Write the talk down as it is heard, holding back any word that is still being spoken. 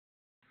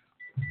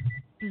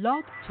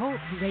Blog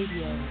Talk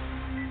Radio.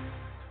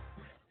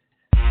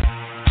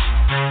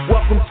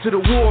 Welcome to the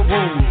War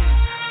Room.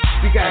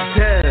 We got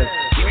Dev,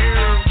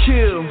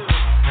 Kill,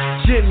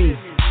 Jimmy,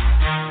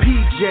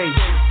 PJ,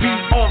 B.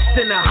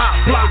 Austin, the Hot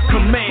Block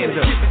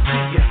Commander.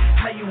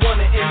 How you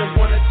want it in a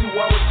 1 or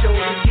 2 hour show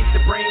to keep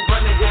the brain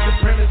running with the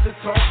premise to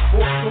talk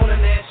sports on a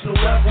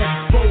national level.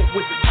 Bold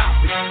with the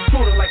topic,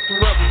 sorta like the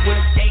rebels. When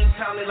it's game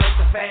time, they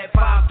like the Fab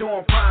Five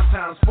during prime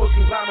time. Sports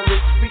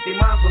conglomerates speak their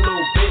minds a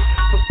little bit.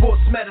 For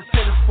sports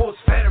medicine and sports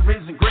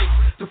veterans and greats.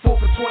 The 4th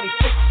and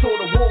 26th, so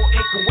the war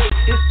in Kuwait.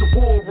 It's the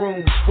War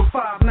Room with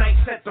 5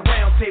 nights at the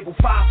round table.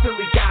 5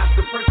 Philly guys,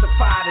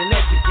 diversified and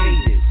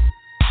educated.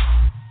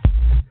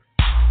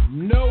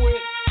 Know it.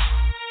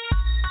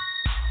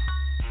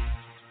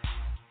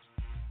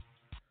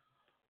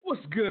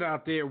 What's good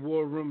out there,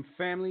 War Room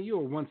family? You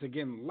are once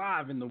again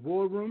live in the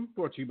War Room,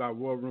 brought to you by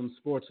War Room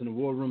Sports and the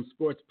War Room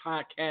Sports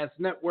Podcast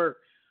Network.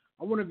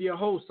 I'm one of your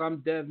hosts.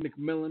 I'm Dev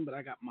McMillan, but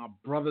I got my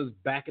brothers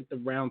back at the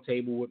round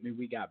table with me.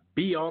 We got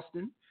B.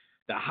 Austin,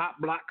 the Hot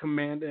Block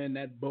Commander, and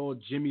that boy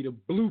Jimmy, the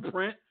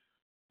Blueprint,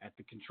 at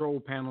the control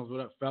panels.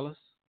 What up, fellas?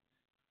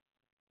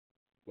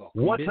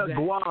 Welcome. What's a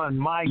guan,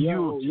 my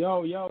youth?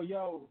 Yo.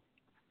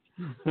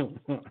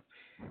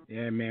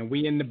 Yeah, man,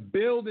 we in the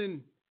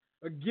building.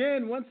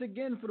 Once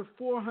again, for the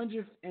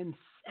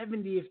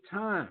 470th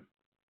time.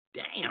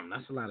 Damn,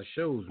 that's a lot of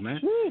shows,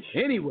 man.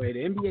 Anyway,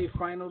 the NBA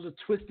Finals are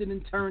twisted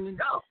and turning.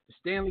 The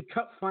Stanley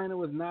Cup Final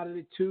was knotted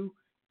at 2.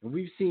 And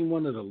we've seen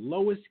one of the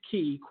lowest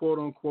key,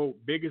 quote-unquote,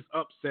 biggest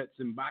upsets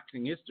in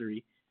boxing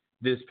history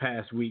this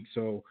past week.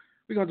 So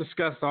we're going to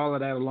discuss all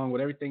of that along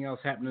with everything else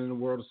happening in the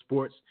world of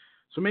sports.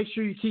 So make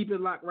sure you keep it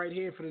locked right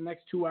here for the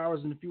next 2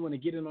 hours. And if you want to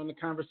get in on the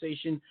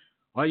conversation,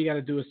 all you got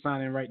to do is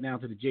sign in right now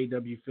to the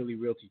JW Philly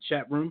Realty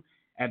chat room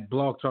at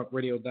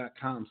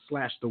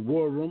blogtalkradio.com/The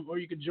War Room, or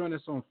you can join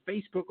us on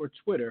Facebook or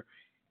Twitter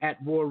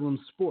at War Room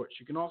Sports.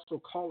 You can also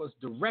call us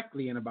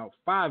directly in about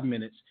 5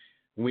 minutes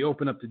when we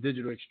open up the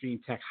Digital Extreme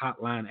Tech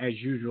hotline. As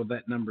usual,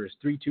 that number is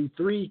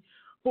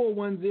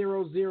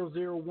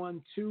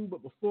 323-410-0012.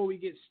 But before we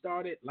get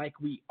started, like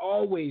we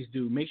always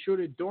do, make sure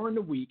that during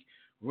the week,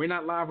 we're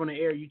not live on the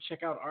air, you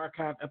check out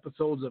archive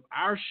episodes of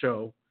our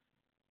show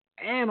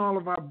and all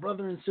of our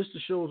brother and sister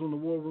shows on the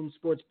War Room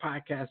Sports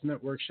Podcast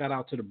Network. Shout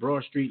out to the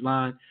Broad Street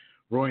Line,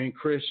 Roy and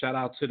Chris. Shout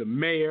out to the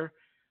mayor.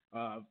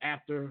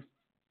 After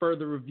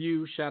further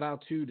review, shout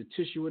out to the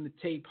Tissue and the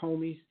Tape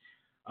homies,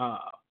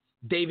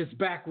 Davis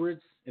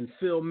Backwards and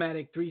Phil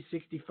Matic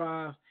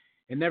 365,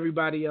 and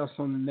everybody else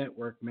on the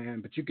network,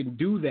 man. But you can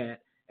do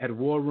that at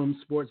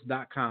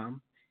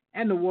warroomsports.com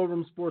and the War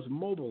Room Sports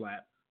mobile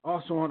app.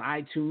 Also on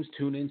iTunes,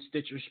 TuneIn,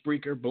 Stitcher,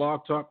 Spreaker,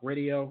 Blog Talk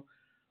Radio,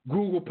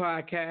 Google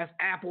Podcasts,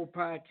 Apple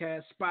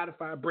Podcasts,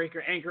 Spotify,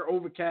 Breaker, Anchor,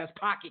 Overcast,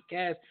 Pocket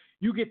Cast.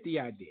 You get the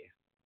idea.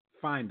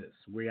 Find us.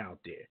 We're out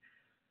there.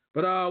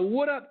 But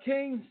what up,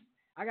 Kings?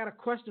 I got a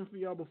question for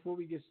y'all before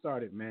we get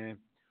started, man.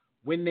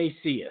 When They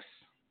See Us,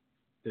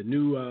 the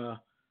new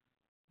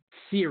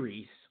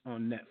series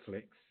on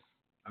Netflix,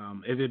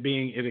 is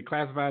it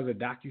classified as a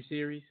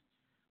docuseries,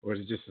 or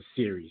is it just a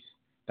series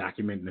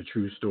documenting a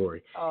true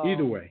story?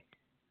 Either way,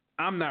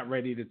 I'm not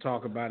ready to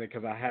talk about it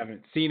because I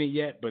haven't seen it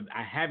yet, but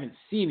I haven't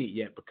seen it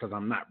yet because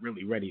I'm not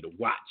really ready to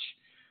watch.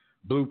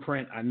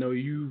 Blueprint, I know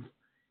you've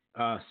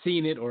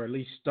seen it or at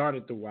least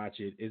started to watch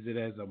it. Is it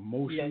as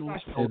emotional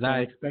as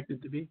I expect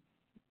it to be?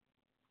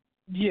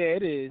 Yeah,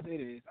 it is.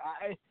 And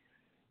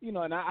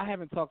I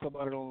haven't talked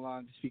about it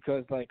online just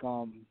because,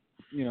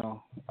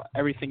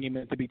 everything ain't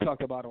meant to be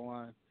talked about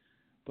online.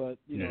 But,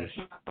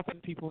 shout out to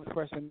the people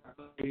expressing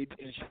outrage,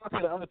 and shout out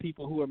to the other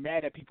people who are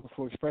mad at people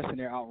for expressing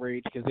their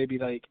outrage because they be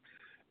like,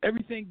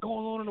 everything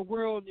going on in the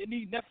world, you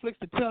need Netflix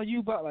to tell you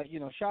about,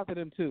 shout out to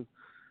them too.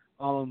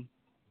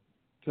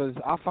 Because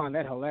I find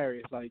that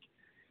hilarious. Like,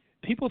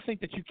 people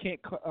think that you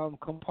can't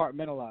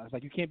compartmentalize.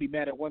 Like, you can't be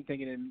mad at one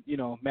thing and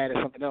then, mad at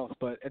something else.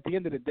 But at the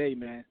end of the day,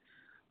 man,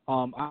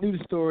 I knew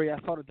the story. I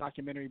saw the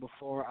documentary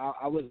before.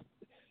 I was,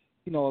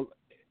 a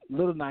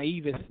little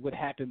naive as what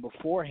happened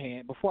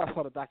beforehand. Before I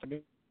saw the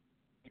documentary,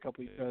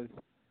 because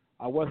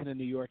I wasn't in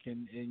New York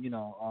and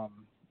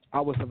I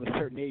was of a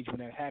certain age when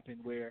that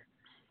happened where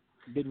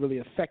it didn't really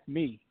affect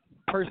me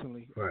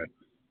personally. Right.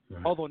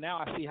 Although now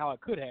I see how it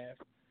could have.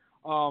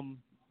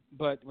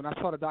 But when I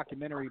saw the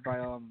documentary by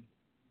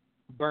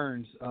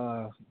Burns,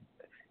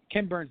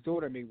 Ken Burns'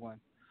 daughter made one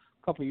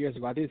a couple of years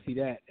ago. I did see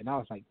that, and I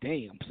was like,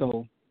 damn.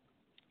 So,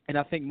 and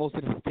I think most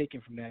of this is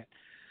taken from that.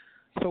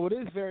 So it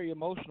is very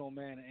emotional,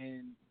 man,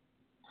 and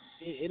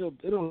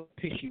it'll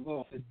piss you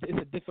off.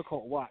 It's a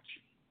difficult watch.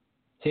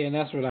 Yeah, and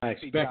that's what I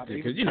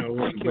expected because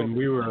when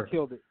we were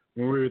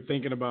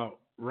thinking about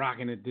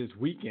rocking it this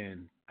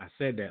weekend, I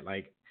said that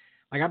like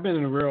I've been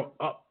in a real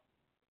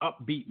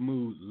upbeat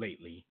mood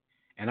lately,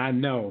 and I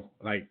know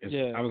I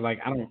was like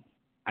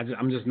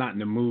I'm just not in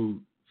the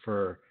mood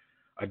for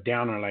a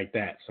downer like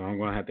that, so I'm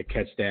gonna have to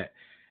catch that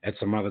at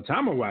some other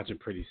time. I'll watch it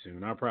pretty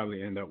soon. I'll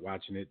probably end up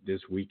watching it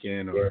this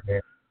weekend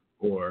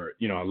or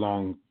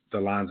along the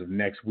lines of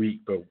next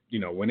week. But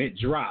when it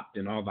dropped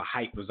and all the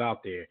hype was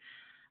out there,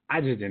 I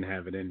just didn't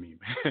have it in me,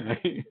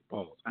 man.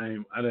 Pause. I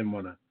didn't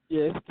want to.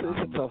 Yeah, it's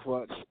a tough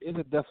watch. It's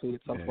definitely a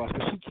tough watch.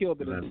 But she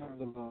killed it in Because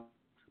terms of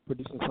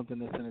producing something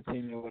that's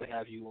entertaining or what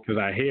have you.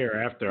 I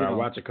hear after I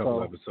watch a couple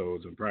so,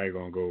 episodes, I'm probably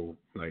gonna go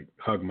like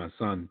hug my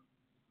son,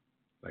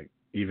 like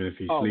even if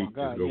he oh sleeps,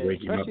 my God, just go yeah.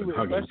 wake him up and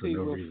hug him for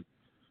no with, reason.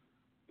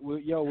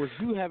 with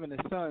you having a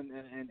son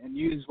and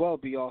you as well,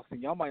 be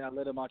Austin, y'all might not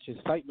let him out your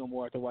sight no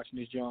more after watching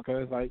this John,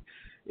 cause like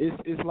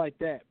it's like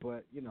that.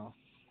 But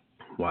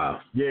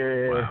Wow.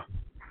 Yeah. Wow.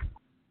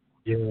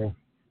 Yeah.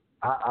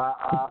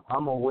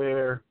 I'm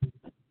aware,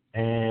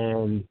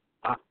 and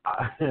I'm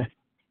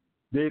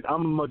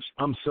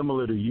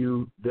similar to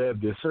you,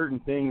 Deb. There's certain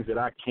things that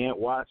I can't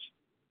watch,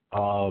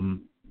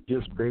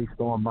 just based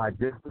on my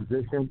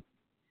disposition.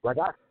 Like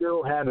I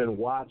still haven't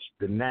watched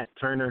the Nat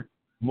Turner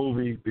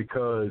movie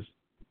because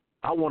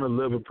I want to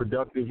live a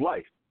productive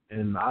life,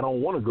 and I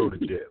don't want to go to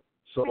jail.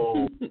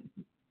 So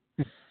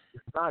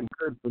it's not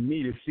good for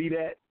me to see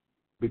that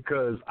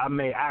because I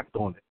may act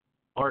on it.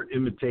 Art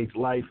imitates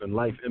life, and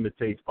life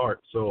imitates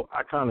art. So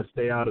I kind of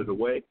stay out of the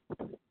way.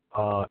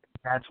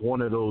 That's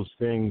one of those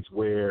things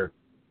where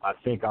I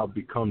think I'll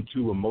become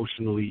too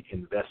emotionally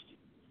invested,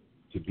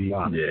 to be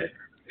honest. Yeah.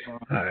 All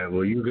right.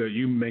 Well,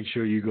 you make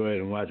sure you go ahead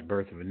and watch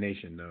Birth of a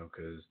Nation, though,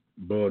 because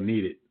Bull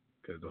need it,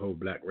 because the whole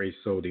black race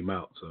sold him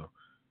out. So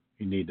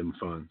you need them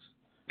funds.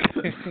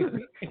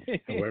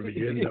 Wherever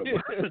you end up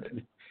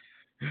watching.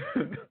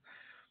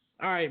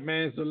 All right,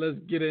 man. So let's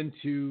get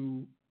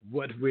into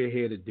what we're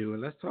here to do,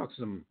 and let's talk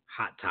some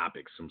hot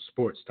topics, some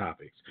sports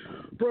topics.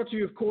 Brought to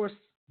you, of course,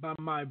 by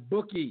my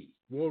bookie,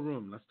 War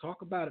Room. Let's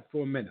talk about it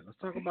for a minute. Let's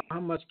talk about how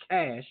much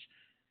cash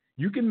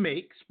you can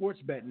make sports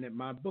betting at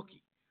my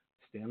bookie.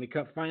 Stanley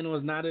Cup Final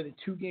is knotted at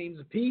 2 games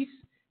apiece.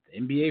 The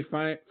NBA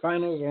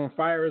Finals are on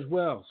fire as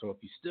well. So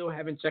if you still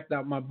haven't checked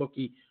out my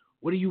bookie,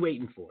 what are you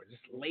waiting for?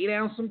 Just lay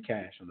down some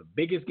cash on the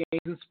biggest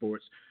games in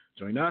sports.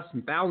 Join us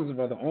and thousands of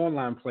other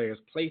online players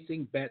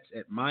placing bets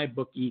at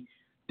mybookie.ag.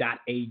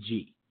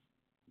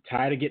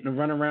 Tired of getting a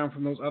runaround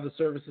from those other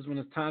services when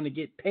it's time to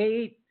get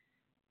paid?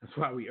 That's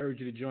why we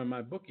urge you to join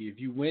my bookie. If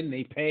you win,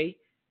 they pay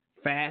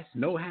fast,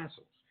 no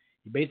hassles.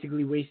 You're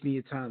basically wasting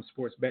your time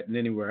sports betting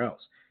anywhere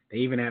else. They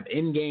even have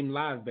in-game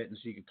live betting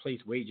so you can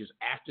place wagers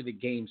after the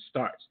game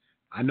starts.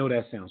 I know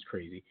that sounds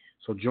crazy.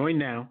 So join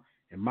now,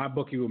 and my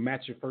bookie will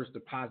match your first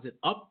deposit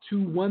up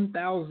to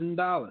 $1,000.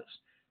 So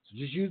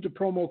just use the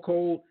promo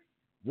code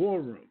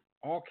WARROOM,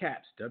 all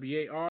caps,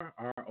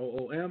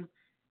 WARROOM.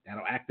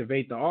 That'll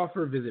activate the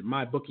offer. Visit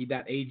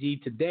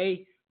mybookie.ag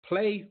today.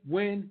 Play,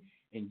 win,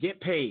 and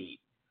get paid.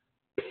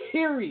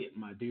 Period,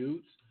 my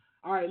dudes.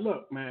 All right,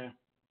 look, man.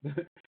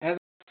 As I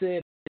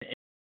said,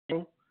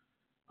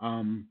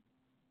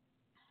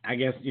 I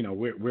guess,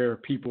 we're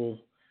people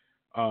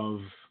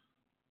of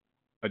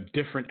a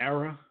different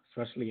era,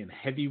 especially in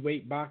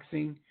heavyweight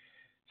boxing.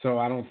 So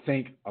I don't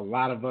think a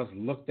lot of us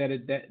looked at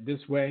it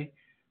this way,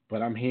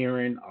 but I'm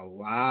hearing a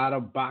lot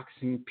of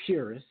boxing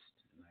purists.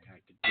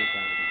 I could get out of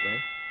the way.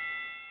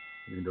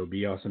 Even though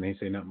B. Austin ain't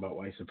say nothing about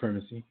white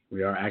supremacy.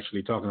 We are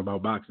actually talking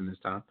about boxing this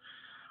time.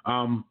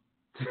 I'm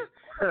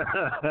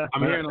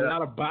hearing a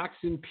lot of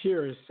boxing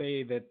purists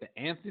say that the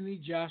Anthony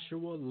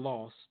Joshua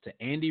loss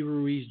to Andy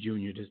Ruiz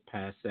Jr. this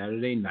past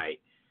Saturday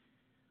night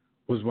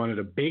was one of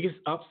the biggest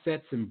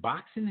upsets in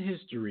boxing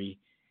history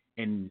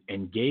and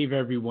gave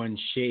everyone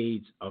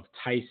shades of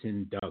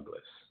Tyson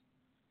Douglas.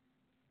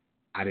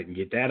 I didn't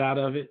get that out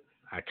of it.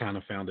 I kind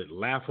of found it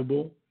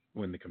laughable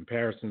when the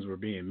comparisons were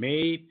being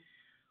made.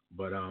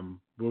 But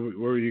what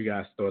were you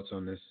guys' thoughts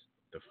on this,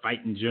 the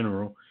fight in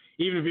general?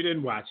 Even if you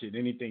didn't watch it,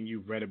 anything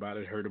you've read about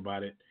it, heard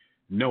about it,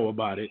 know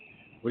about it,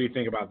 what do you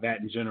think about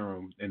that in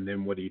general? And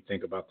then what do you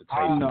think about the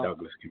Tyson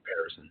Douglas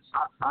comparisons?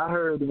 I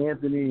heard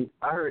Anthony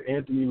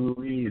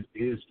Ruiz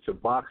is to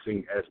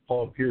boxing as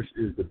Paul Pierce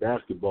is to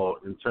basketball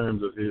in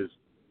terms of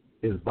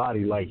his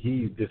body. Like,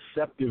 he's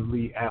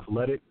deceptively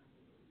athletic,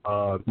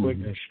 quick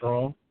and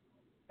strong,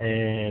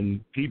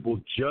 and people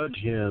judge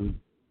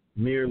him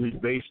merely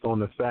based on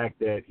the fact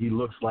that he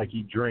looks like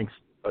he drinks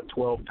a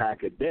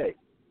 12-pack a day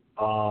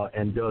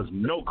and does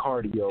no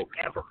cardio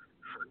ever.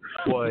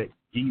 But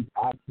he's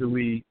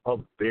actually a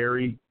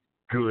very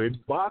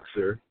good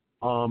boxer.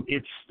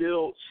 It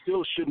still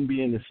shouldn't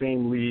be in the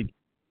same league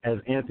as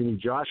Anthony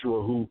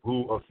Joshua, who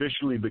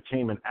officially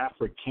became an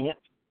Africant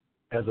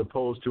as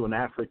opposed to an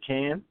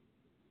African.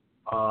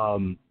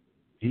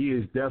 He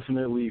is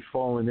definitely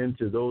fallen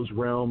into those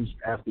realms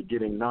after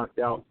getting knocked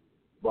out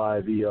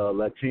by the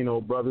Latino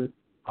brother.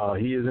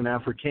 He is an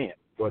African,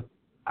 but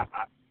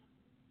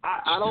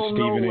I don't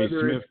know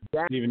whether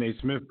Stephen A.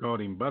 Smith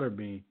called him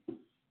Butterbean,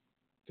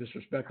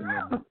 disrespecting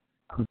him.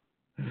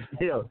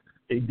 Yeah,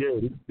 he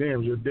did.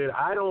 Damn, you did.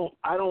 I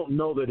don't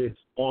know that it's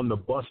on the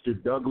Buster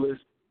Douglas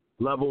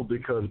level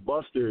because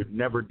Buster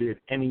never did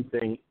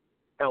anything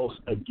else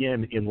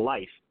again in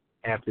life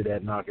after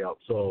that knockout.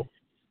 So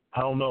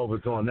I don't know if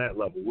it's on that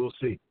level. We'll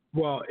see.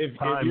 Well, if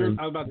you're,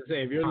 I was about to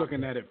say, if you're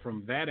looking at it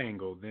from that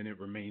angle, then it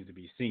remains to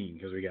be seen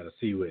because we got to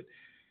see what,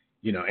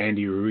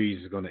 Andy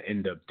Ruiz is going to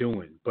end up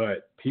doing.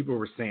 But people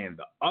were saying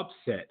the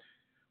upset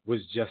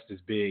was just as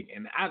big.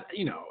 And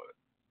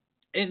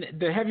and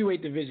the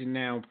heavyweight division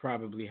now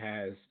probably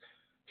has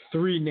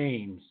three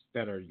names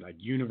that are like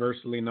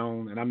universally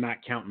known, and I'm not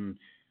counting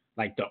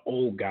like the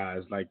old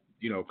guys like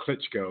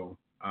Klitschko,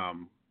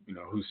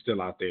 who's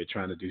still out there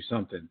trying to do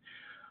something.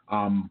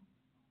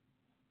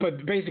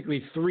 But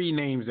basically three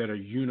names that are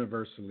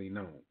universally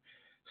known.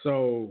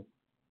 So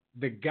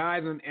the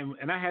guys,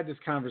 and I had this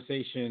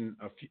conversation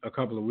a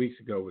couple of weeks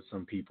ago with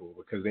some people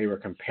because they were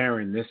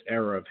comparing this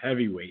era of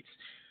heavyweights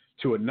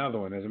to another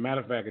one. As a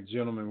matter of fact, a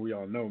gentleman we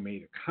all know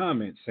made a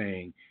comment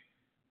saying,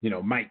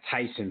 Mike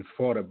Tyson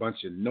fought a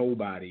bunch of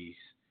nobodies,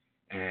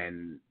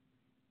 and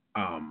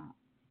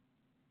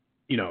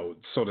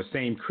so the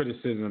same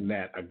criticism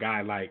that a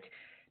guy like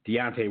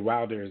Deontay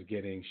Wilder is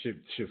getting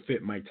should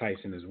fit Mike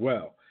Tyson as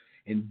well.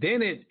 And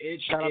then it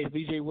shout out to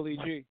BJ Willie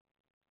G.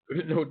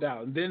 No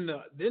doubt. And then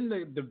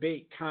the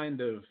debate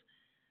kind of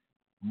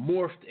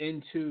morphed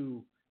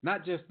into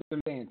not just them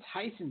saying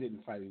Tyson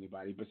didn't fight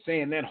anybody, but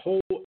saying that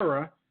whole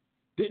era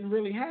didn't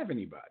really have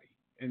anybody.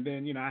 And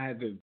then I had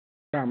to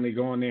calmly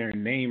go in there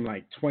and name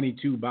like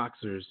 22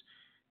 boxers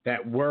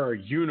that were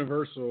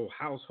universal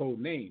household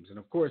names. And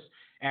of course,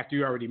 after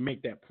you already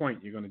make that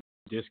point, you're going to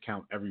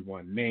discount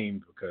everyone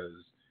named because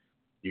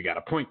you got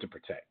a point to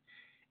protect.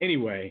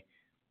 Anyway,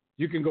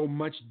 you can go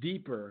much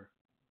deeper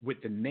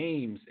with the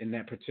names in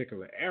that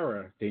particular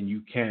era than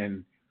you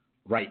can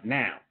right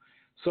now.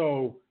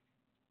 So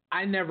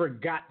I never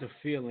got the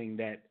feeling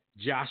that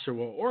Joshua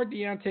or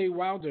Deontay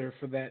Wilder,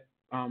 for that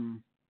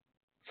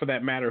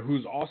matter,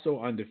 who's also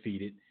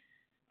undefeated,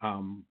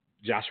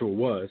 Joshua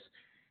was,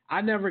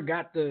 I never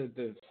got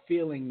the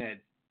feeling that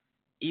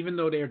even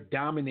though they're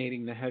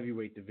dominating the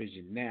heavyweight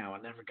division now,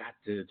 I never got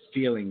the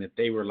feeling that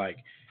they were like,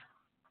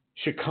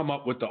 should come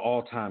up with the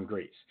all-time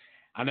greats.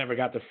 I never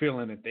got the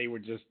feeling that they were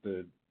just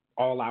the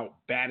all-out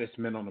baddest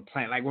men on the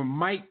planet. Like when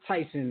Mike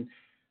Tyson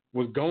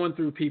was going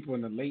through people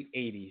in the late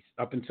 80s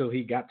up until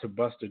he got to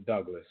Buster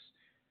Douglas,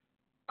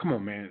 come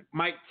on, man.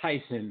 Mike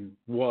Tyson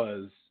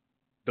was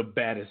the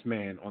baddest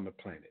man on the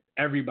planet.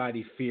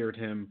 Everybody feared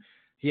him.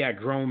 He had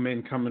grown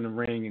men come in the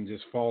ring and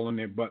just fall on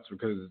their butts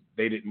because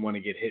they didn't want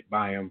to get hit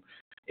by him.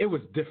 It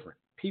was different.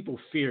 People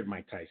feared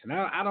Mike Tyson.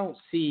 I don't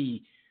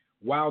see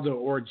Wilder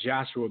or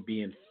Joshua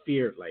being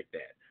feared like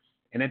that.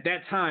 And at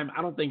that time,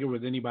 I don't think there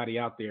was anybody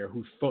out there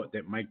who thought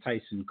that Mike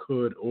Tyson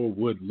could or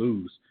would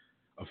lose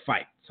a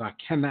fight. So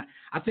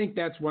I think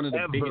that's one of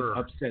the biggest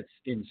upsets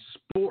in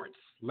sports,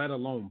 let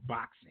alone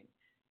boxing.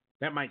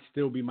 That might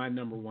still be my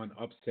number one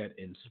upset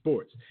in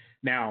sports.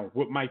 Now,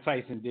 what Mike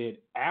Tyson did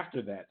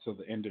after that, till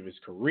the end of his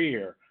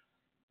career,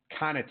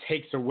 kind of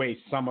takes away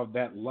some of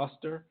that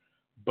luster,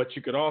 but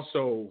you could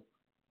also,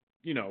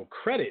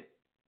 credit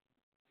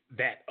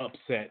that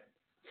upset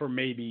for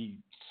maybe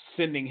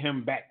sending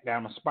him back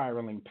down a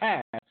spiraling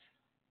path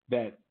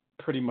that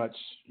pretty much,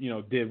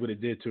 did what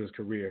it did to his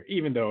career.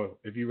 Even though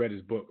if you read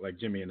his book, like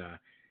Jimmy and I,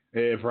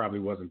 it probably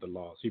wasn't the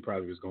loss. He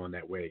probably was going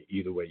that way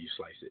either way you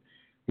slice it.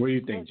 What do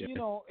you think, Jimmy?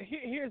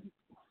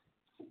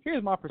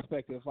 Here's my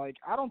perspective. Like,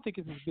 I don't think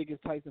it's as big as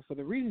Tyson for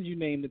the reasons you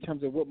named in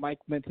terms of what Mike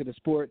meant to the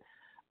sport.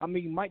 I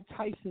mean, Mike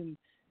Tyson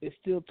is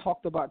still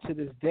talked about to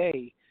this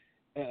day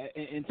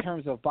in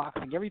terms of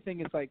boxing. Everything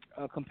is like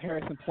a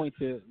comparison point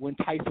to when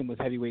Tyson was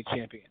heavyweight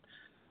champion.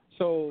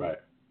 So right.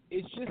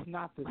 It's just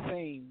not the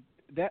same.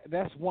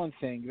 That's one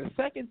thing. The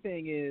second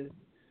thing is,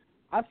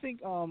 I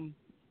think, Butterbean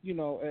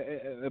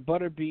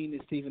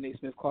and Stephen A.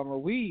 Smith called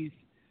Ruiz.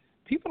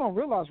 People don't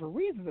realize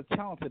Ruiz is a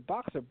talented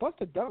boxer.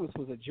 Buster Douglas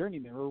was a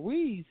journeyman.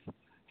 Ruiz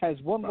has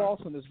one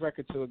loss on his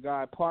record to a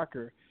guy,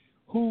 Parker,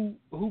 who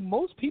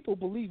most people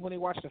believe when they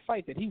watch the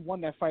fight that he won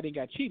that fight and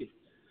got cheated.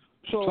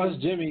 So, plus,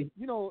 Jimmy,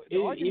 even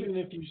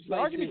if you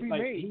slice it,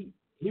 like,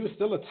 he was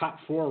still a top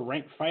 4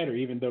 ranked fighter,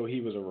 even though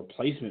he was a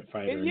replacement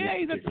fighter. And yeah,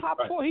 he's a top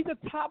 4. He's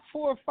a top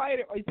 4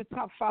 fighter. He's a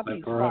top 5.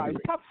 He's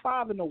top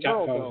 5 in the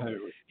world, though.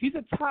 He's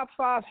a top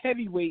 5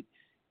 heavyweight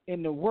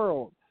in the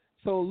world.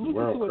 So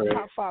losing to a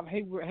top 5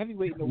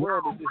 heavyweight in the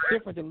world is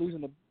different than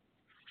losing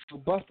to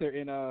Buster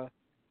in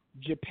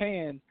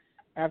Japan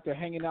after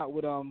hanging out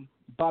with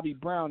Bobby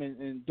Brown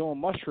and doing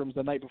mushrooms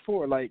the night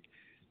before. Like,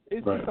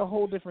 it's just a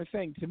whole different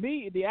thing. To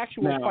me, the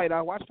actual fight,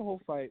 I watched the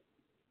whole fight.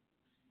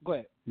 Go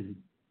ahead. Mm-hmm.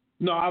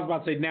 No, I was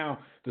about to say, now,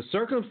 the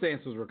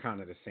circumstances were kind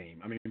of the same.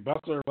 I mean,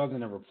 Buster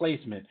wasn't a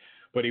replacement,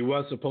 but he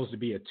was supposed to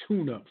be a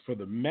tune-up for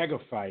the mega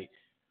fight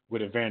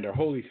with Evander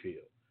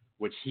Holyfield,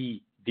 which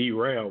he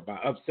derailed by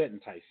upsetting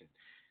Tyson.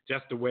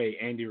 Just the way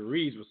Andy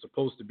Ruiz was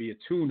supposed to be a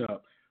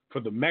tune-up for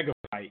the mega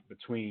fight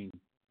between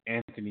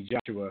Anthony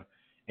Joshua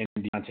and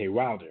Deontay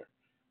Wilder,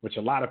 which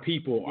a lot of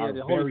people are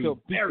very,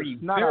 very,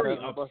 very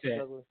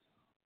upset.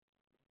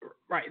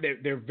 Right,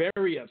 they're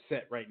very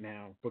upset right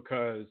now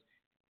because,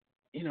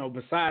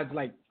 besides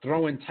like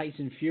throwing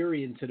Tyson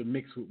Fury into the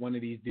mix with one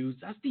of these dudes,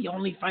 that's the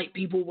only fight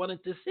people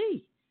wanted to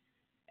see.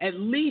 At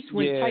least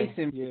when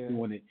Tyson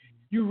won it,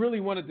 you really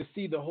wanted to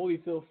see the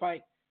Holyfield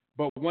fight.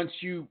 But once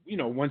you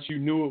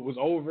knew it was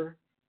over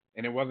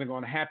and it wasn't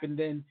going to happen,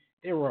 then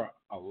there were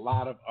a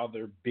lot of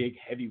other big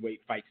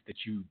heavyweight fights that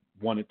you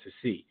wanted to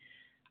see.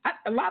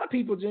 A lot of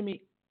people,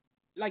 Jimmy,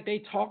 like they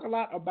talk a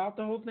lot about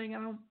the whole thing.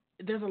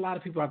 There's a lot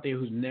of people out there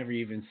who's never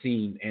even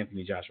seen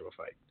Anthony Joshua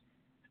fight,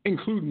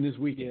 including this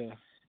weekend.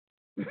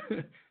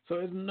 Yeah. So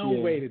there's no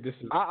way that this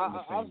is.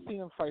 I've seen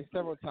him fight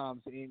several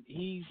times, and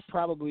he's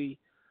probably,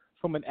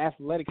 from an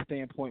athletic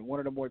standpoint, one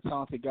of the more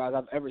talented guys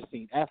I've ever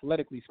seen,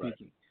 athletically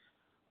speaking.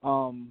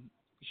 Right.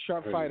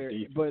 Sharp fighter,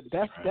 but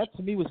that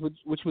to me was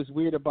which was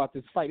weird about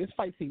this fight. This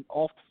fight seemed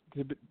off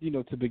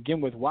to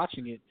begin with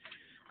watching it,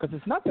 because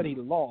it's not that he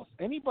lost.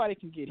 Anybody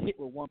can get hit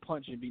with one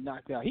punch and be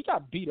knocked out. He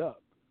got beat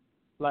up,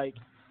 like.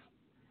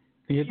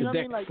 He hit the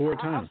deck like, 4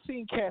 times. I've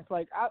seen cats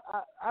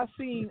I've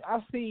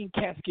seen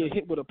cats get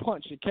hit with a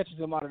punch and catches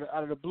them out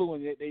of the blue,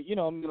 and they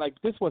like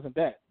this wasn't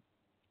that.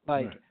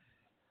 Like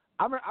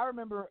right. I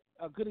remember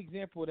a good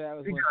example of that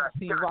was when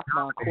Hakeem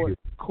Rahman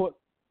caught.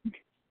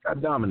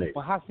 Got dominated.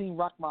 When Hakeem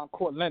Rahman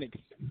caught Lennox,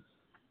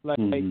 like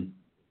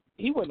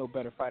he wasn't no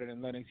better fighter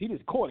than Lennox. He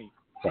just caught him.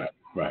 Right.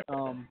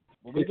 When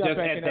we got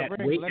back in that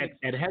ring,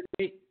 at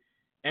heavyweight,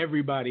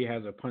 everybody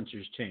has a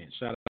puncher's chance.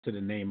 Shout out to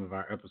the name of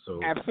our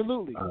episode.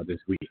 Absolutely. This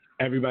week,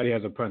 everybody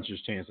has a puncher's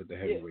chance at the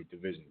heavyweight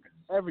division.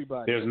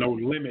 Everybody. There's no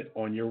limit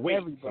on your weight,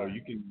 everybody. so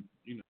you can,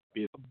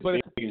 be. But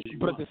at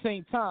the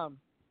same time,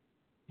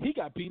 he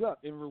got beat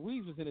up, and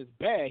Ruiz was in his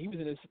bag. He was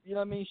in his,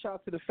 Shout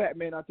out to the fat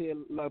man out there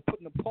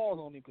putting the paws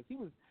on him, because he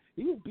was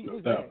beating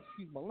his ass.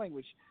 Excuse my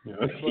language. Yeah.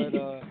 But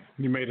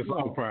you made us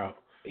all proud.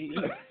 He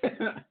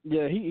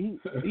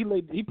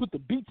put the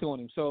beats on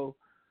him. So.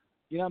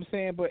 You know what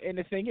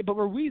I'm saying? But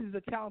Ruiz is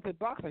a talented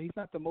boxer. He's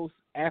not the most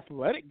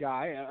athletic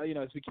guy,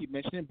 as we keep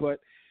mentioning,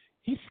 but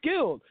he's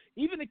skilled.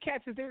 Even the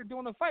cats that they were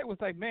doing the fight was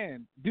like,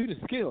 man, dude is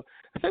skilled.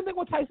 Same thing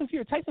with Tyson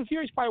Fury. Tyson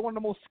Fury's probably one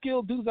of the most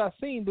skilled dudes I've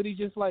seen, but he's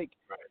just like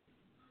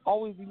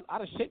always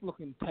out of shape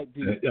looking type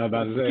dude. Yeah, I was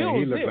about to say,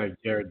 he looked like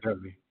Jared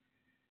Dudley.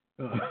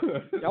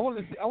 I want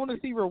to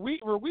see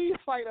Ruiz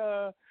fight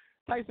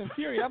Tyson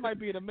Fury. That might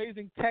be an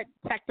amazing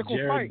tactical fight.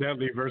 Jared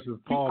Dudley versus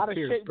Paul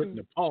Pierce putting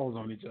the paws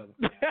on each other.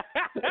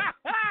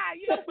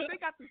 But they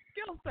got the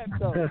skill set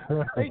though.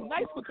 They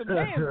nice with the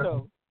man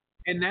though.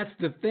 And that's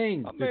the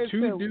thing. The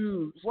two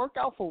dudes work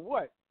out for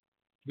what?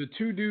 The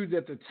two dudes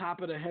at the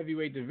top of the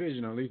heavyweight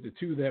division, or at least the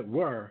two that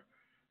were,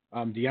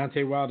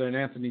 Deontay Wilder and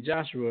Anthony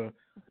Joshua,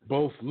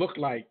 both look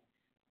like,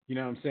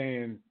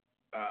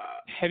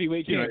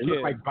 heavyweight. They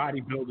look like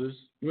bodybuilders.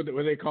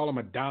 What they call them,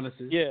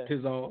 Adonises. Yeah.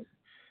 Tizzle.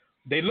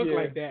 They look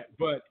like that,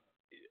 but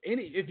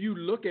if you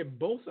look at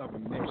both of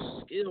them, their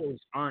skills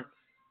aren't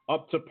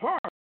up to par.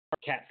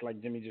 Cats,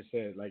 like Jimmy just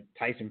said, like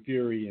Tyson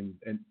Fury and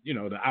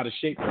the out of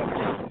shape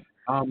level.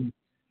 Tyson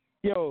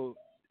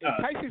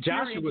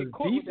Joshua's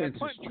defense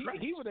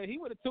he would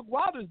have took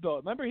Wilder's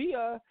belt. Remember he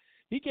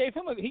gave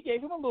him a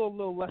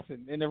little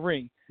lesson in the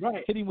ring.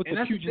 Right. Hit him with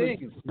the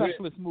pugilist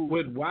specialist move.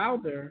 With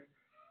Wilder,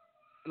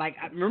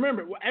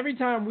 remember, every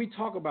time we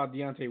talk about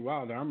Deontay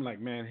Wilder, I'm like,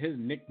 man, his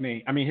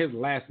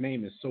last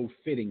name is so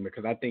fitting,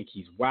 because I think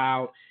he's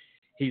wild.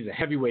 He's a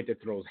heavyweight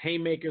that throws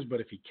haymakers, but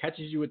if he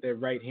catches you with that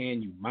right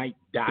hand, you might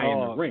die in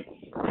the ring.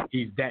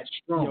 He's that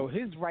strong.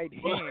 His right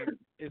hand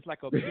is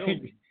like a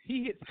building.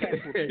 He hits cats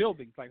with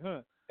buildings, like,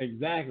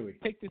 Exactly.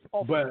 Take this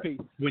off his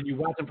face. When you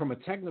watch him from a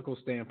technical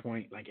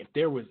standpoint, like if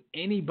there was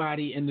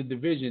anybody in the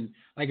division,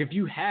 like if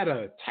you had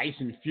a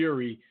Tyson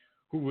Fury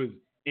who was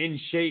in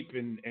shape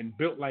and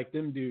built like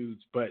them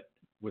dudes, but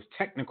was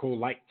technical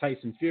like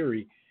Tyson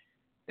Fury,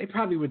 they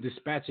probably would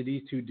dispatch of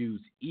these two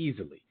dudes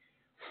easily.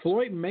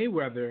 Floyd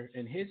Mayweather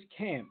and his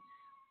camp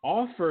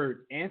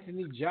offered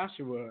Anthony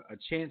Joshua a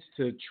chance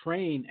to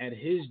train at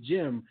his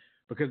gym,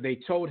 because they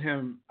told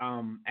him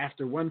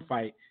after one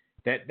fight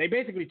that they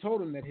basically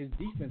told him that his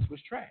defense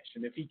was trash,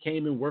 and if he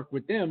came and worked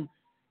with them,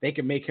 they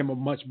could make him a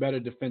much better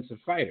defensive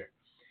fighter.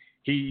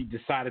 He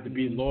decided to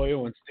be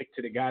loyal and stick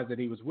to the guys that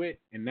he was with,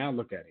 and now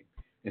look at him.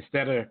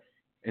 Instead of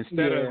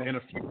in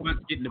a few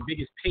months getting the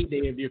biggest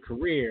payday of your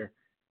career,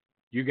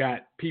 you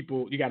got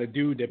a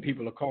dude that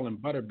people are calling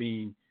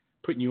Butterbean,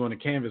 putting you on the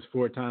canvas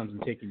 4 times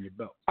and taking your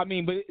belt. I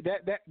mean, but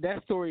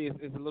that story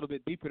is a little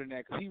bit deeper than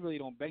that, because he really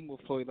don't bang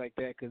with Floyd like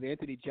that, because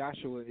Anthony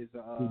Joshua is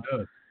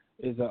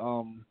he's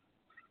a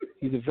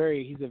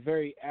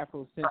very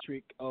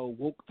Afrocentric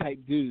woke type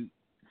dude,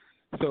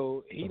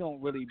 so he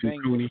don't really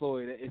bang with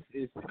Floyd.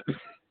 It's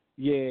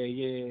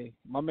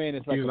my man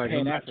is like a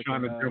Pan-African.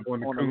 Trying to jump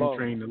on the coon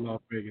train to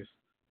Las Vegas.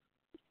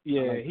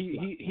 Yeah,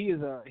 he is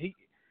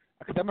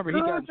because I remember he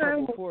got in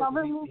trouble before.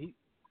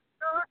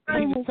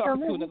 He was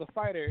talking to another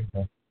fighter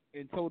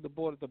and told the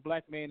boy that the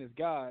black man is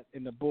God,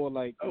 and the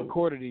boy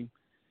recorded him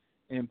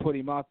and put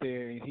him out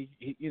there, and he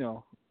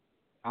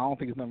I don't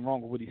think there's nothing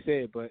wrong with what he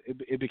said, but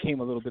it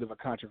became a little bit of a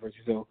controversy.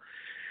 So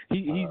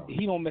he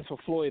don't mess with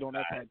Floyd on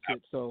that type of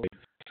tip. So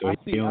I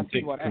see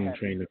why that happened.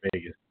 Train to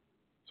Vegas.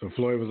 So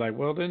Floyd was like,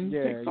 well then,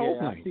 take Soul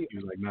Plane. He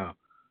was like, no.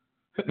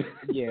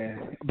 Yeah,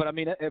 but I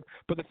mean,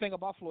 but the thing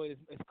about Floyd is,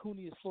 as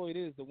coony as Floyd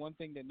is, the one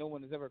thing that no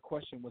one has ever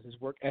questioned was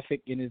his work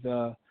ethic and his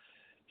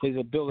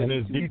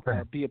ability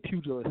to be a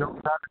pugilist.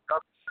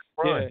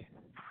 Yeah.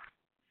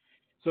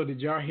 So did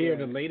y'all hear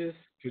the latest?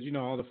 Because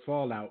all the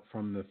fallout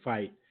from the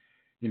fight.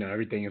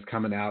 everything is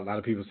coming out. A lot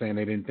of people saying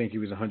they didn't think he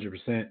was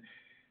 100%.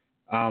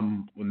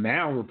 Well,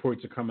 now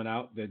reports are coming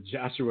out that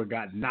Joshua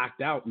got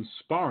knocked out in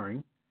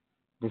sparring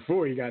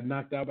before he got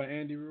knocked out by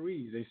Andy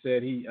Ruiz. They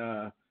said he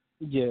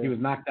was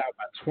knocked out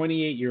by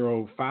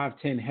 28-year-old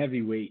 5'10"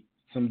 heavyweight,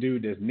 some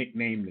dude that's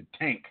nicknamed the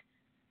Tank.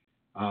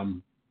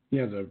 He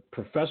has a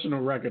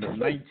professional record of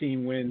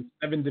 19 wins,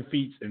 7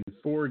 defeats, and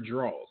 4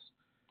 draws.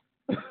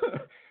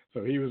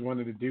 So he was one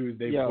of the dudes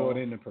they brought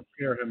in to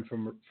prepare him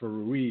for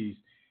Ruiz.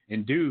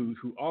 And dude,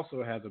 who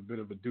also has a bit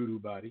of a doo-doo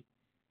body,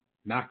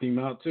 knocked him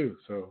out too.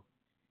 So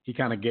he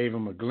kind of gave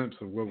him a glimpse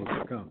of what was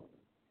to come.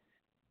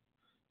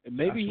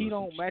 Maybe he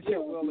don't match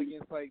up well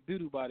against like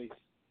doo-doo bodies.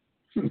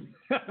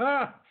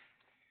 That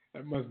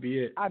must be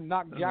it. I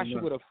knocked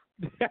Joshua with a.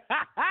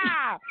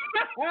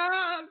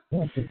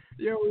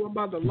 Yo, we're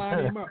about to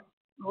line him up.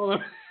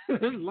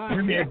 Give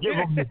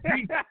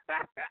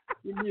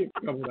me a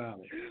couple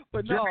dollars.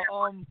 But no,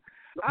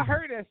 I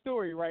heard that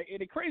story, right? And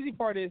the crazy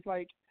part is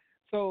like,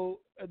 so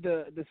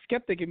the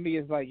skeptic in me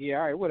is like, yeah,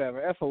 all right,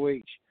 whatever,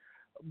 FOH.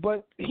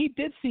 But he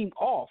did seem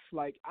off.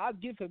 Like, I'll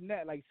give him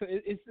that. Like, so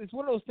it's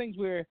one of those things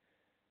where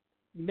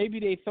maybe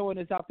they throwing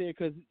this out there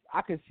because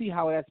I can see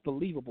how that's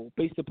believable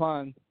based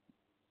upon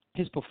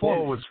his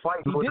performance. Was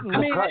fighting with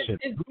concussion.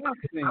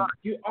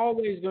 You're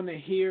always going to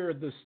hear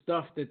the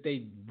stuff that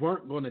they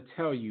weren't going to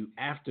tell you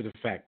after the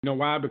fact. You know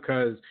why?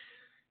 Because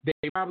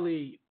they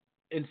probably,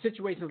 in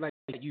situations like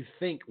that, you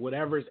think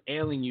whatever's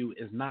ailing you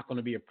is not going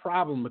to be a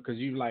problem because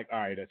you're like, all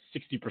right, at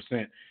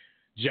 60%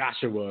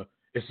 Joshua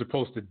is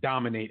supposed to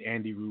dominate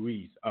Andy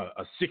Ruiz.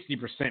 A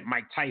 60%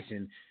 Mike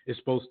Tyson is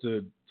supposed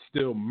to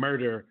still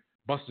murder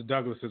Buster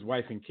Douglas's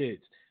wife and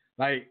kids.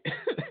 Like,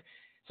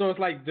 so it's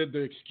like the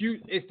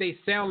excuse. They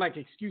sound like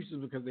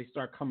excuses because they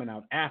start coming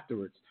out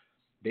afterwards.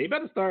 They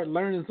better start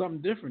learning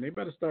something different. They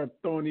better start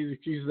throwing these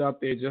excuses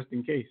out there just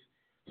in case.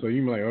 So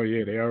you're like, oh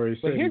yeah, they already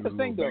said. But here's the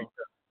thing though,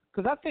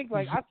 because I think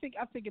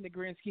in the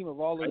grand scheme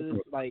of all of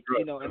this, like,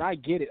 and I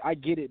get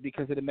it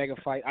because of the mega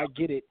fight, I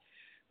get it.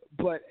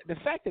 But the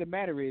fact of the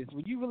matter is,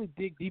 when you really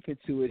dig deep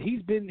into it,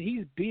 he's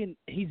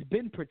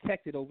been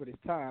protected over this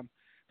time,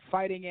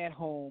 fighting at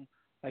home.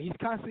 Like, he's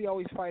constantly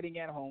always fighting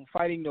at home,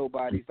 fighting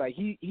nobodies. Like,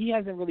 he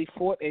hasn't really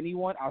fought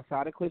anyone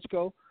outside of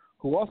Klitschko,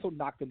 who also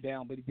knocked him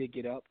down, but he did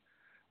get up.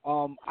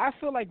 I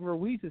feel like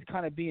Ruiz is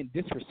kind of being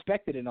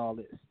disrespected in all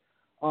this.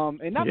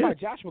 And not by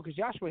Joshua, because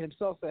Joshua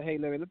himself said, hey,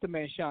 Larry, let the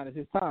man shine. It's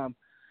his time.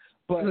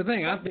 But the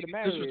thing, I think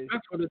it's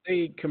disrespectful that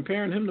they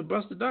comparing him to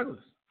Buster Douglas.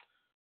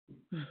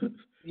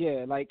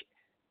 Yeah, like,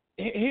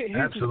 here's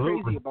what's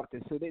crazy about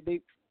this. So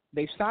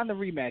they've signed a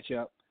rematch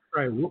up.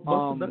 Right.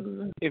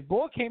 If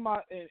Boy came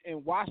out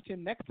and watched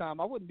him next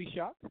time, I wouldn't be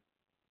shocked.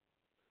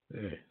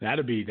 Yeah,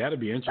 that'd be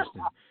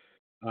interesting.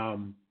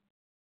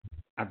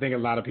 I think a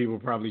lot of people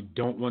probably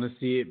don't want to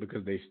see it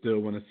because they still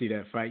want to see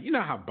that fight. You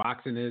know how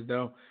boxing is,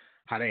 though,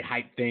 how they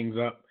hype things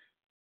up.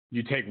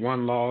 You take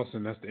one loss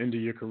and that's the end of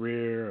your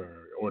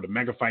career, or the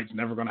mega fight's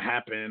never going to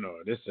happen,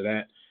 or this or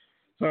that.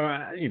 So,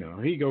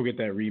 he go get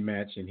that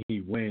rematch and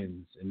he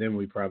wins, and then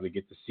we probably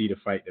get to see the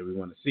fight that we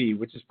want to see,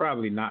 which is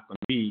probably not going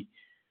to be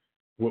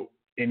what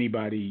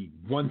anybody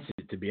wants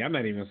it to be. I'm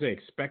not even going to say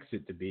expects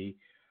it to be,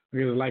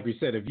 because like we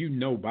said, if you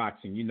know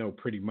boxing, you know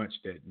pretty much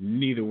that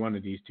neither one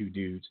of these two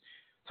dudes,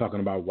 talking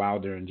about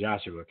Wilder and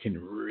Joshua, can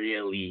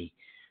really,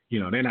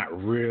 they're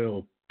not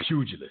real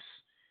pugilists.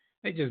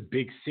 They just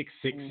big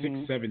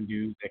 6'6", 6'7"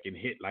 dudes that can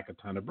hit like a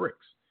ton of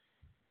bricks.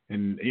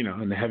 And,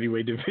 in the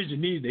heavyweight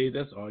division these days,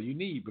 that's all you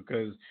need,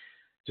 because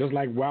just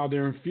like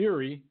Wilder and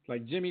Fury,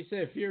 like Jimmy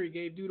said, Fury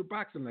gave dude a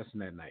boxing lesson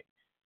that night.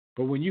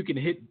 But when you can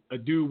hit a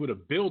dude with a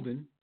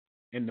building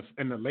in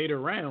the later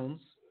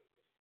rounds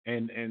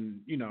and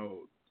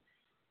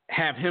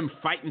have him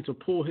fighting to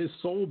pull his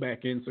soul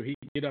back in so he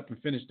can get up and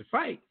finish the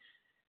fight,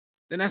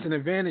 then that's an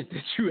advantage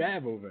that you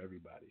have over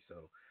everybody. So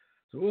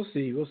we'll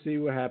see. We'll see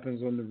what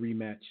happens on the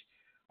rematch.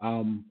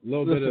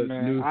 Little bit of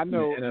news. I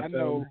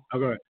know. Oh,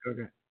 go ahead.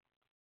 Okay.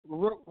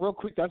 Real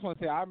quick, I just want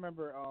to say I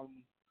remember,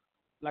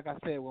 like I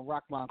said, when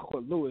Rockman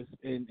caught Lewis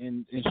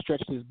and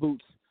stretched his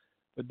boots,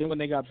 but then when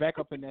they got back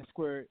up in that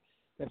square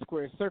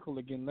circle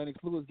again, Lennox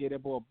Lewis gave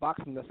that boy a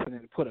boxing lesson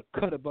and put a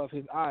cut above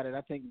his eye that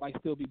I think might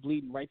still be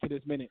bleeding right to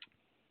this minute.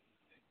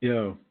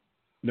 Yo,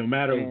 no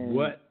matter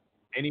what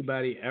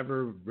anybody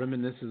ever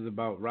reminisces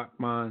about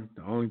Rockman,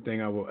 the only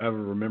thing I will ever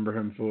remember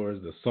him for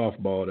is the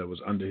softball that was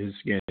under his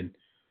skin.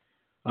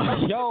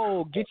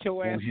 Yo, get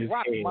your ass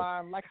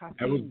Rockman like I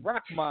seen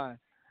Rockman.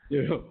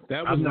 Yo,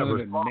 that was one of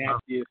the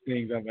nastiest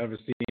things I've ever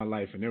seen in my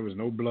life, and there was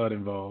no blood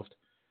involved.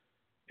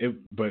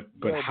 But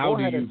how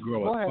do you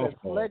grow a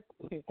softball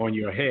on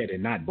your head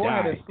and not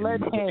die?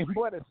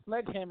 Boy had a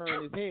sledgehammer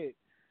in his head.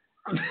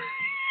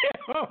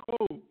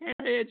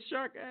 Head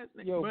shark ass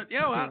nigga.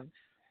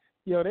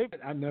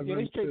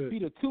 They straight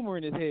beat a tumor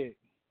in his head.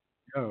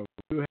 Yo,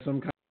 you had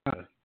some kind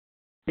of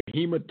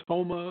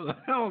hematoma.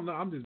 I don't know.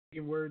 I'm just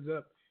making words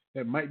up.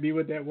 That might be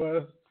what that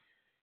was.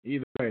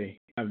 Either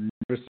way, I've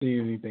never seen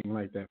anything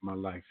like that in my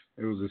life.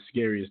 It was the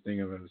scariest thing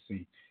I've ever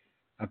seen.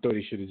 I thought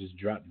he should have just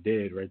dropped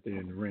dead right there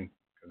in the ring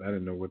because I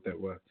didn't know what that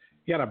was.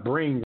 He got a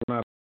brain,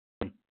 not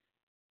a brain.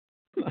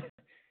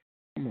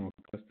 Come on.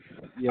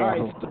 Yeah. All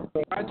right,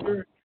 so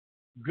Roger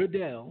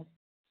Goodell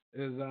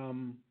is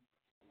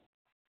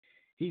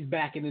he's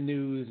back in the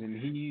news, and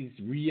he's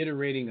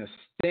reiterating a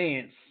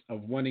stance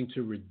of wanting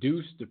to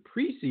reduce the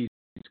preseason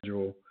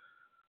schedule.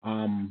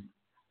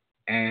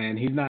 And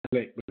he's not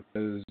late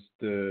because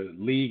the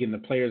league and the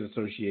Players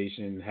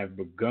Association have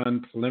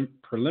begun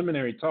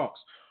preliminary talks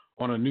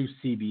on a new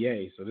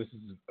CBA. So this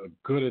is as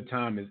good a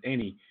time as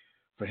any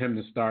for him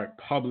to start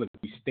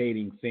publicly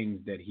stating things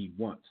that he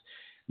wants.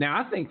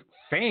 Now, I think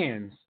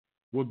fans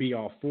will be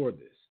all for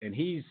this. And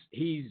he's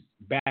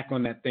back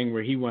on that thing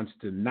where he wants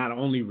to not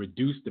only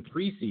reduce the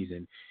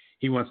preseason,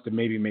 he wants to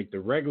maybe make the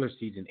regular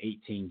season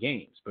 18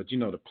 games. But,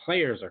 the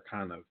players are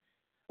kind of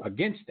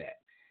against that.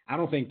 I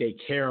don't think they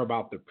care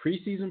about the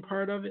preseason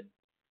part of it.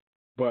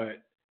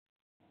 But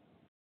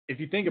if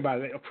you think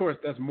about it, of course,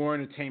 that's more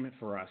entertainment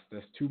for us.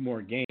 That's 2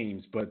 more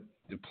games. But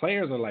the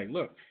players are like,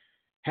 look,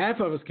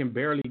 half of us can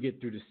barely get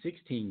through the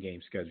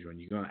 16-game schedule, and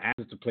you're going to ask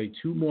us to play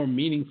 2 more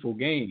meaningful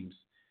games.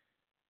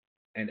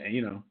 And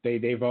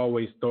they've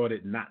always thought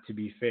it not to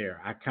be fair.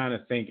 I kind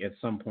of think at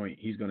some point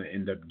he's going to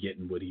end up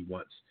getting what he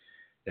wants.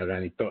 Y'all got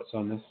any thoughts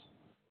on this?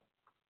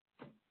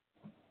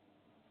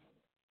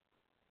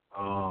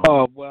 I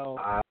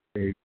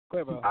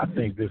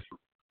think this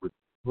is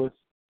ridiculous.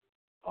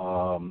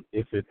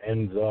 If it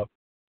ends up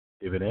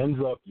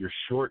you're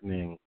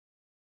shortening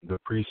the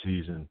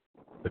preseason,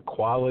 the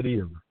quality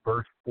of the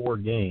first 4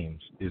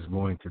 games is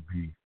going to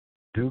be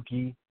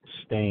dookie,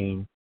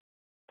 stain,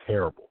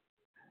 terrible.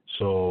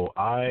 So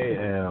I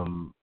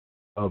am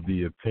of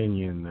the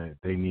opinion that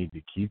they need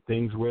to keep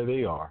things where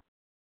they are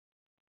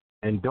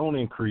and don't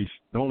increase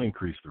the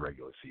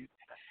regular season.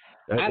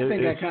 I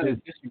think I kind of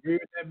disagree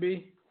with that,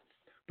 B,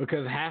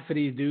 because half of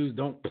these dudes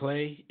don't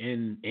play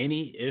in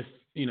any, if,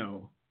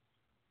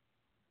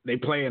 they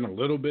play in a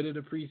little bit of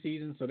the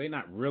preseason, so they're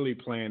not really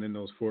playing in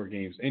those 4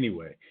 games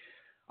anyway.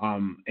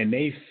 And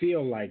they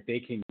feel like they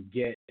can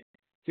get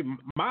 – see,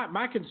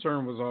 my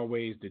concern was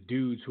always the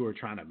dudes who are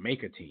trying to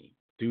make a team,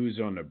 dudes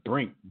on the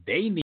brink.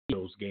 They need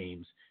those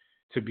games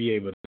to be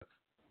able to,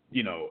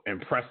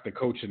 impress the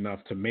coach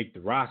enough to make the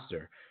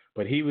roster.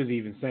 But he was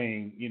even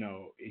saying,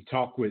 he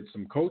talked with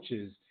some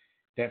coaches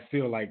that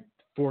feel like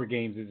 4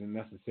 games isn't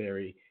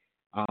necessary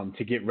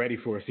to get ready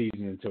for a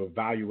season and to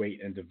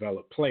evaluate and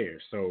develop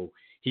players. So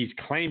he's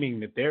claiming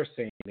that they're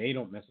saying they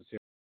don't necessarily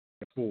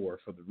for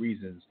the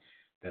reasons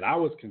that I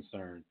was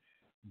concerned.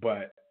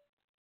 But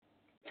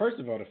first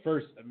of all, the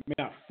first,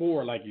 not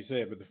 4 like you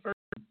said, but the first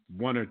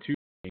 1 or 2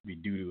 games be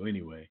doo-doo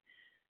anyway,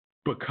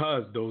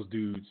 because those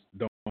dudes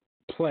don't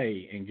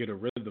play and get a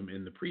rhythm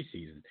in the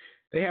preseason.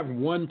 They have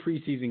 1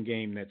 preseason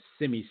game that's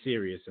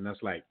semi-serious, and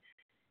that's like,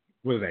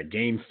 what is that,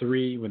 game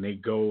 3 when they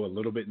go a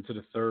little bit into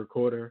the third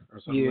quarter or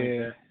something like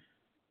that?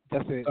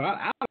 That's it. So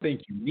I don't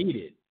think you need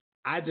it.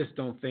 I just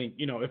don't think,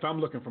 if I'm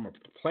looking from a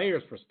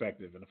player's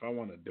perspective and if I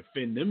want to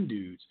defend them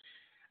dudes,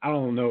 I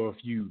don't know if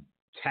you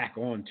tack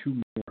on 2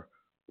 more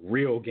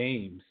real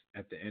games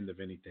at the end of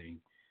anything.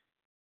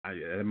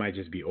 It might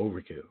just be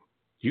overkill.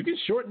 You can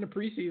shorten the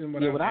preseason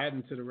without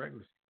adding to the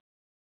regular season.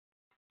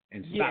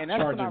 And stop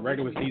charging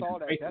regular season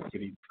prices for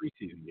these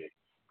preseason games.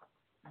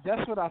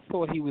 That's what I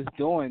thought he was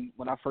doing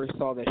when I first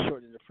saw that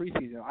shortening the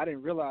preseason. I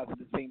didn't realize at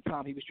the same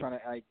time he was trying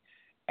to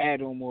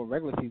add on more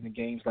regular season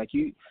games. Like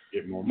you're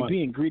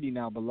being greedy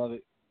now,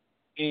 beloved.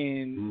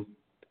 And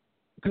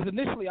because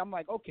initially I'm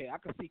like, okay, I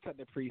could see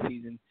cutting the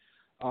preseason.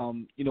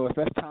 If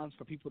that's times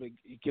for people to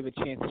give a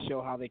chance to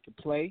show how they can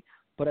play.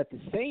 But at the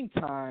same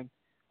time,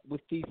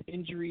 with these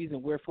injuries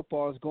and where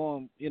football is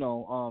going,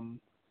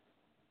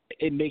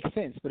 it makes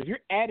sense. But if you're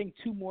adding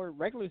 2 more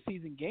regular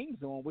season games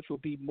on, which will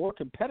be more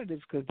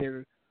competitive because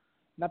they're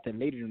not that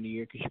later in the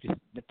year, because you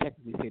could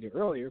technically say it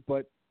earlier,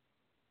 but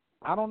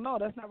I don't know.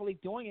 That's not really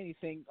doing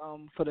anything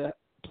for the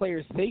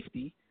player's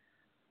safety.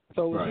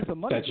 So it's just a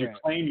money grab. That you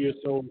claim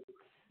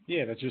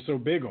that you're so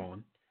big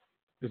on.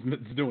 It's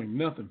doing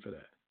nothing for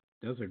that.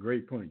 That's a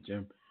great point,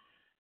 Jim.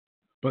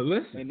 But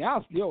listen. And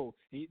now,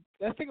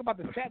 let's think about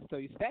the stats, though.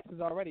 Your stats is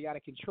already out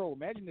of control.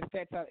 Imagine the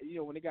stats,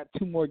 when they got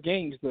 2 more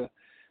games to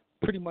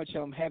pretty much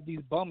have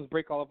these bums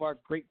break all of our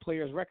great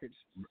players' records.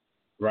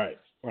 Right.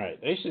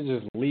 They should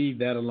just leave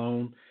that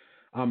alone.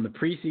 The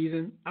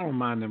preseason, I don't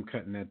mind them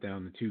cutting that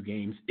down to 2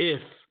 games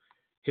if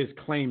his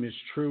claim is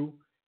true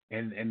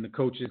and the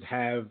coaches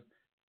have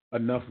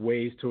enough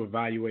ways to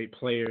evaluate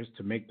players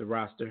to make the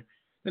roster.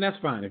 Then that's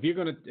fine. If you're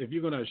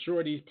gonna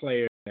assure these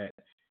players that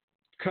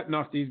cutting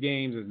off these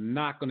games is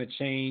not going to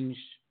change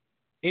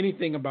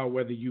anything about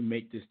whether you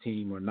make this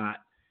team or not,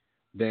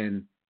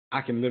 then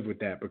I can live with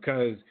that,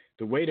 because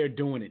the way they're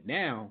doing it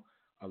now,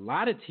 a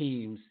lot of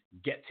teams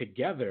get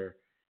together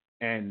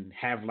and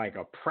have like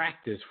a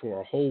practice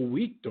for a whole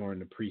week during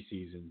the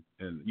preseason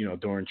and,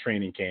 during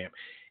training camp.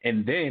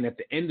 And then at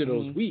the end of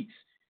those weeks,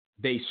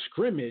 they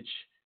scrimmage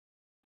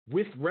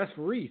with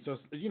referees. So,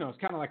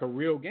 it's kind of like a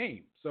real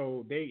game.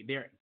 So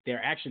they're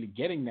actually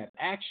getting that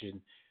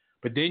action,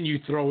 but then you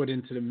throw it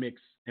into the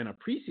mix in a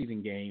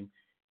preseason game.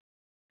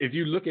 if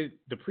you look at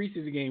the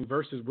preseason game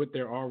versus what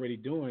they're already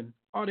doing,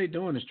 all they're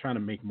doing is trying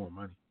to make more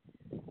money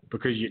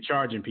because you're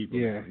charging people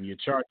now, and you're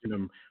charging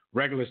them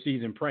regular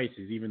season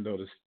prices, even though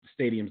the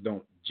stadiums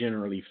don't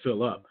generally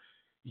fill up.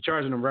 You're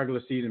charging them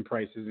regular season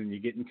prices, and you're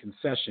getting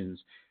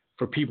concessions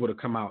for people to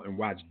come out and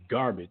watch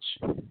garbage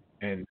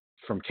and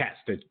from cats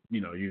that,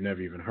 you've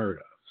never even heard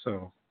of.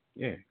 So,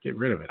 yeah, get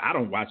rid of it. I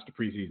don't watch the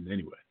preseason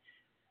anyway.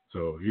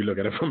 So if you look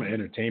at it from an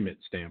entertainment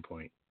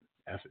standpoint,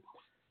 F it.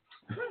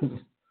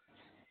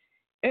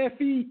 F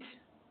it.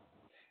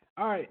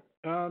 All right.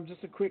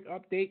 Just a quick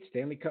update.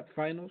 Stanley Cup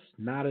Finals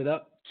knotted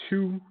up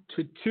 2-2.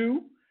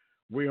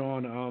 We're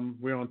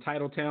on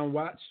Titletown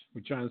watch.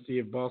 We're trying to see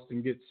if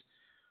Boston gets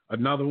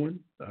another one.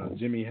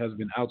 Jimmy has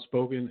been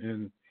outspoken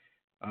in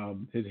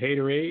his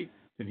haterade,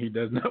 and he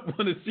does not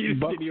want to see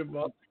the city of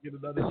Boston get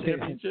another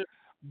championship.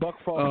 Buck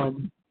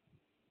Falston.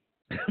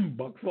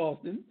 Buck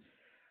Falston.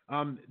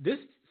 This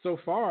so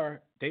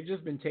far, they've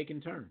just been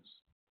taking turns,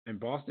 and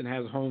Boston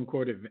has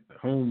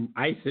home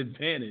ice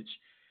advantage.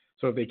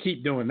 So if they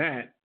keep doing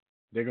that,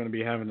 they're going to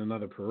be having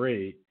another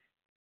parade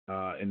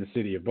in the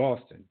city of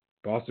Boston.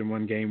 Boston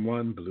won Game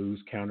 1,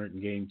 Blues countered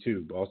in Game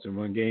 2. Boston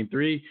won Game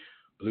 3,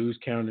 Blues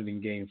countered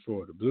in Game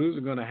 4. The Blues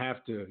are going to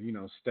have to,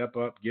 step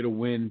up, get a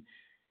win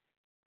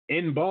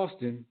in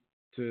Boston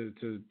to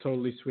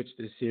totally switch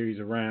this series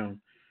around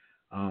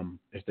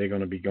if they're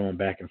going to be going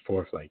back and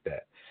forth like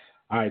that.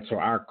 All right, so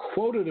our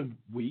quote of the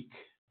week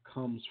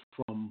comes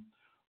from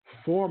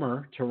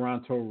former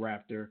Toronto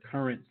Raptor,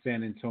 current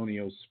San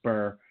Antonio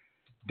Spur,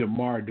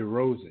 DeMar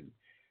DeRozan.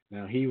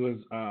 Now, he was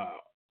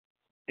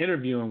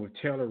interviewing with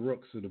Taylor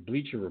Rooks of the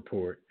Bleacher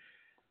Report,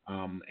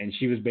 and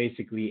she was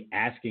basically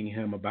asking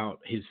him about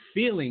his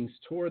feelings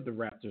toward the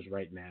Raptors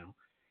right now.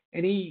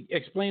 And he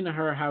explained to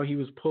her how he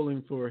was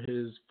pulling for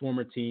his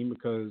former team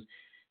because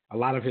a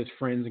lot of his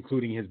friends,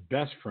 including his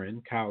best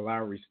friend, Kyle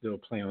Lowry, still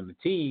play on the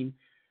team.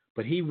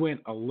 But he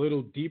went a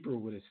little deeper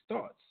with his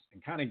thoughts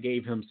and kind of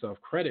gave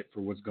himself credit for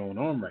what's going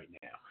on right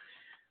now.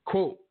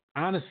 Quote,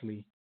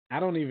 honestly, I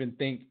don't even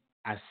think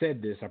I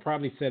said this. I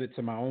probably said it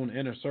to my own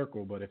inner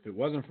circle, but if it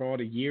wasn't for all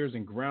the years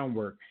and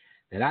groundwork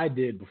that I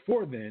did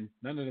before then,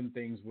 none of them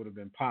things would have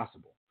been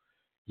possible.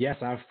 Yes,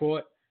 I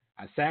fought,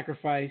 I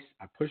sacrificed,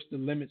 I pushed the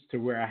limits to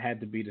where I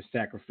had to be the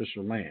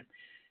sacrificial lamb.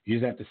 You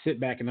just have to sit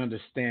back and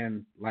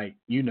understand,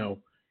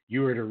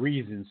 you were the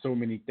reason so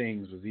many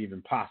things was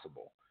even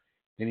possible.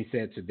 Then he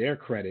said, to their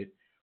credit,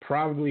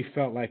 probably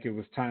felt like it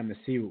was time to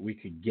see what we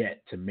could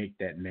get to make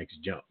that next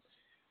jump.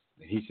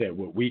 And he said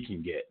what we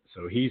can get.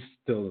 So he's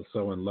still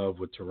so in love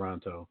with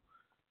Toronto.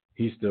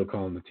 He's still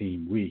calling the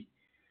team we.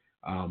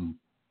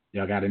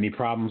 Y'all got any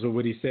problems with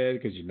what he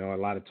said? Because, a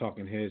lot of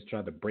talking heads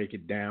tried to break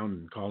it down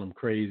and call him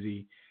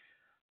crazy.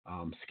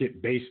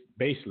 Skip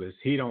Baseless.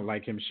 He don't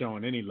like him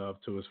showing any love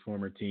to his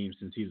former team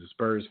since he's a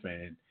Spurs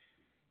fan.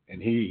 And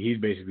he's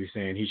basically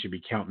saying he should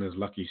be counting his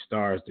lucky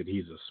stars that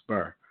he's a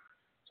Spur.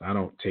 So I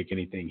don't take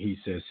anything he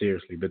says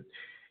seriously. But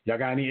y'all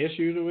got any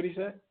issues with what he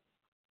said?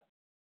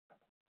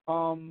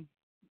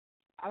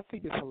 I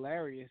think it's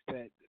hilarious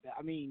that,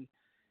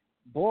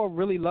 Boy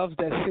really loves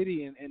that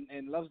city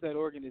and loves that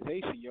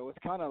organization, yo. It's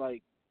kind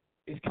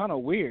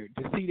of weird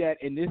to see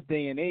that in this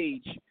day and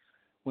age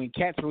when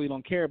cats really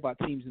don't care about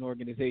teams and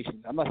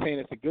organizations. I'm not saying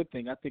it's a good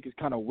thing. I think it's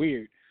kind of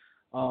weird.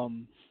 I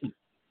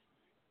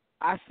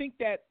think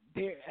that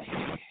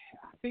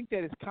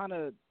it's kind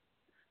of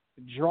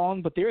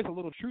drawn, but there is a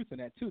little truth in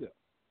that too, though.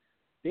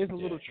 There's a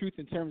little truth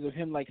in terms of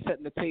him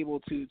setting the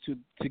table to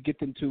get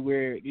them to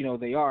where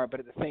they are, but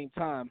at the same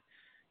time,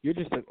 you're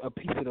just a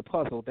piece of the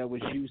puzzle that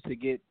was used to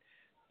get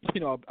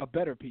a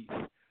better piece.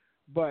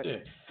 But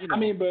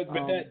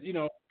that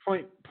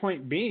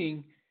point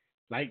being,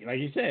 like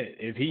you said,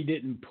 if he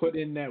didn't put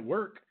in that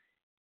work,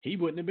 he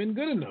wouldn't have been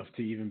good enough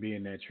to even be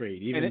in that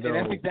trade.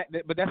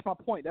 But that's my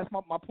point. That's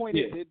my point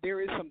is that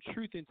there is some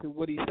truth into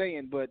what he's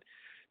saying, but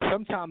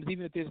sometimes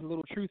even if there's a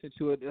little truth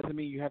into it, doesn't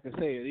mean you have to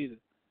say it either.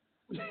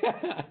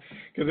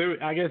 Because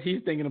I guess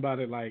he's thinking about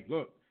it like,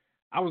 look,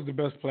 I was the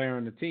best player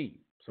on the team,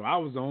 so I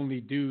was the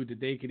only dude that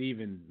they could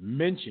even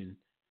mention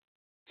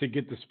to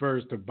get the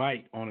Spurs to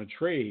bite on a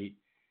trade.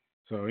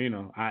 So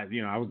I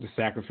was the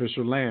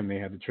sacrificial lamb. They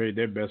had to trade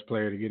their best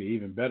player to get an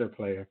even better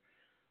player.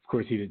 Of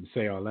course, he didn't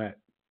say all that.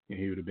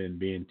 He would have been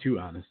being too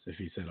honest if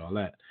he said all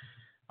that.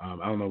 I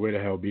don't know where the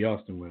hell B.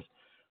 Austin went,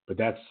 but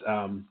that's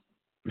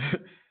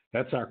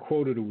that's our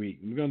quote of the week.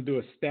 We're going to do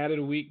a stat of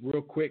the week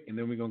real quick, and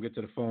then we're going to get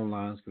to the phone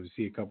lines because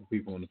we see a couple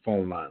people on the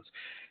phone lines.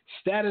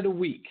 Stat of the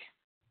week.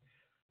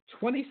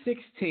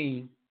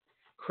 2016,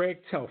 Craig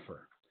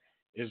Telfer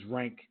is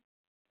ranked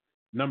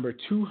number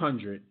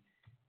 200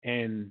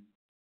 in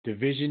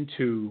Division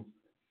II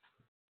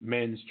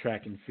men's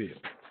track and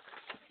field.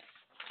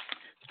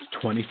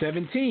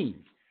 2017,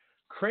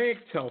 Craig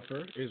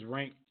Telfer is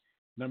ranked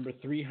number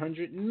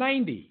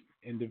 390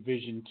 in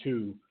Division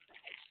II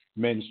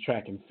men's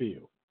track and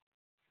field.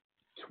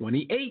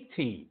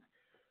 2018,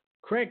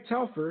 Craig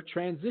Telfer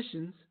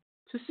transitions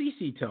to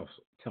CC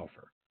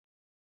Telfer.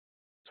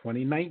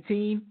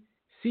 2019,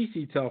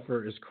 CC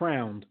Telfer is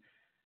crowned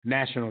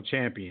national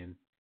champion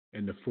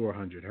in the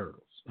 400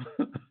 hurdles.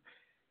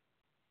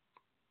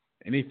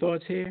 Any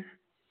thoughts here?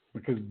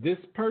 Because this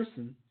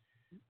person,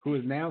 who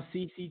is now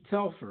CC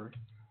Telfer,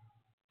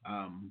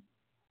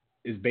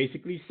 is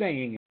basically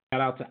saying,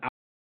 shout out to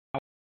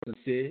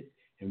Sid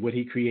and what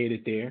he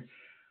created there.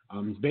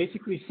 He's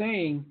basically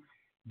saying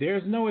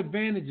there's no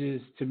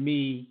advantages to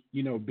me,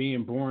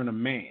 being born a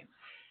man.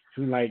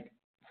 So like,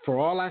 for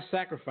all I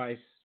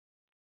sacrificed,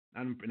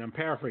 and I'm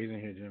paraphrasing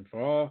here, Jim,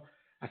 for all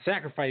I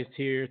sacrificed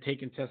here,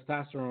 taking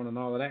testosterone and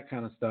all of that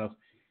kind of stuff,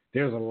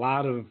 there's a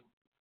lot of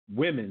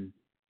women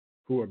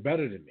who are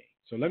better than me.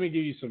 So let me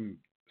give you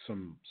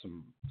some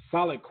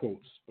solid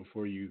quotes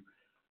before you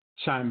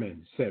chime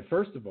in. Said,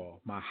 first of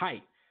all, my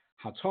height,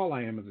 how tall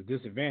I am is a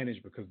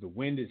disadvantage because the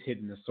wind is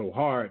hitting us so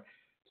hard.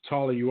 The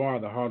taller you are,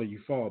 the harder you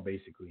fall,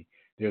 basically.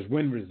 There's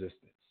wind resistance.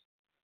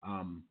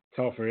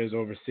 Telfer is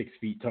over 6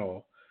 feet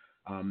tall.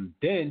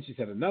 Then she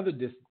said another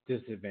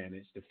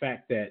disadvantage, the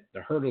fact that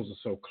the hurdles are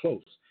so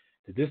close.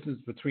 The distance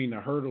between the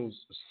hurdles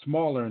is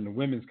smaller in the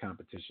women's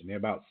competition. They're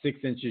about 6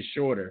 inches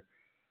shorter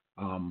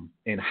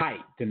in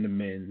height than the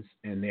men's,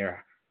 and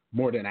they're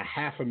more than a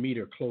half a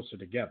meter closer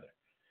together.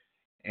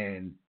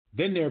 And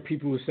then there are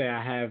people who say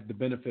I have the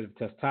benefit of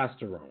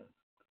testosterone.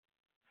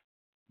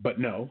 But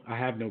no, I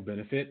have no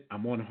benefit.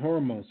 I'm on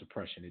hormone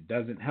suppression. It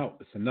doesn't help.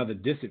 It's another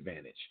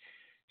disadvantage.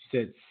 She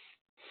said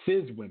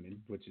cis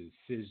women, which is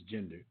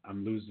cisgender.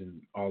 I'm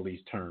losing all these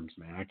terms,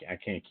 man. I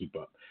can't keep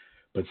up.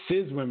 But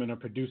cis women are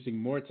producing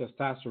more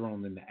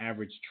testosterone than the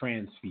average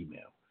trans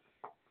female.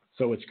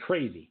 So it's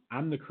crazy.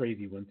 I'm the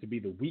crazy one to be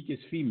the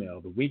weakest female,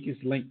 the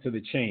weakest link to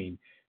the chain,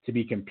 to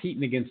be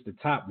competing against the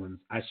top ones.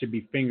 I should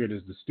be fingered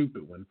as the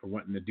stupid one for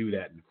wanting to do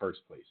that in the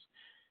first place.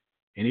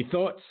 Any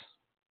thoughts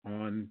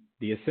on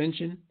the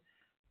ascension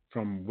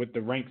from what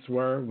the ranks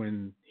were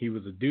when he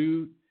was a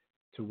dude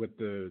to what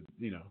the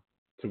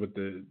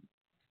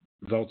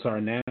results are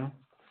now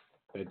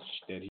that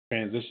he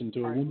transitioned to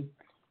a woman?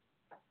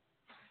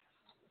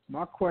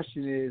 My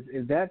question is,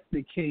 if that's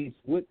the case,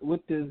 what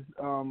do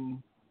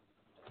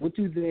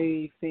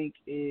they think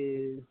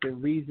is the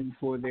reason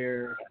for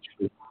their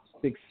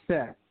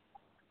success?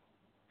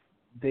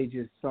 They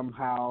just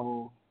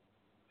somehow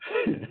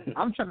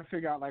I'm trying to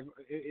figure out, like,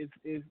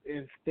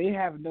 if they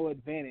have no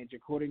advantage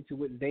according to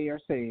what they are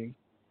saying,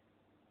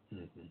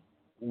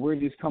 where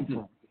does this come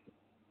from?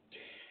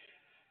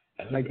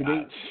 Like,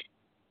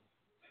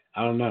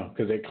 I don't know,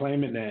 because they're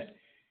claiming that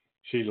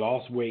she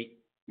lost weight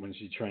when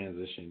she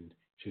transitioned.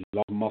 She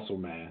lost muscle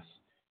mass.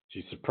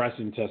 She's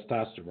suppressing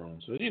testosterone.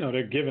 So,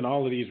 they're giving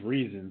all of these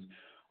reasons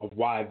of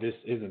why this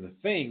isn't a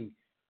thing,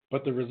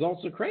 but the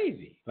results are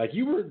crazy. Like,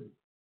 you were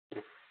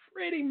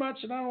pretty much,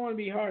 and I don't want to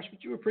be harsh,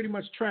 but you were pretty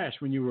much trash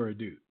when you were a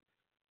dude.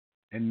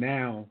 And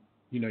now,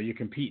 you're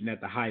competing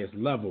at the highest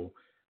level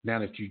now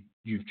that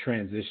you've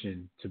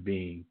transitioned to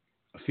being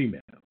a female.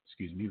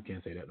 Excuse me, you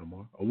can't say that no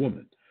more. A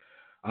woman.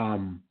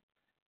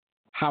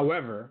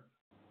 However,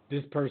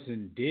 this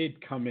person did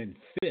come in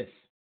 5th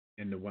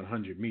in the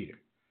 100 meter.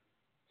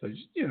 So,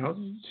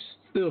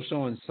 still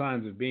showing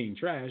signs of being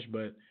trash,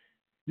 but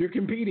you're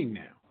competing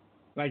now.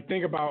 Like,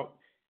 think about,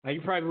 like,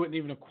 you probably wouldn't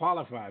even have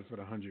qualified for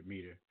the 100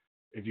 meter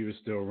if you were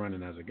still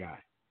running as a guy.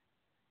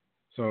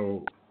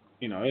 So,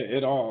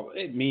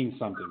 it means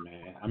something,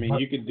 man. I mean,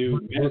 you can do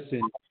medicine,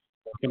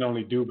 you can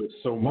only do but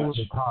so much.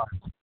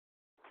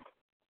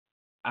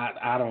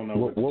 I don't know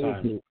what the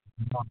time.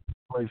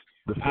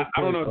 I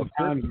don't know what the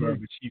times were,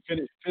 but she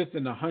finished 5th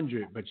in the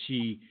 100, but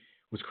she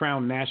was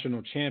crowned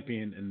national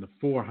champion in the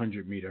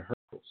 400 meter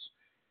hurdles.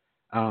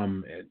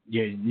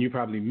 You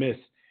probably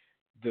missed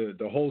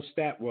the whole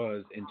stat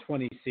was in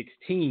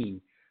 2016,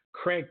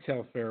 Craig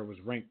Telfair was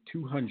ranked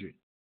 200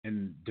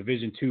 in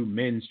Division II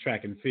men's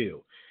track and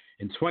field.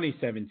 In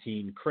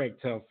 2017, Craig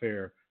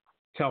Telfer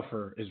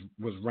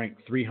was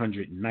ranked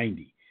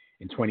 390.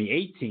 In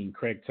 2018,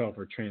 Craig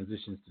Telfer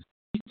transitions to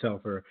CC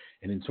Telfer,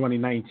 and in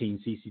 2019,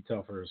 CC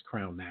Telfer is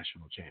crowned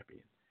national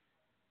champion.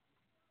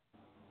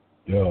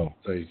 Yo.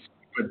 So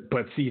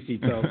but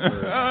CC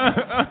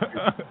Telfer.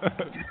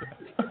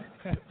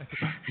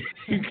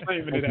 He's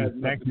claiming it as.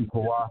 Thank you,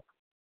 Kawhi.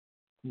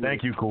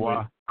 Thank you,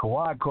 Kawhi.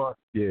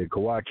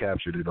 Kawhi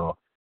captured it all.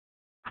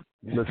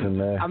 Listen,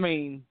 man. I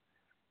mean,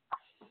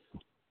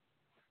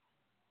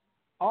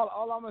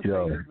 all I'm gonna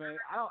say is, man,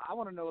 I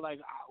want to know, like,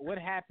 what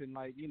happened.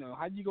 Like,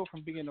 how do you go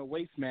from being a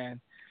waste man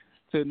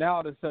to now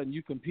all of a sudden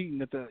you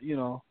competing at the,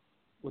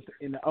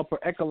 in the upper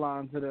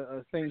echelons of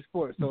the same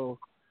sport? So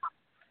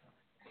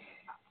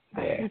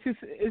it's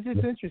just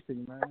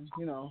interesting, man.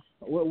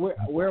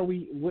 Where are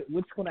we?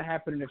 What's going to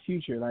happen in the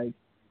future? Like,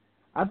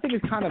 I think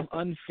it's kind of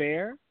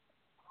unfair,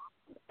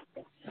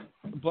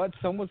 but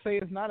some would say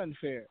it's not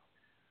unfair.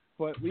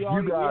 But we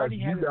already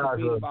had a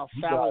debate about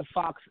Fallon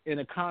Fox in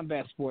a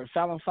combat sport.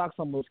 Fallon Fox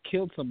almost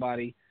killed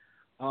somebody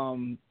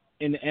in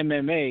the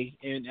MMA,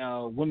 in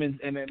women's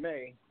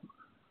MMA.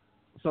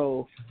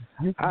 So,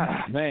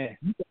 man.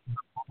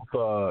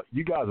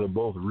 You guys are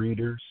both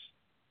readers,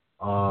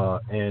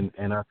 and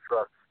I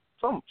trust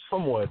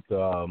somewhat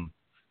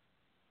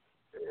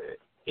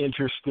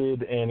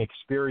interested and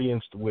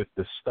experienced with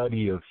the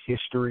study of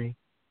history.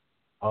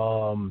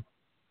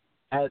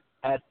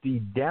 At the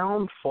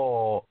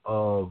downfall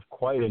of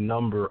quite a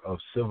number of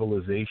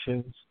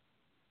civilizations,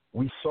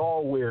 we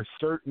saw where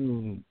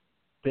certain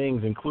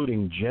things,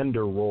 including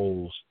gender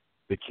roles,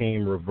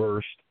 became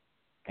reversed,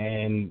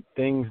 and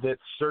things that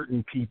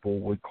certain people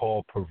would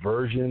call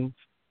perversions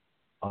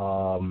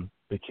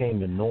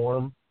became the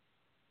norm.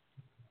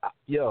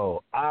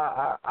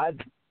 I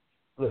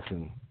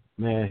listen,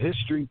 man.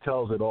 History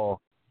tells it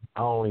all. I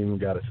don't even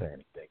got to say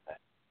anything, man.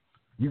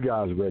 You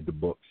guys read the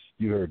books.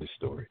 You heard the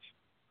stories.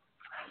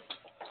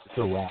 It's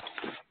a wrap.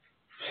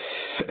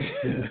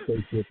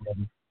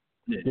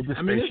 This is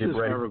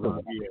ever going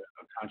to be a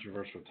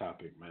controversial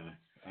topic, man.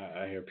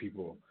 I hear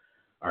people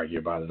argue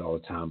about it all the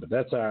time, but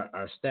that's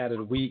our stat of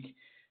the week.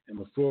 And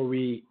before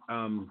we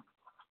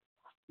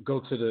go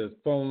to the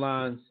phone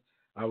lines,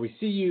 we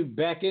see you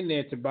back in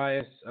there,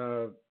 Tobias,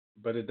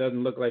 but it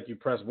doesn't look like you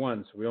press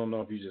 1, so we don't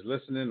know if you're just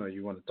listening or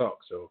you want to talk.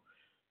 So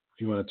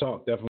if you want to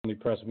talk, definitely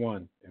press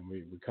 1, and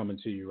we're coming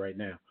to you right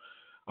now.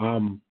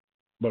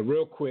 But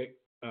real quick,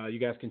 you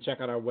guys can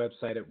check out our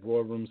website at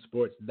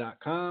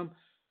warroomsports.com.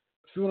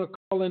 If you want to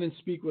call in and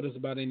speak with us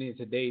about any of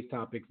today's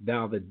topics,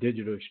 dial the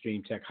Digital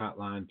Extreme Tech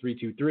Hotline,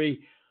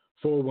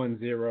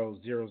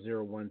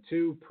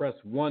 323-410-0012. Press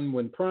 1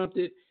 when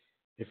prompted.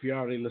 If you're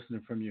already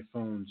listening from your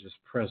phone, just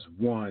press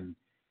 1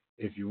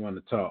 if you want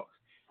to talk.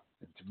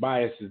 And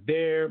Tobias is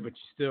there, but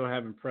you still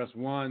haven't pressed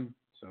 1.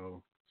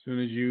 So as soon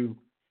as you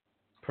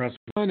press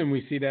 1 and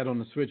we see that on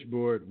the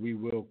switchboard, we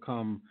will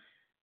come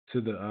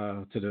to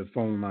the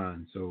phone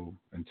line. So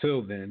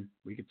until then,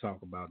 we can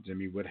talk about,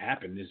 Jimmy, what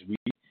happened this week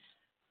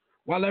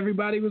while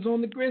everybody was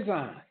on the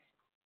gridiron.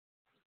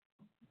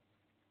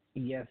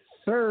 Yes,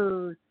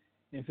 sir.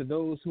 And for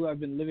those who have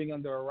been living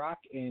under a rock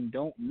and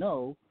don't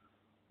know,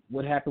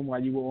 what happened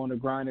while you were on the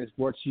grind is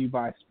brought to you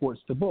by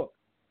Sports to Book.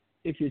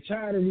 If you're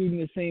tired of reading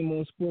the same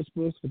old sports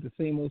books with the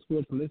same old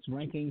sports lists,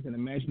 rankings, and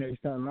imaginary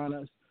starting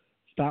lineups,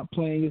 stop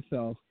playing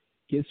yourself.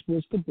 Get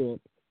Sports to Book.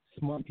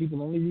 Smart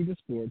people only read the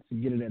sports.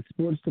 You get it at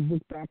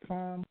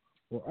sportstobook.com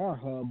or our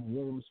hub,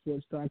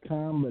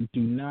 warroomsports.com, but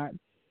do not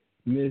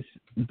miss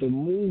the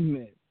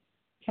movement.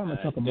 Time to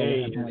talk about what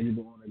happened while you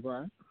were on the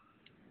grind.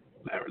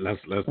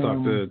 Let's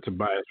talk to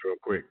Tobias real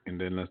quick, and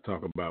then let's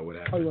talk about what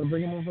happened. Oh, you want to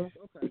bring him on first?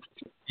 Okay.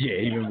 Yeah,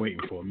 he's been waiting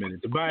for a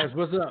minute. Tobias,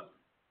 what's up?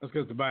 That's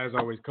because Tobias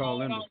always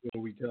call in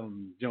before we tell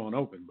him John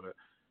open, but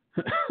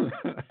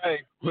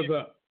hey, what's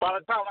up? By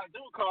the time I do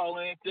call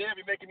in, they'll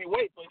be making me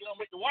wait, so you don't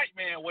make the white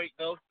man wait,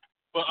 though.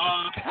 But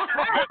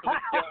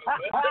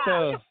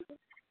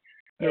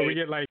we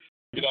get like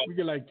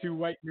 2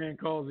 white man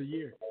calls a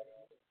year.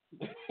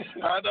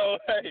 I know.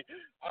 Hey,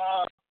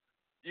 had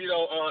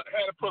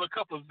to put a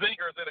couple of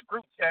zingers in a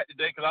group chat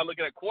today because I look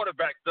at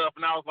quarterback stuff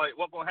and I was like,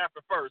 what's gonna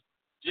happen first?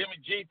 Jimmy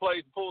G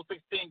plays the full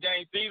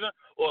 16-game season,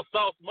 or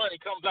Sauce Money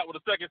comes out with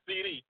a second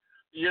CD.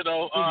 Yeah.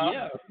 You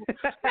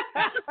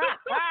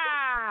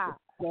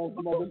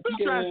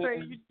trying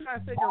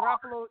to say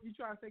Garoppolo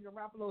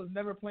is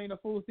never playing a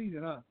full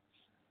season, huh?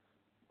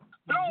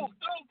 Dude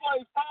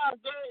plays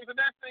 5 games, and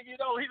next thing you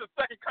know, he's a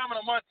second coming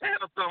of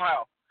Montana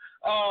somehow.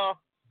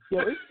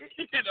 It's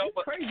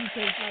crazy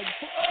because like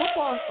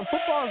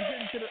football is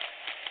getting to the.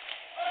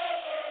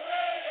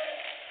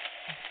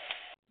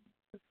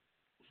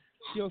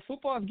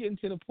 Football's getting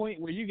to the point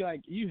where you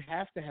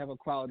have to have a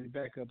quality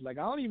backup. Like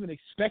I don't even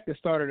expect a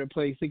starter to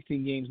play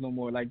 16 games no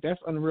more. Like that's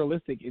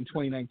unrealistic in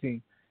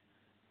 2019.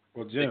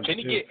 Well, Jim,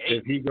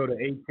 if he go to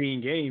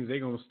 18 games, they're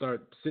gonna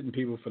start sitting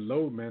people for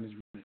load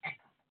management.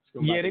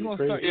 Yeah, they're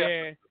gonna start.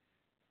 Yeah,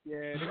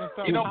 they're gonna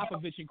start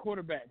Popovich and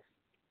quarterbacks.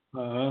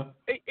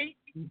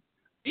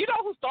 You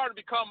know who started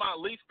to become my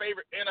least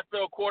favorite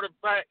NFL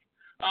quarterback?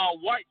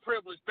 White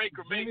privileged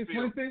Baker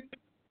Mayfield.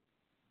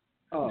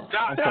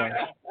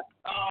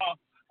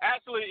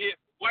 Actually,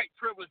 it's white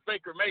privileged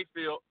Baker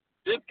Mayfield.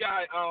 This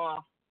guy,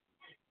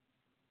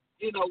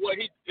 it's like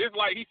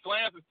he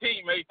slams his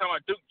teammates talking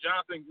about Duke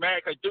Johnson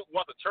mad because Duke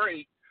wants a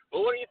trade.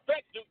 But what do you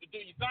expect Duke to do?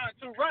 You sign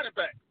 2 running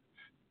backs,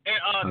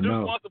 and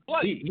Duke wants to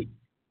play.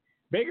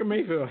 Baker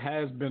Mayfield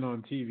has been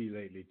on TV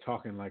lately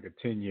talking like a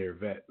 10-year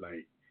vet.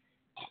 Like,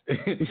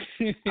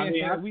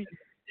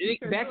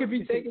 that could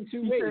be taken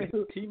 2 ways.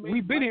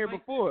 We've been here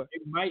before.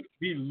 They might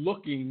be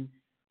looking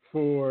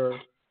for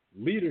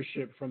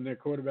leadership from their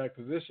quarterback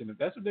position. If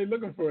that's what they're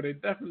looking for, they're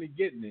definitely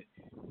getting it,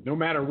 no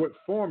matter what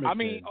form it's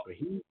in. But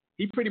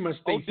he pretty much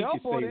thinks he can say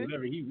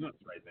whatever he wants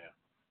right now.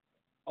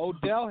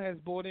 Odell has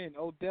bought in.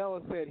 Odell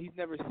has said he's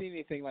never seen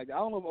anything like that. I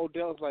don't know if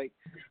Odell's like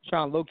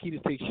trying low key to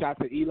take shots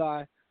at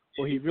Eli,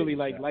 or he really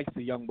likes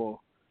the young boy.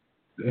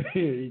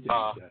 He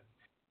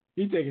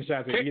taking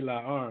shots at Eli's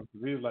arm.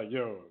 He was like,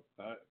 "Yo,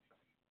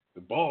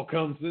 the ball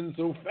comes in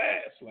so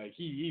fast." Like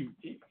he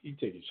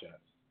taking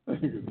shots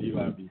because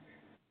Eli be.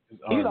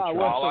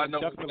 All I know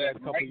is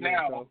that right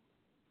now,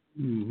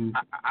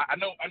 I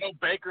know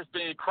Baker's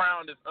being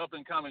crowned as up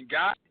and coming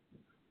guy,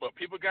 but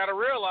people got to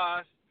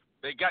realize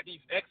they got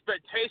these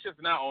expectations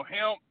now on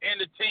him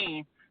and the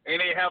team, and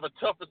they have a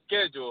tougher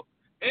schedule.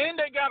 And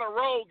they got a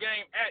road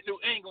game at New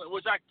England,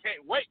 which I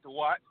can't wait to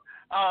watch.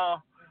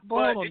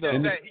 But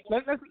and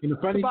the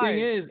funny thing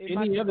is,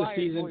 any other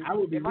season, I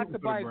would be rooting for the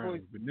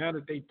Browns. But now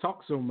that they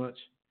talk so much,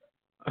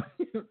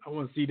 I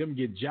want to see them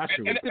get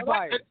Joshua. And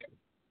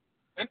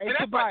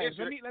Tobias,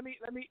 let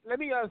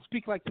me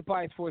speak like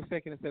Tobias for a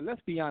second and say,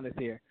 let's be honest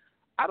here.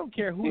 I don't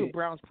care who the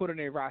Browns put on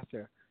their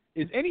roster.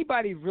 Is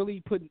anybody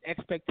really putting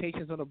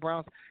expectations on the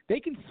Browns? They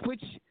can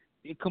switch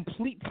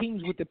complete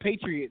teams with the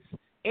Patriots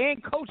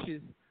and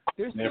coaches.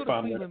 They're still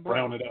the Cleveland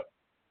Browns.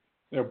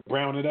 They're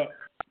browning it up.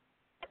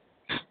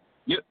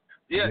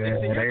 Yeah,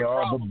 they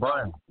are the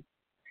Browns.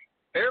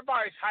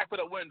 Everybody's hyping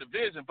up winning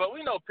division, but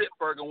we know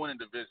Pittsburgh will win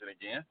the division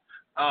again.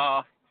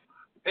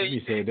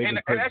 You said they can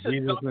put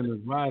Jesus and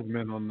his wise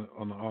men on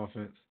the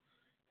offense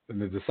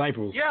and the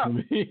disciples. Yeah. I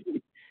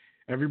mean,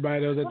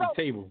 everybody else at the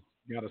table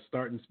got a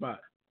starting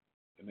spot,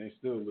 and they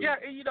still lose. Yeah,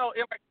 even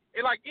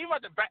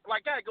at the back,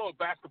 gotta go with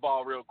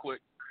basketball real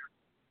quick.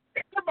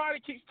 Everybody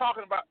keeps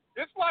talking about.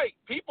 It's like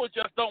people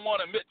just don't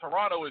want to admit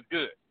Toronto is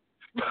good.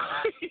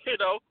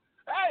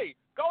 Hey,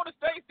 Golden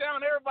State's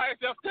down. Everybody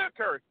except Steph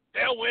Curry.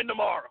 They'll win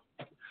tomorrow.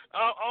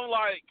 I'm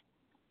like,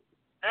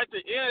 at the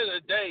end of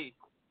the day,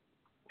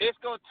 it's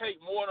going to take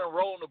more than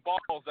rolling the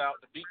balls out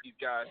to beat these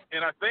guys.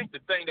 And I think the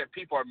thing that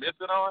people are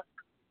missing on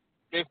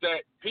is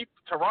that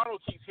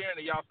Toronto keeps hearing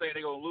that y'all saying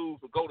they're going to lose,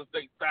 but Golden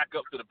State back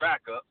up to the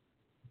backup.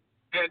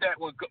 And that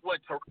when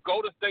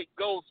Golden State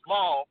goes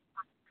small,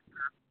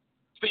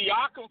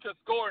 Siakam can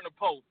score in the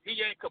post. He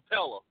ain't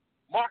Capella.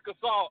 Marc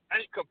Gasol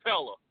ain't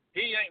Capella.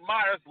 He ain't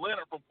Myers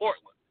Leonard from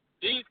Portland.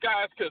 These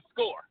guys can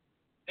score.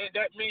 And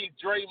that means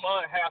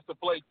Draymond has to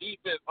play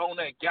defense on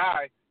that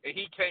guy, and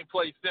he can't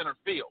play center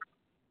field.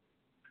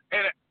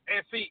 And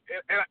I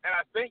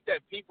think that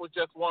people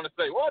just want to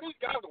say, well, these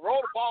guys will roll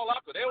the ball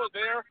out because they were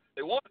there.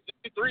 They won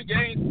 63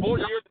 games 4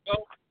 years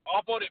ago,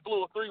 although they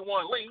blew a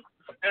 3-1 lead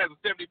as a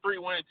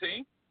 73-win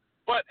team.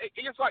 But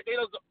it's like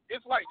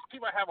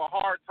people have a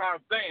hard time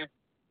saying,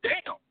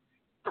 damn,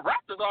 the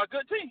Raptors are a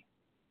good team.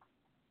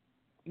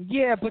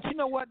 Yeah, but you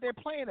know what? They're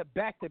playing a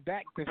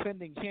back-to-back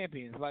defending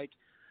champions.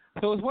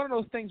 So it's one of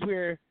those things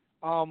where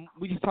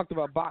we just talked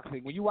about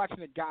boxing. When you're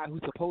watching a guy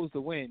who's supposed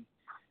to win,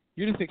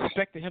 you're just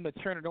expecting him to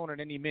turn it on at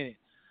any minute.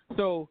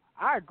 So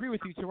I agree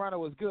with you,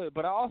 Toronto is good,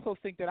 but I also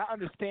think that I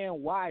understand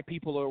why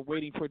people are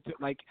waiting for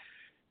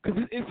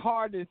because it's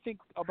hard to think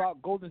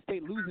about Golden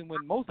State losing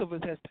when most of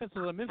us has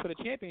penciled them in for the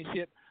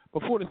championship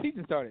before the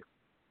season started.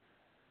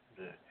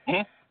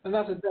 And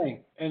that's the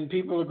thing. And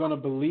people are going to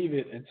believe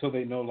it until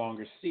they no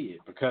longer see it.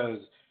 Because,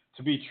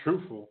 to be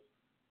truthful,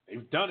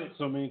 they've done it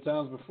so many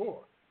times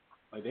before.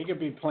 They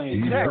could be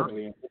playing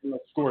terribly and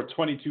score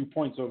 22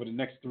 points over the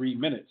next 3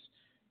 minutes.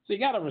 So you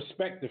got to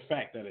respect the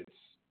fact that it's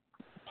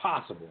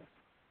possible.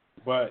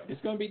 But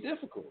it's going to be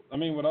difficult. I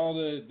mean, with all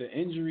the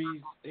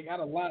injuries, they got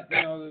a lot.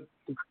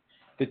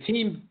 The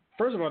team,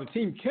 first of all, the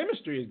team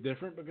chemistry is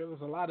different because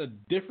there's a lot of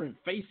different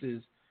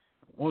faces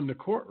on the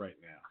court right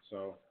now.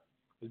 So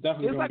it's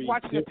definitely like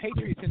watching the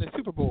Patriots in the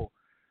Super Bowl.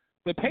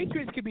 The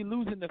Patriots could be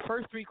losing the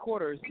first 3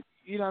 quarters.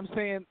 You know what I'm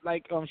saying?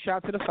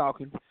 Shout to the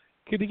Falcons.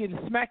 Could be getting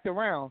smacked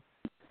around.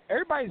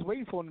 Everybody's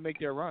waiting for them to make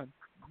their run.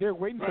 They're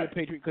waiting for the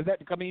Patriots because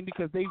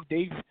they've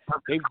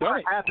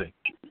done it.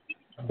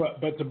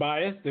 But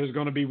Tobias, there's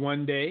going to be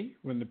one day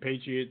when the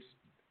Patriots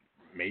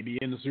may be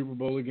in the Super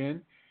Bowl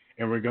again,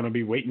 and we're going to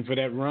be waiting for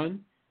that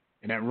run,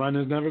 and that run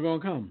is never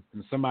going to come,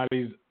 and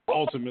somebody's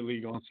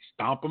ultimately going to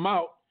stomp them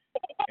out,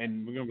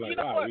 and we're going to be like,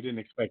 wow, we didn't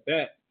expect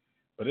that.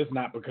 But it's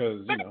not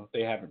because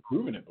they haven't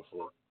proven it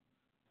before.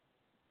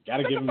 You got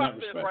to give them that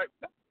respect.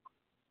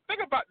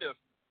 Think about this.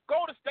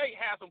 Golden State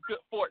has some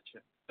good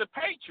fortune. The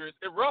Patriots,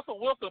 if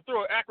Russell Wilson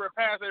threw an accurate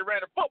pass, they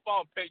ran the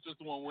football, the Patriots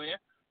won't win.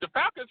 The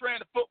Falcons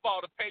ran the football,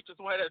 the Patriots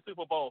won that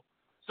Super Bowl.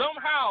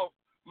 Somehow,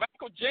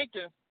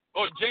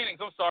 Jennings,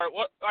 I'm sorry.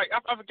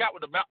 I forgot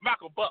what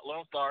Michael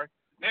Butler, I'm sorry.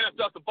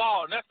 Intercepted the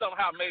ball, and that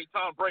somehow made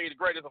Tom Brady the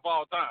greatest of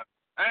all time.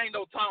 I ain't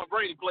know Tom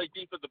Brady played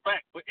defensive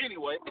back, but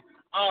anyway.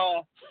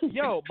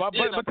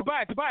 But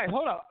Tobias,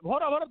 hold up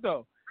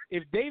though.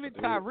 If David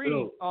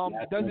Tyree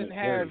doesn't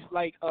have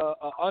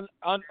a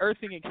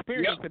unearthing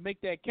experience to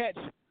make that catch,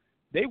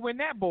 they win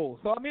that bowl.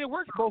 So I mean, it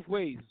works both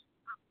ways.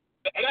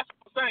 And that's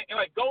what I'm saying. And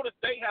Golden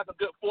State has a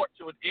good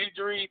fortune with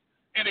injuries,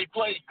 and they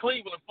played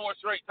Cleveland 4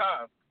 straight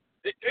times.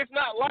 It's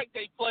not like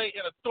they played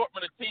an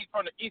assortment of teams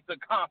from the Eastern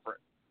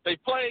Conference. They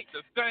played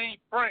the same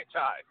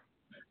franchise.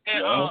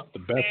 And, the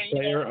best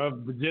player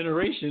of the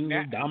generation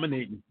was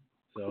dominating.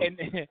 So.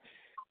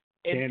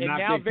 And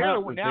now they're the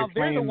ones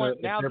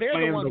with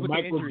the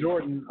Michael injuries.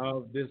 Jordan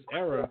of this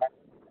era,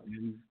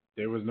 and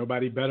there was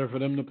nobody better for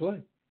them to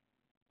play.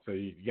 So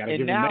you got to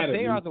give them that. And now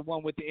they are the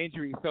one with the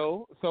injury.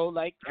 So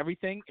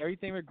everything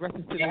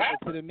regresses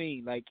to the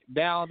mean.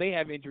 Now they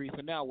have injuries.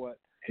 So now what?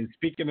 And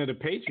speaking of the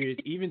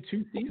Patriots, even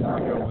 2 seasons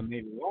ago when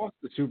they lost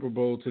the Super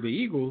Bowl to the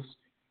Eagles,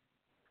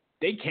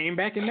 they came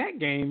back in that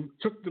game,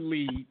 took the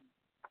lead.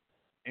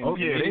 And,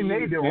 they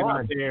made their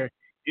run.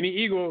 Any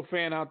Eagle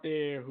fan out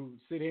there who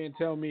sit here and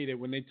tell me that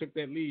when they took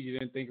that lead, you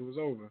didn't think it was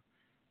over.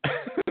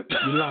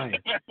 You're lying.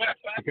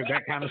 Because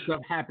that kind of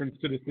stuff happens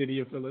to the city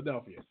of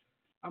Philadelphia.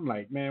 I'm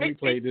like, man, we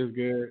played this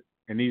good,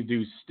 and these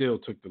dudes still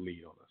took the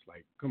lead on us.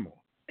 Like, come on.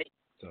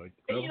 So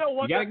you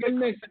got to give them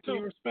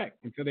their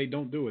respect until they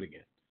don't do it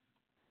again.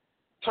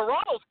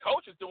 Toronto's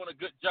coach is doing a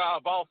good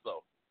job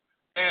also.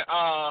 And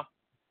I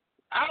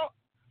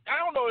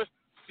don't know if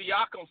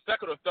Siakam's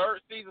second or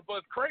third season, but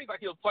it's crazy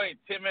like he was playing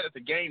 10 minutes a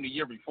game the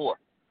year before.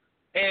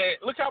 And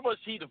look how much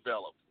he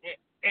developed.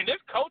 And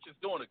this coach is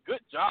doing a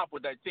good job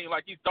with that team.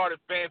 Like he started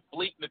Van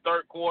Fleet in the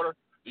third quarter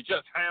to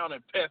just hound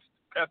and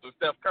pester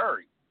Steph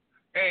Curry.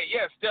 And,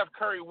 yeah, Steph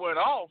Curry went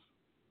off,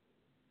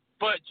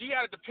 but you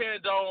got to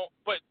depend on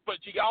 – but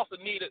you also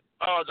needed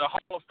the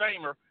Hall of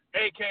Famer,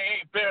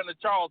 a.k.a. better than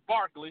Charles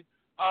Barkley,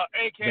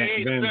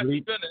 a.k.a. the best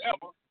defender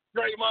ever,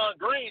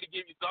 Draymond Green, to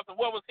give you something.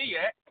 What was he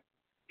at?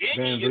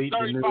 Iggy is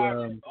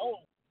 35 years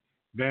old.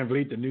 Van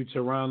Vliet, the new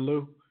Tyronn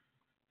Lue.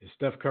 Is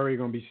Steph Curry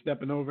going to be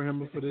stepping over him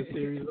before this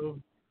series over?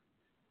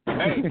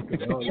 Hey,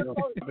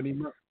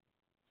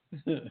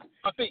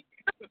 I think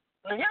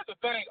 – and here's the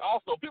thing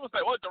also. People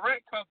say, well,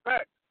 Durant comes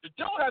back. The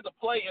Joe has to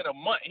play in a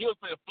month. He was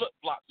playing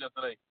flip-flops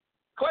yesterday.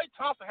 Klay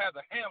Thompson has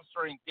a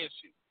hamstring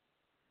issue.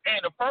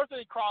 And the first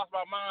thing that crossed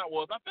my mind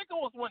was, I think it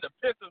was when the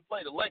Pistons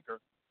played the Lakers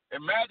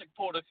and Magic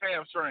pulled his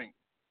hamstring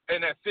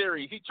in that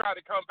series. He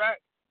tried to come back.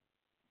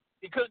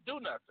 He couldn't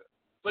do nothing.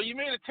 So you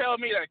mean to tell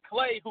me that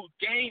Klay, whose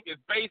game is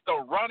based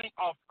on running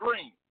off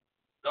screen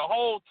the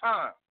whole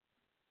time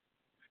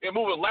and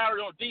moving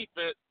laterally on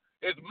defense,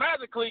 is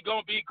magically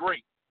going to be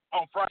great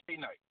on Friday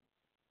night?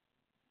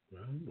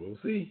 Well, we'll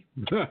see.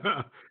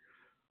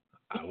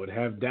 I would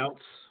have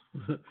doubts,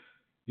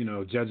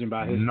 judging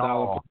by his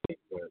style of play,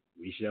 but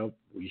we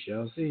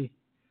shall see.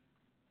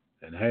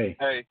 And hey,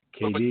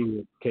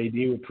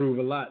 KD would prove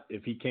a lot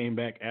if he came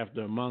back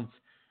after a month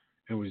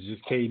and was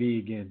just KD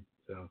again.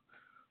 So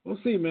we'll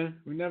see, man.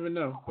 We never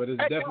know, but it's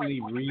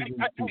definitely reason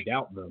to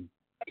doubt them.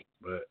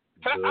 But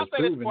I'll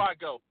say this before I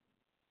go.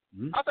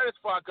 I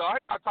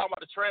talk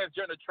about the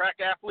transgender track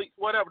athletes,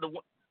 whatever the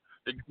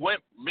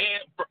men,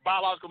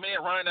 biological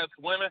men running as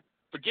women.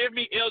 Forgive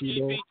me,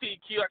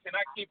 LGBTQ. I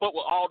cannot keep up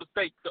with all the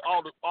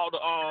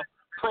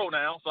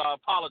pronouns, so I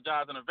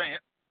apologize in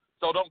advance.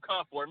 So don't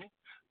come for me.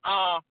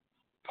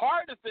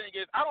 Part of the thing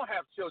is I don't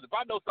have children.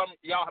 But I know some of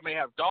y'all may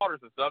have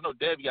daughters and stuff. I know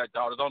Debbie got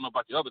daughters. I don't know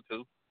about the other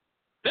two.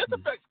 This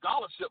affects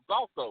scholarships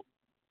also.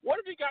 What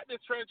if you got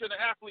this transgender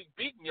athlete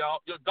beating your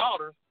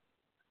daughters,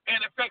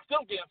 and it affects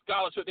them getting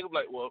scholarships? They'll be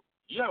like, well,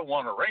 you haven't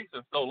won a race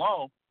in so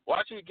long.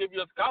 Why should we give you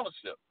a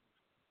scholarship?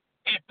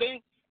 And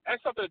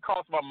that's something that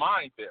crossed my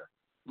mind there.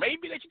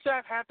 Maybe they should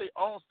have their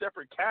own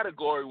separate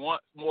category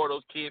once more of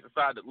those kids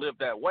decide to live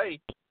that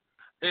way,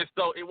 and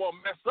so it won't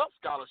mess up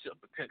scholarships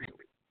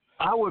potentially.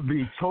 I would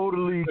be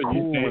totally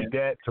cool with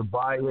that,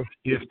 Tobias,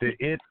 if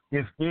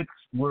it's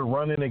were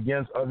running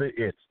against other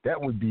it's.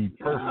 That would be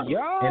perfect.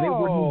 And it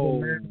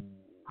wouldn't matter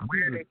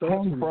where they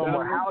came from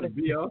or how they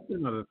be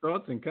Austin, or the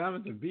thoughts and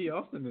comments of B.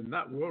 Austin and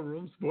not War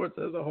Room Sports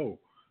as a whole.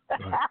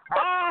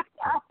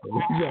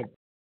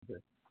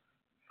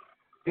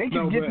 They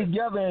can get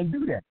together and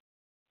do that.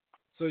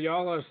 So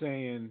y'all are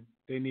saying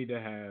they need to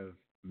have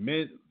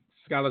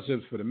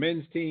scholarships for the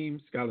men's team,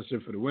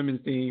 scholarships for the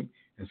women's team,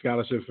 and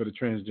scholarships for the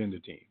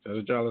transgender team. That's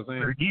what y'all are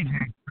saying? For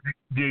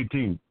each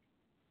team.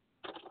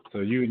 So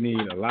you need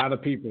a lot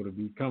of people to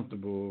be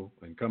comfortable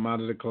and come out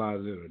of the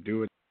closet or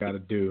do what they got to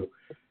do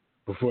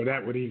before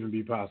that would even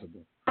be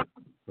possible.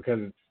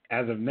 Because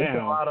as of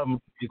now,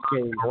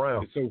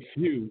 it's so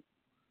few.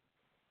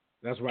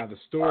 That's why the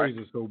stories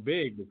are so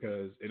big,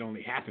 because it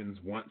only happens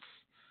once,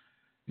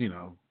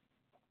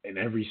 in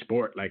every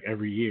sport, like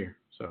every year.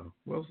 So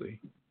we'll see.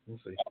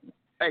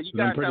 Hey, you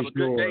guys have a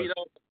good day,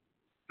 though.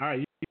 All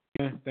right.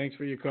 Thanks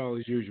for your call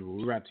as usual.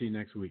 We'll wrap to you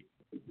next week.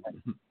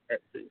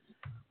 That's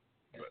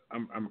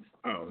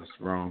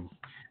wrong.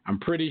 I'm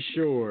pretty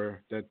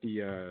sure that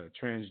the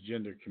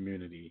transgender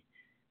community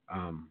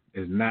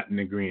is not in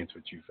agreement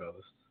with you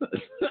fellas.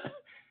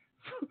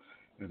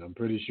 And I'm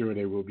pretty sure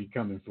they will be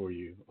coming for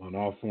you on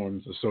all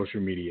forms of social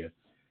media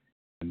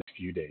in the next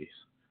few days.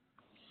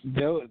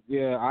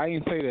 I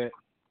didn't say that.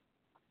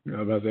 I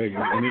was about to say,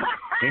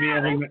 any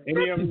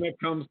of them that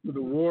comes to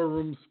the War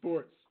Room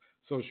Sports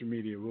social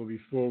media will be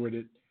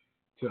forwarded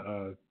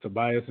to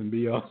Tobias and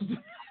B. Austin.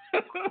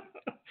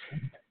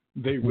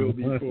 They will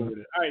be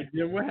forwarded. All right,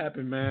 Jim, what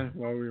happened, man,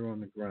 while we were on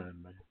the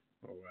grind, man?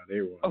 Or while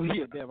they were on the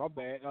grind? Damn, my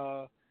bad.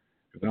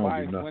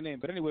 Tobias went in.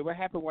 But anyway, what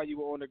happened while you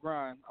were on the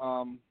grind?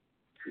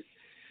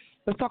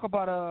 Let's talk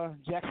about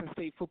Jackson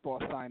State football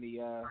signee.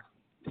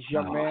 This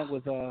young man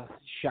was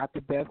shot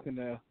to death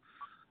in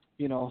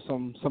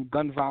some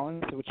gun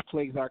violence which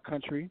plagues our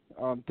country.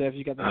 Dev,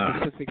 you got the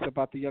specifics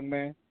about the young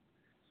man?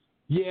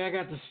 Yeah, I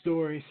got the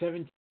story.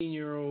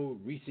 17-year-old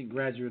recent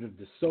graduate of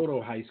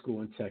DeSoto High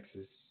School in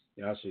Texas.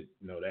 Y'all should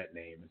know that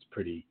name. It's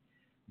pretty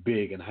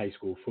big in high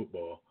school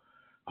football.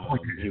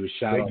 He was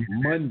shot on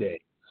Monday.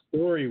 The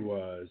story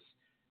was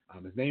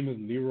his name is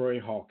Leroy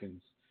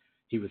Hawkins.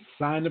 He was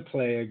signed to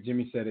play, like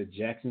Jimmy said, at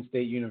Jackson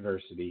State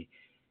University.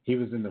 He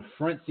was in the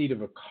front seat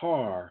of a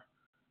car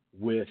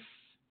with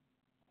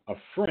a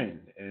friend,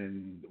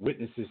 and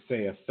witnesses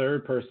say a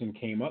third person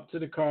came up to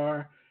the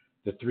car.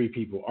 The three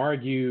people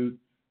argued.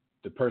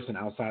 The person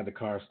outside the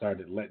car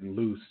started letting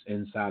loose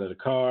inside of the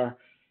car.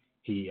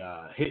 He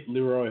hit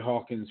Leroy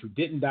Hawkins, who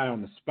didn't die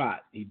on the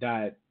spot. He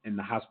died in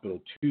the hospital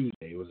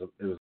Tuesday. It was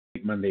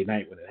late Monday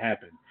night when it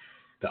happened.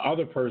 The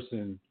other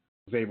person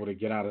was able to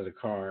get out of the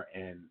car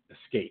and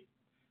escape.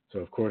 So,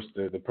 of course,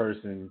 the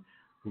person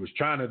who was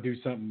trying to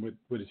do something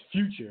with his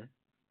future,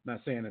 not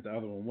saying that the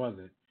other one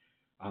wasn't,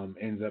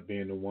 ends up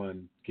being the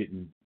one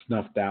getting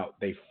snuffed out.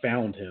 They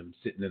found him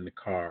sitting in the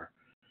car,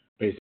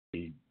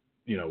 basically,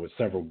 with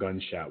several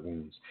gunshot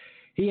wounds.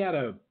 He had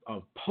a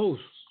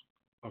post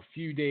a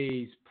few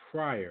days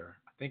prior,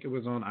 I think it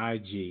was on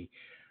IG,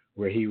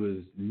 where he was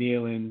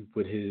kneeling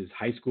with his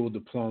high school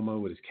diploma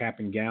with his cap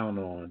and gown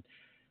on.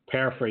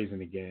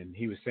 Paraphrasing again,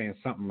 he was saying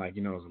something like,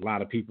 there's a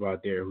lot of people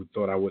out there who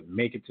thought I wouldn't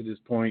make it to this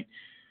point.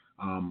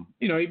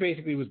 He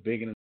basically was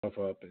bigging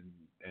himself up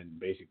and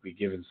basically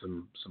giving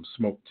some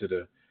smoke to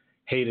the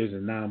haters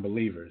and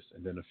non-believers.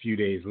 And then a few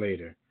days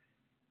later,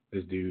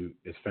 this dude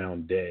is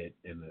found dead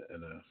in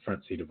the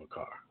front seat of a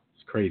car.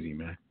 It's crazy,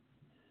 man.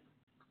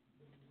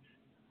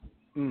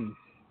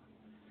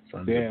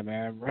 Yeah,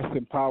 man. Rest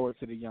in power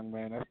to the young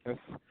man. That's kind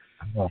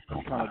of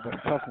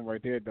that's tough one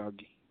right there,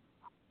 Dougie.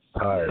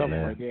 Tired, tough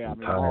man. Right there. I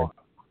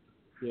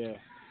mean,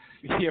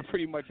 yeah,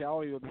 pretty much. I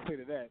don't even know what to say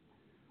to that.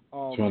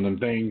 It's one of them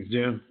things,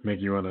 Jim,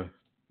 make you want to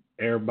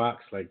airbox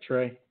like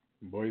Trey,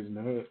 Boys in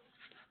the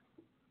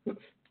Hood.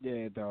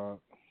 Yeah, dog.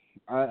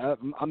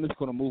 I'm just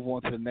going to move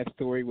on to the next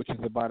story, which is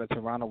about a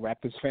Toronto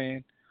Raptors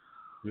fan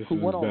who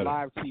went on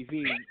live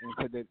TV and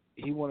said that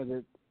he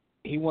wanted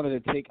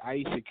to take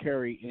Aisha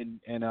Curry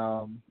and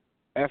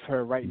F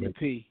her right in the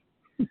P.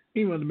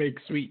 He wanted to make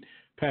sweet,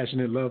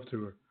 passionate love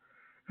to her.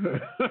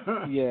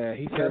 Yeah,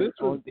 he said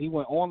he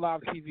went on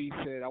live TV,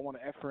 said, I want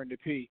to F her in the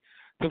P.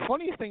 The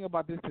funniest thing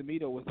about this to me,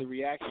 though, was the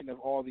reaction of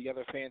all the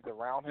other fans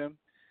around him.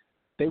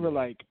 They were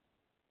like,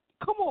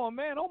 come on,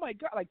 man, oh my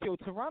God. Like, yo,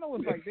 Toronto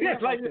was like, they're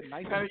like the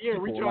nicest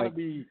people.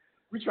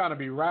 We trying to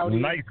be rowdy.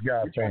 Nice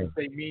guy, we trying to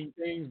say mean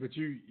things, but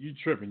you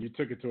tripping. You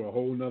took it to a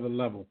whole nother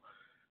level.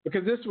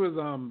 Because this was,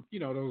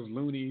 those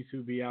loonies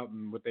who be out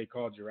in what they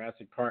call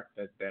Jurassic Park,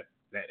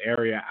 that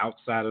area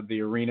outside of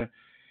the arena.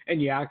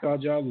 And yeah, I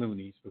called y'all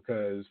loonies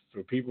because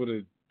for people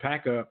to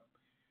pack up,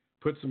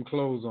 put some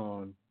clothes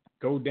on,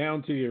 go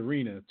down to the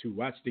arena to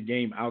watch the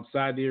game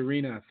outside the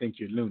arena, I think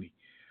you're loony.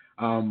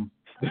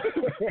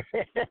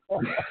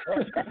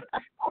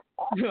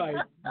 Like,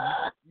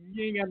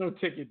 you ain't got no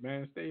ticket,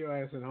 man. Stay your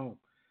ass at home.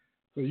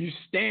 So you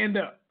stand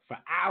up for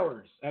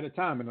hours at a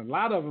time, and a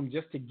lot of them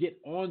just to get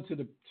onto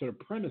the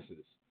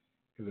premises,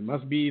 because it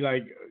must be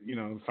like,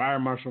 the fire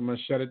marshal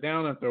must shut it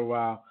down after a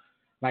while.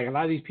 Like, a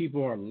lot of these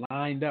people are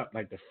lined up.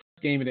 Like the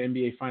first game of the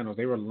NBA Finals,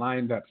 they were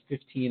lined up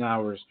 15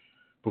 hours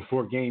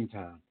before game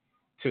time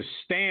to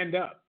stand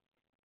up,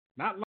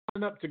 not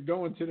lining up to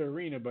go into the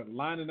arena, but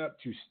lining up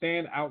to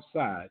stand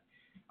outside.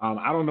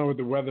 I don't know what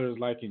the weather is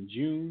like in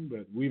June,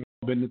 but we've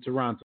all been to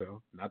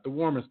Toronto, not the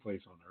warmest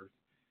place on earth.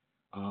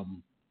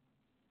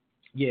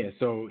 Yeah,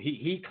 so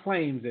he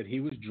claims that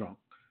he was drunk.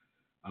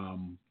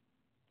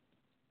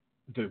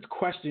 The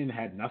question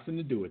had nothing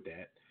to do with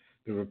that.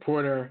 The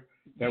reporter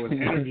that was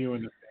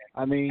interviewing the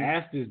fan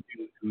asked this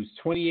dude who's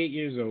 28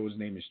 years old. His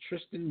name is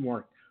Tristan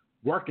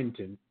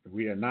Workington.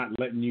 We are not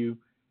letting you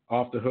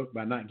off the hook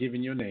by not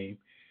giving your name.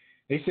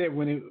 They said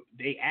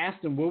they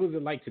asked him what was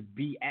it like to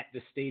be at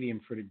the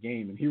stadium for the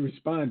game, and he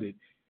responded,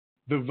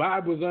 "The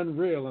vibe was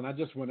unreal, and I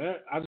just want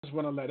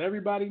to let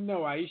everybody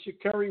know, Aisha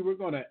Curry, we're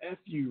gonna F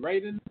you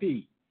right in the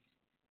P."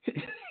 What's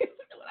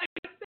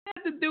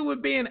that to do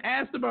with being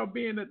asked about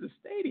being at the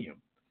stadium?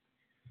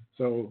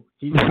 So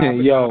he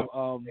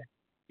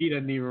he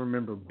doesn't even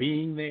remember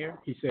being there.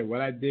 He said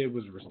what I did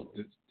was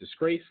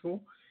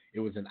disgraceful. It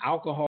was an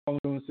alcohol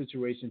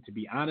situation. To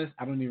be honest,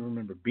 I don't even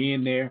remember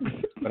being there,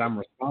 but I'm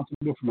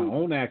responsible for my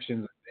own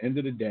actions at the end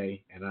of the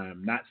day, and I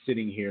am not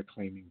sitting here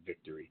claiming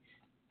victory.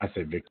 I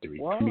said victory.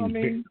 Well,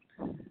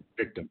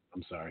 victim.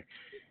 I'm sorry.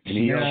 And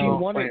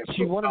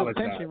she wanted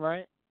attention,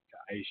 right?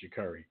 Aisha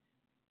Curry.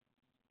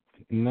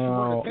 No. She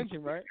wanted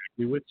attention, right?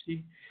 Would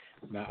she?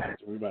 Nah,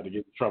 we're about to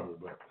get in trouble,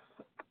 but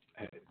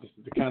just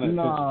the kind of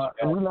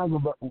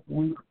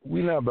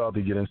we're not about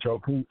to get in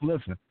trouble.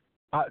 Listen,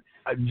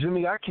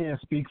 Jimmy, I can't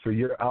speak for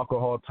your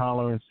alcohol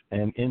tolerance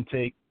and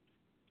intake.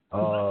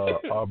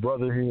 Our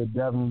brother here,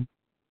 Devin,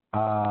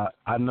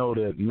 I know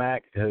that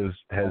Mac has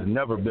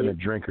never been a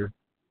drinker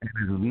and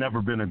has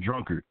never been a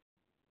drunkard.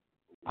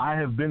 I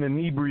have been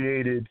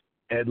inebriated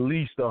at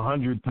least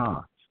 100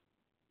 times,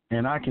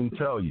 and I can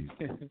tell you,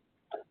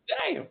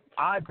 damn,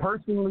 I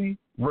personally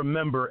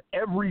remember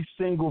every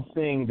single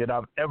thing that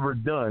I've ever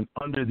done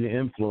under the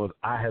influence.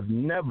 I have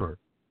never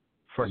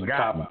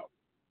forgotten.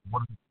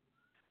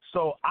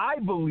 So I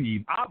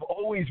believe, I've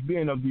always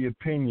been of the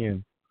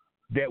opinion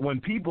that when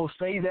people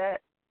say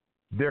that,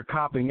 they're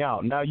copping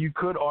out. Now, you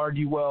could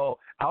argue, well,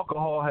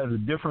 alcohol has a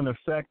different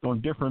effect on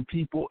different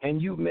people,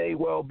 and you may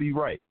well be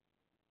right.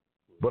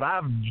 But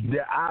I've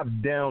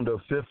downed a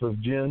fifth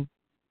of gin.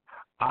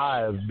 I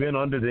have been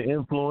under the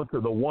influence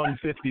of the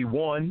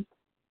 151.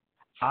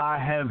 I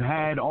have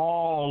had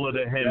all of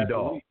the hen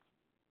dogs.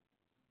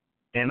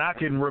 And I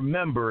can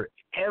remember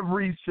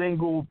every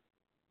single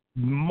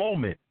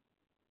moment,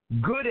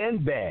 good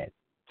and bad,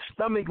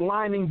 stomach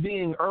lining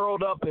being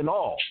earled up and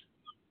all.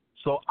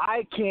 So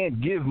I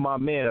can't give my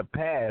man a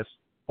pass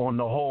on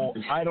the whole,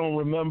 I don't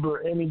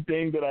remember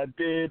anything that I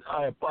did.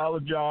 I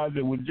apologize.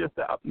 It was just,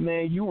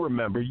 man, you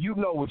remember. You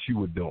know what you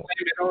were doing.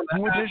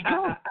 You were just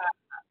drunk.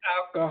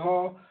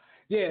 Alcohol.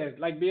 Yeah,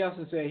 like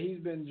Bielsa said, he's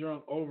been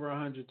drunk over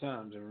 100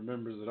 times and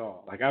remembers it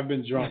all. Like, I've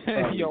been drunk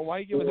Yo, why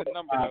you give us a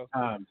number, though?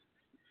 times.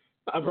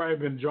 I've probably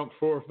been drunk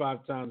 4 or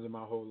 5 times in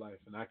my whole life,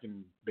 and I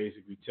can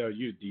basically tell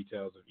you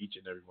details of each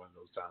and every one of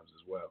those times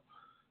as well.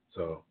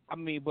 So, to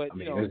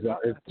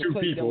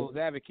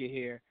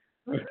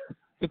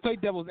play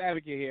devil's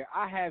advocate here,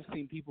 I have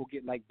seen people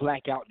get like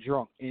blackout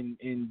drunk and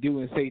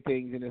do and say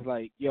things, and it's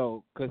like,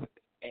 yo, because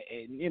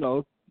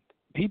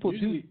people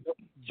usually do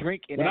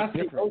drink and act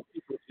different.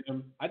 People,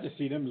 Tim, I just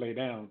see them lay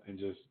down and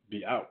just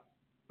be out.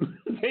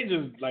 They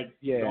just gone.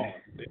 They're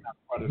not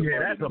part of the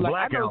party. That's a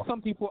blackout.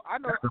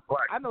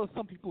 I know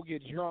some people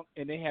get drunk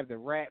and they have the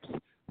raps.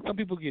 Some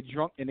people get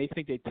drunk and they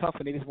think they're tough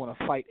and they just want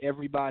to fight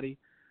everybody.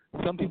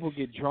 Some people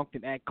get drunk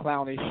and act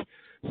clownish.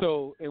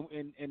 So,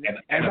 and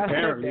as I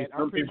said that,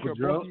 I'm pretty sure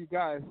both of you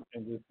guys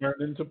and just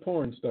turned into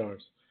porn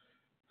stars.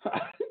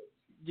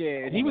 Yeah,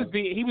 and he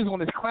was on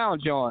his clown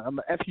John. I'm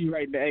gonna F you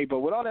right in the A. But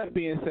with all that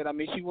being said, I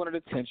mean, she wanted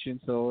attention.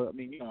 So I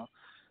mean,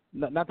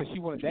 not that she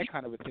wanted that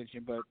kind of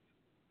attention, but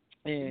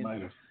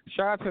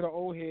shout out to the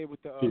old head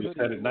with the hoodie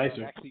said it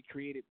nicer. Actually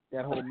created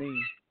that whole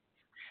meme.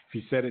 If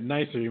you said it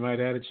nicer, you might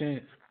have had a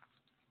chance.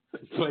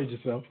 Played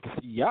yourself.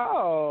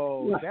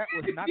 Yo, that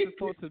was not the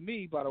thought to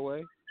me, by the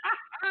way.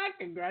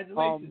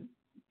 Congratulations.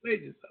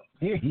 Played yourself.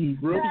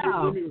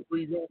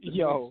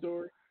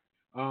 Story.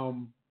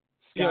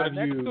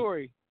 Next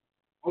story.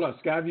 Hold on,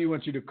 Skyview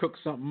wants you to cook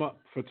something up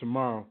for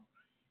tomorrow.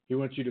 He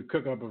wants you to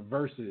cook up a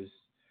versus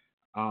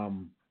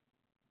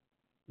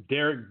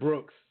Derek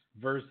Brooks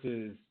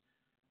versus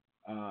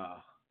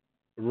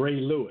Ray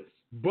Lewis.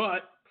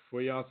 But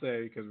before y'all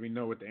say, because we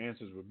know what the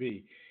answers would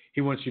be, he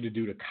wants you to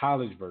do the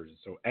college version.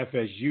 So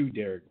FSU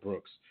Derek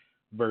Brooks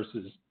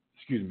versus,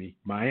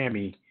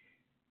 Miami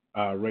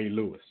Ray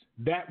Lewis.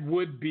 That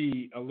would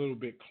be a little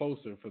bit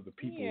closer for the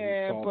people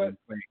who saw them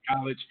playing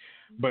college.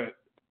 But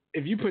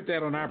if you put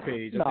that on our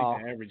page, I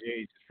think the average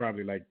age is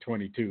probably like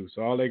 22.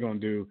 So all they're going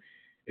to do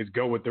is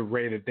go with the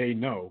Ray that they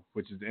know,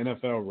 which is the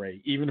NFL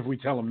Ray, even if we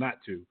tell them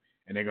not to.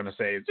 And they're going to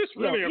say, is this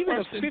really a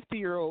question? Even a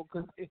 50-year-old,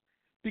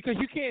 because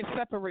you can't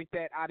separate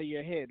that out of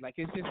your head. Like,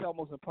 it's just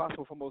almost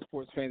impossible for most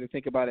sports fans to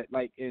think about it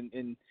like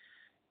in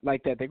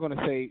like that. They're going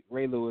to say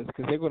Ray Lewis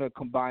because they're going to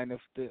combine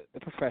the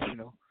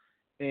professional.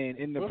 And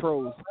in the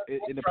pros,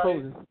 it's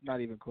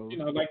not even close.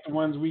 Like the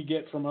ones we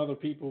get from other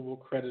people, we'll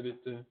credit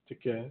it to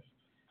Kev.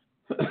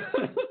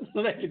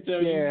 I can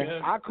tell you.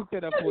 Yeah, I'll cook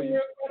that up for you.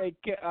 Hey,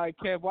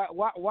 Kev,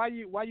 why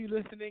you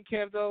listening,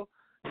 Kev? Though,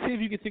 see if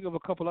you can think of a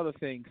couple other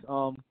things.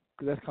 Because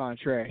that's kind of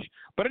trash.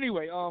 But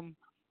anyway,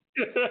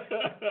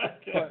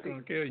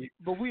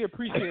 but we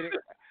appreciate it.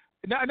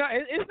 No,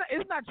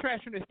 it's not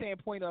trash from the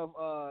standpoint of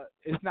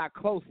it's not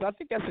close. I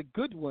think that's a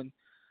good one.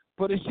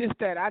 But it's just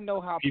that I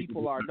know how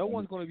people are. No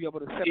one's going to be able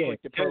to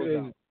separate the pros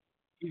out.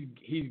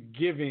 He's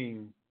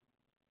giving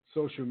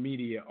social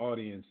media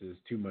audiences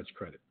too much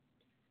credit.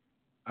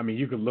 I mean,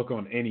 you could look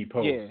on any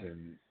post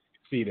and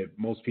see that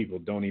most people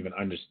don't even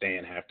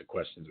understand half the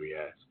questions we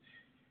ask.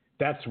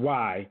 That's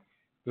why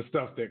the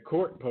stuff that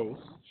Court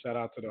posts, shout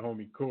out to the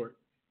homie Court,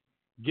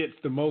 gets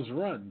the most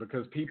run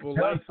because people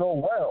like so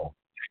well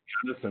that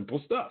kind of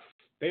simple stuff.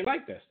 They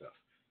like that stuff.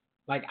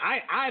 Like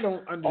I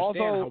don't understand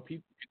how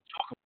people can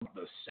talk about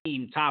the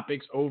same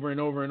topics over and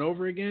over and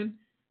over again,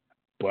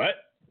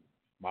 but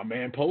my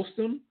man posts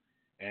them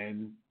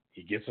and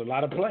he gets a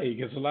lot of play. He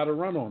gets a lot of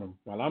run on them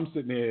while I'm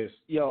sitting there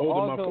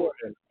holding my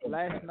forehead.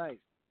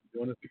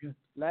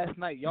 Last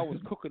night, y'all was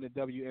cooking the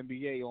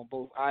WNBA on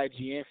both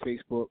IG and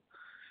Facebook.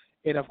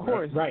 And, of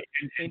course, right.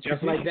 And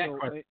just like that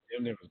question.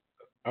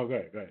 Go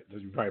ahead.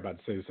 You're probably about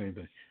to say the same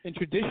thing. In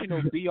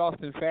traditional B.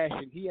 Austin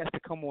fashion, he has to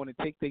come on and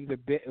take things a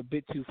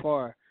bit too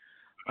far.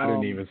 I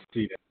didn't even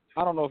see that.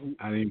 I don't know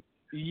if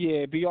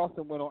yeah, B.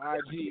 Austin went on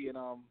IG and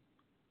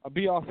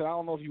B. Austin, I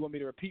don't know if you want me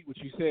to repeat what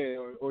you said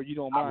or you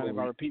don't mind if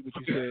I repeat what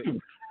you said.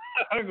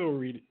 I'll go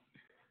read it.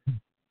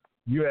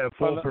 You have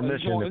full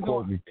permission to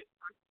quote me.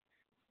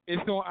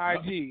 It's on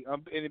IG.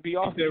 And B.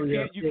 Austin,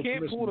 you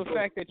can't pull the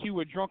fact that you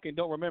were drunk and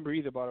don't remember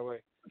either, by the way.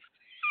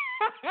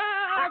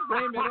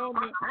 Blame it on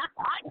me.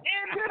 I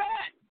can't do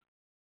that.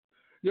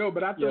 Yo,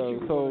 but I thought you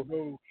were going to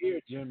go here,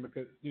 Jim,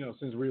 because,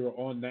 since we were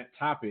on that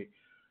topic,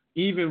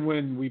 even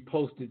when we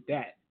posted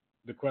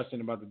the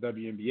question about the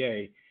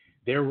WNBA,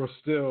 there was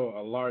still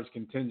a large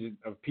contingent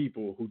of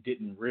people who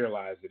didn't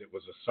realize that it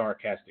was a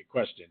sarcastic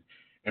question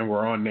and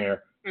were on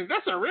there. Is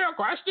that a real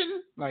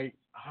question? Like,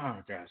 oh,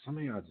 God, some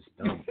of y'all just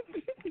dumb.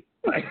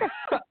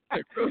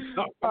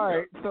 All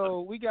right,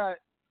 so we got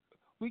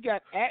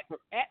at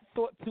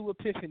Thought to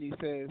Epiphany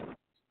says,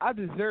 I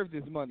deserve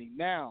this money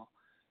now,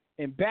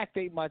 and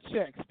backdate my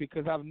checks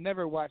because I've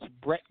never watched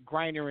Brett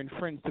Griner and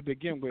Friends to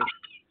begin with.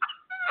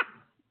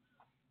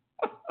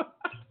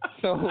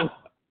 So,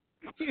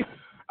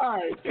 all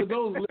right, for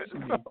those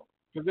listening,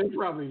 because they're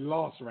probably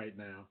lost right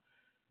now,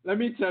 let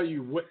me tell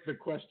you what the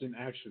question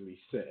actually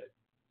said.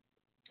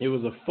 It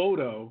was a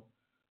photo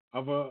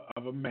of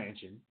a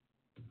mansion,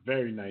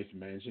 very nice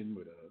mansion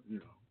with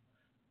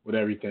with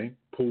everything,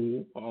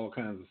 pool, all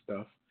kinds of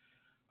stuff.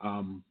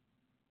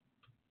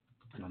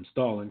 And I'm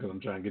stalling because I'm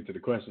trying to get to the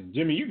question.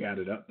 Jimmy, you got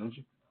it up, don't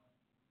you?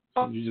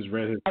 You just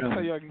read his I'll comment.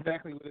 tell you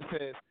exactly what it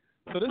says.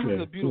 So this was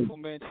a beautiful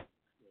mansion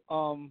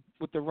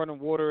with the running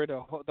water.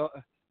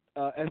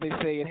 As they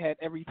say, it had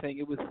everything.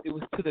 It was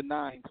to the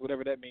nines,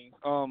 whatever that means.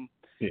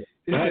 It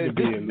says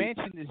this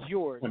mansion is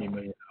yours. $20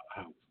 million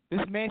house.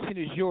 This mansion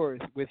is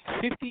yours with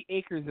 50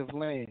 acres of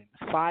land,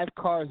 5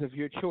 cars of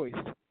your choice,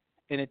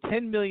 and a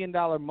 $10 million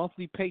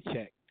monthly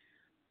paycheck.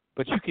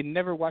 But you can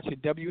never watch a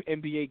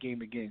WNBA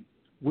game again.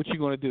 What you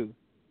gonna do?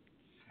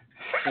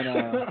 And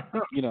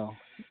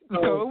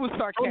so it was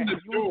sarcastic.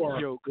 It was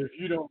a joke. If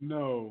you don't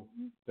know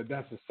that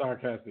that's a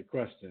sarcastic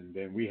question,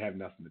 then we have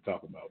nothing to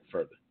talk about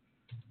further.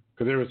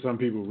 Because there were some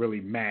people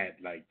really mad,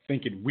 like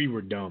thinking we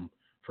were dumb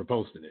for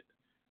posting it.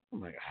 I'm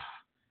like,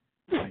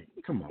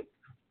 come on.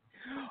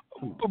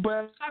 But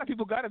a lot of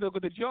people got it though,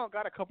 because the junk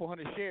got a couple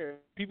hundred shares.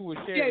 People were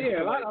sharing.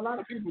 Yeah. A lot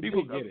of people did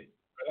get it.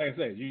 But like I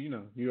said,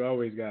 you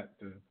always got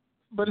the.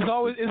 But it's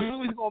always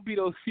gonna be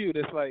those few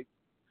that's like,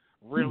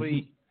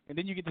 really, and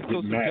then you get the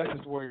social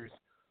justice warriors.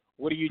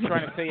 What are you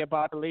trying to say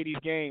about the ladies'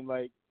 game?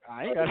 Like,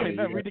 I ain't gotta say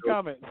nothing. Read the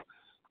comments.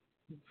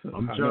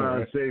 I'm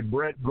trying to say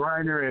Brett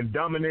Griner and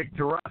Dominic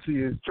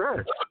Taurasi is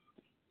trash.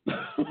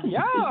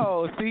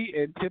 Yo, see,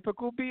 in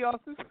typical B.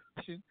 Austin.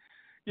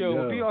 B.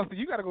 Austin,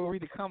 you gotta go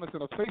read the comments on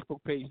the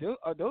Facebook page.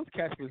 Those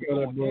cats was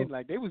going in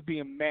like they was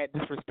being mad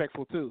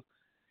disrespectful too.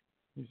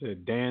 You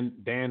said Dan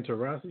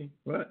Taurasi?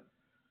 What?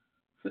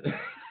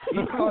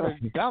 He called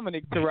him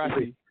Dominic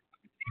Taurasi.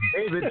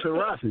 David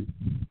Taurasi.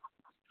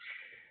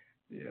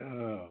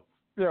 Yo.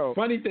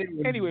 Funny thing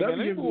was anyway, man,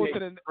 let's move to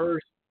the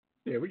first.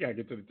 Yeah, we gotta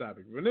get to the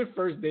topic. When it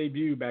first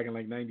debuted back in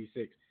like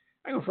 '96,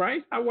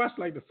 I watched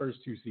like the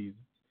first 2 seasons.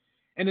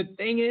 And the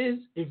thing is,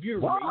 if you're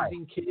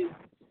raising kids,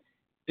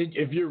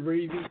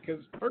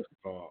 because first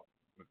of all,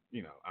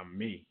 I'm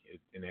me,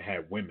 and it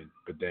had women,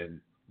 but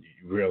then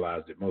you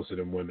realize that most of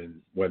them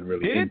women wasn't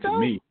really into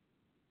me.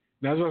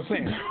 That's what I'm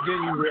saying.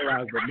 Then you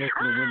realize that most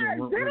of the women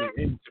weren't really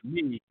into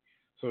me.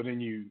 So then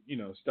you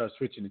start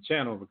switching the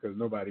channel because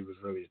nobody was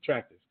really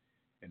attractive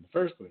in the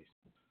first place.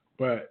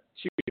 But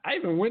I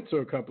even went to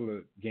a couple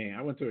of games.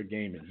 I went to a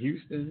game in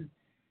Houston.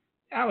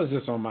 I was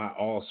just on my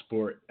all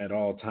sport at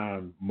all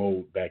time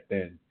mode back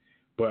then.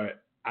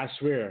 But I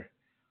swear,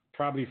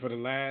 probably for the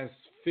last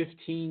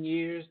 15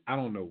 years, I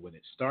don't know when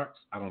it starts.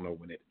 I don't know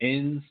when it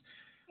ends.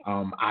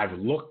 I've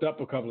looked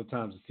up a couple of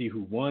times to see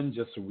who won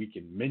just so we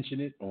can mention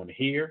it on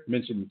here,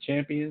 mention the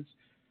champions.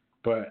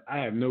 But I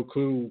have no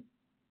clue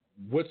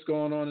what's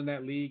going on in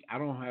that league. I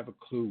don't have a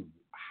clue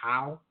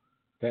how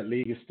that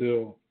league is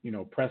still,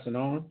 pressing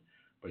on.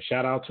 But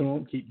shout out to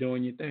them. Keep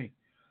doing your thing.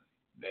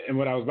 And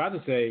what I was about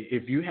to say,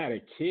 if you had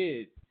a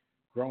kid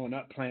growing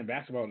up playing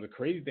basketball, the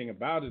crazy thing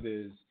about it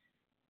is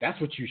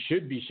that's what you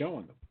should be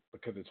showing them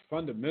because it's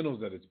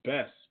fundamentals at its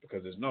best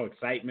because there's no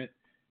excitement,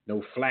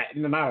 no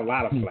not a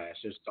lot of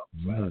flash. There's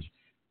some flash.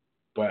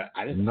 But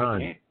I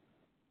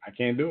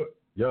can't do it.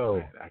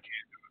 Yo, I can't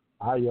do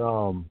it.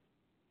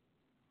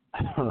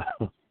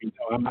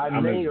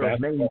 I'm as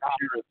best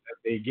as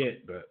they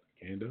get, but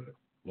I can't do it.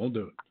 Won't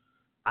do it.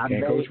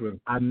 Coach with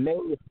them.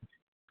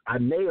 I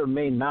may or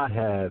may not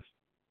have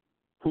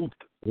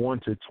hooped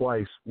once or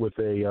twice with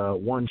a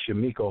one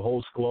Shamika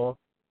Holtzclaw,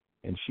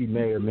 and she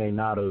may or may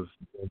not have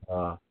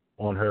been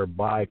on her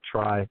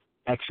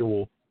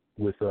actual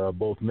with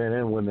both men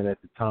and women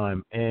at the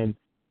time. And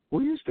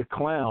we used to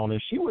clown,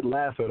 and she would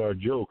laugh at our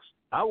jokes.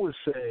 I would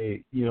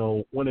say,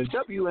 when a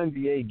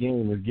WNBA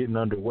game is getting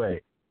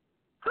underway,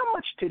 how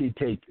much titty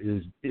tape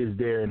is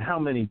there, and how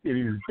many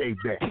titties tape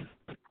back?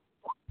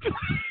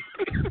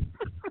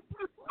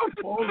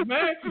 Oh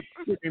man,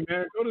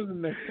 go to the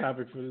next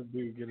topic for this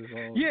dude. Get us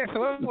on. Yeah,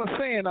 so I was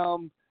saying,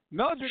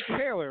 Meldrick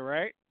Taylor,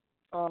 right?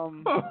 Oh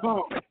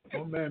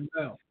man,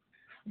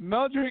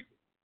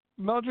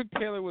 Meldrick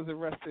Taylor was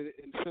arrested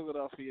in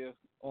Philadelphia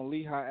on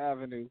Lehigh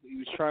Avenue. He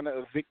was trying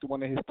to evict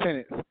one of his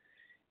tenants,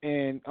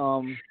 and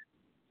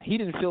he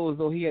didn't feel as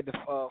though he had to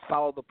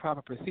follow the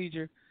proper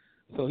procedure.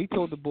 So he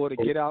told the boy to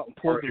get out and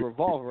pull the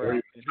revolver out.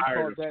 And he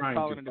called that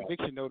filing an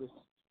eviction notice.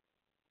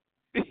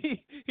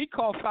 He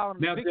called filing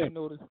an eviction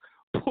notice,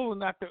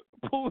 pulling out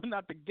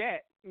the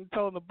gat and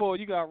telling the boy,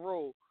 "You got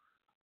rolled."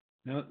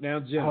 Now,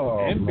 Jim,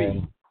 and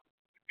me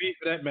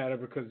for that matter,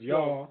 because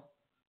y'all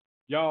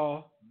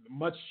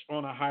much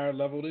on a higher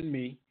level than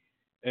me,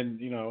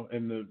 and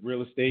in the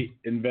real estate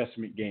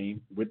investment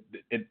game with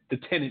the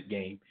tenant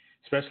game,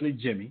 especially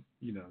Jimmy.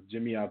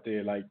 Jimmy out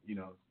there like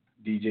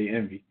DJ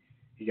Envy.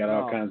 He got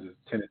all kinds of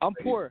tenants. I'm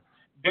poor,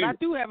 but I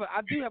do have a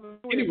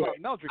story about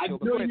Meldrick.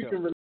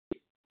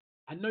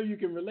 I know you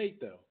can relate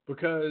though,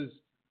 because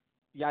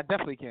Yeah, I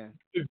definitely can.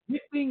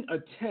 evicting a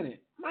tenant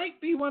might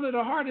be one of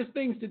the hardest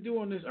things to do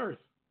on this earth.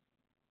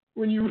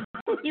 When you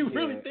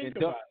really think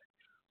about it,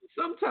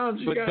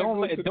 sometimes you gotta don't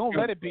go let to don't the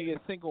let it be a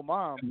single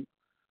mom.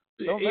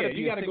 Don't let it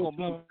be you a gotta single go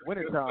mom to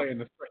winter the time. play in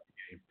the threat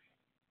game.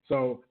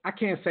 So I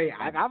can't say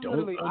I Like, I've don't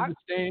literally,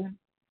 understand,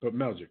 but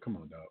Meldrick, come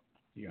on, dog.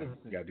 You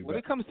gotta do when better.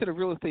 it comes to the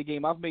real estate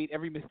game, I've made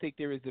every mistake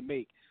there is to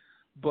make.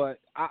 But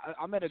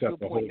I'm at a Except good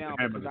for point holding now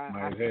hammers because in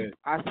my head.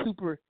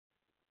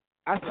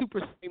 I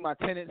supersede my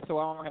tenants, so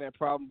I don't have that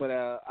problem. But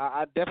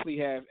I definitely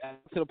have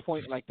to the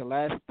point like the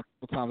last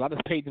couple times I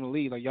just paid them to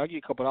leave. Like, y'all get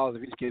a couple dollars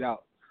if you just get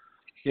out.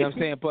 You know what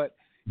I'm saying? But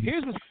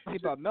here's what's crazy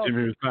about Meldrick.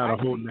 Jimmy was tired of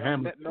holding the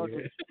hammer.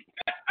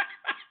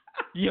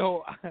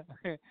 Yo,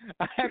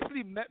 I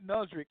actually met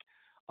Meldrick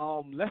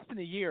less than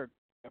a year ago,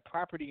 a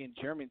property in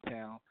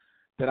Germantown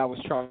that I was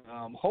trying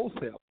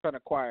to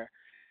acquire,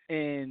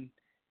 and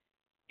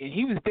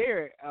he was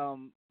there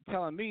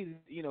telling me,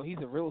 you know, he's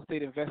a real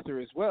estate investor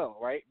as well,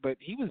 right? But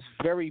he was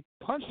very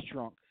punch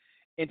drunk,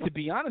 and to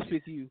be honest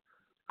with you,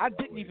 I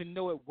didn't even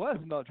know it was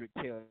Meldrick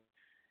Taylor,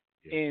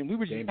 and we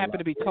were just happened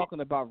to be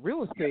talking about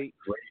real estate,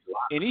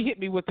 and he hit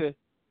me with the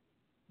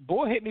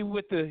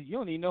you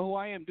don't even know who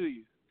I am, do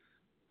you?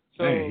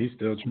 So hey, he's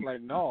still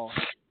like, no.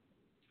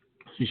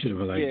 You should have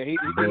been like, yeah, he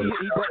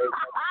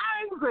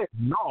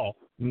no,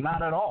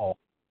 not at all.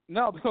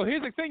 No, so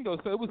here's the thing though.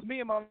 So it was me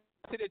and my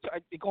sitting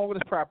going with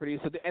his property.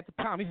 So at the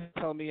time, he was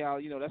telling me how,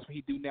 you know, that's what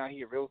he do now.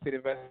 He a real estate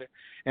investor,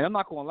 and I'm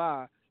not gonna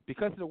lie,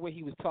 because of the way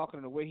he was talking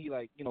and the way he,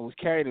 like, you know, was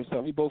carrying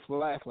himself, we both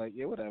laughed like,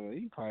 yeah, whatever.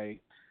 He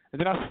probably. And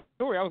then I saw the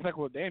story. I was like,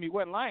 well, damn, he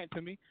wasn't lying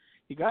to me.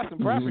 He got some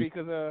property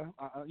because,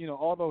 you know,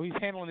 although he's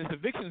handling his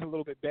evictions a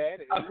little bit bad,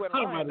 he wasn't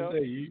lying though.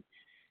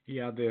 He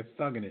out there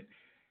thugging it.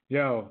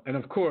 Yo, and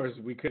of course,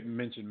 we couldn't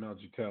mention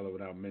Meldrick Taylor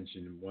without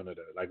mentioning one of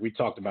the, like we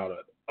talked about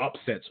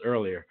upsets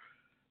earlier.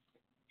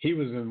 He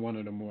was in one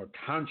of the more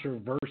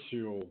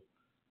controversial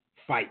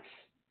fights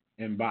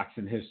in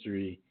boxing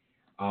history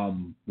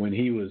when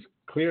he was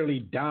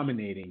clearly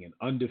dominating an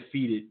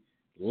undefeated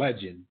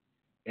legend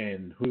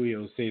in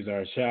Julio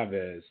Cesar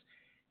Chavez.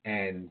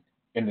 And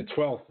in the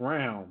 12th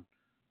round,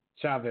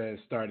 Chavez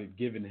started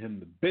giving him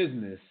the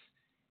business,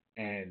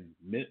 and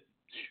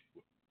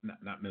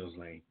not Mills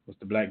Lane. What's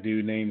the black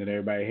dude name that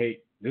everybody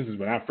hate? This is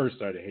when I first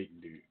started hating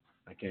dude.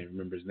 I can't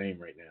remember his name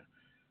right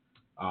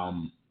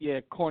now. Yeah,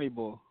 Corny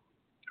Bull.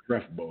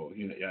 Ref Bull.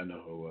 You know, y'all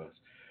know who it was.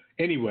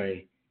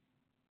 Anyway,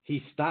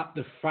 he stopped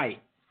the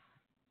fight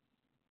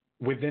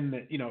within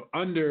the,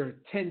 under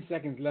 10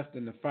 seconds left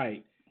in the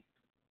fight.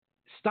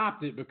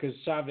 Stopped it because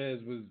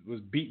Chavez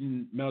was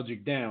beating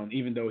Meldrick down,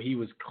 even though he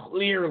was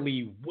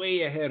clearly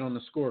way ahead on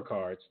the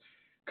scorecards.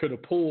 Could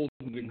have pulled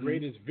the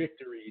greatest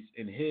victories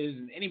in his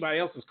and anybody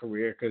else's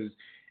career, because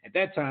at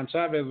that time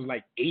Chavez was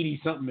like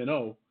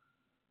 80-something-0.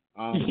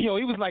 He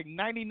was like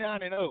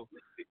 99-0.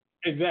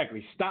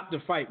 Exactly. Stopped the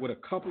fight with a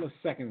couple of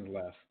seconds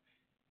left.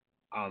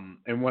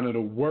 And one of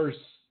the worst.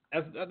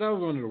 That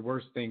was one of the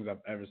worst things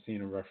I've ever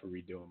seen a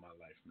referee do in my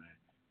life, man.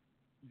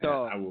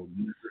 I will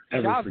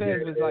never forget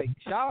it.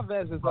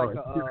 Chavez was like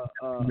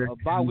a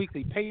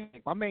bi-weekly pay.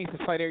 My man used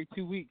to fight every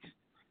 2 weeks.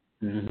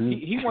 Mm-hmm.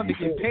 He wanted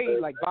to get paid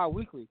like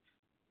bi-weekly.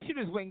 He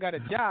just went and got a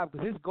job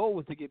because his goal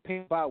was to get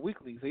paid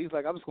bi-weekly. So he's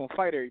like, I'm just going to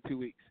fight every 2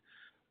 weeks.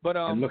 But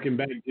and looking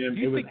back, Jim,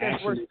 it was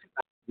actually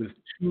with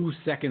 2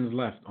 seconds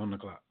left on the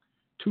clock.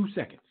 2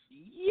 seconds.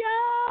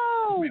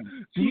 Yo!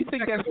 Do you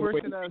think that's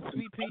worse than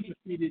Sweet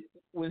Pea?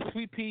 When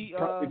Sweet Pea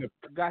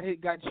got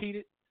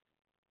cheated?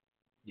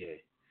 Yeah.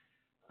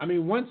 I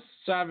mean, once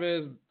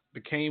Chavez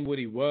became what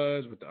he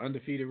was with the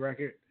undefeated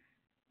record,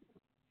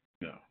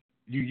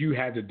 you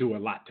had to do a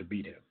lot to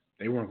beat him.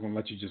 They weren't going to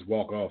let you just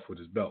walk off with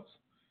his belts.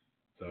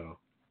 So,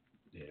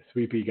 yeah,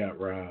 Sweet Pea got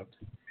robbed.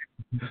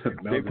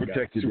 They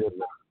protected him.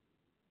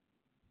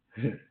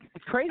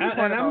 It's crazy.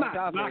 And I'm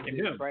not knocking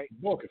him. Right?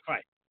 Boy could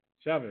fight.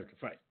 Chavez could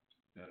fight.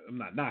 I'm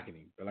not knocking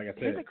him. But like I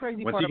said, here's the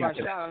crazy once part he got about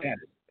to that Chavez,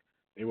 status,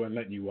 they weren't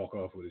letting you walk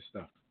off with his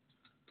stuff.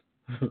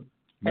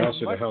 Mel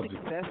should have held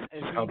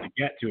the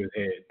gat to his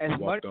head and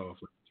walked off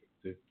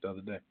the other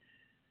day.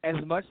 As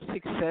much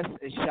success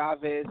as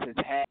Chavez has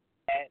had,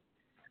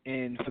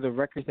 and for the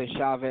records that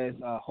Chavez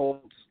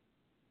holds,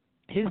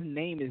 his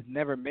name is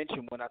never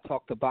mentioned when I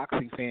talk to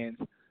boxing fans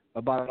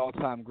about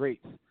all-time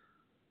greats.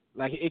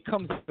 Like, it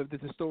comes with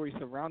the story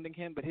surrounding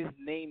him, but his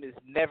name is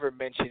never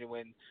mentioned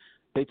when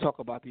they talk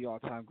about the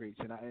all-time greats.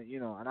 And I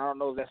don't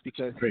know if that's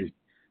because he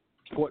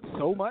fought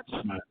so much,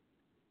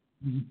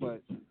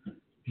 but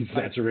he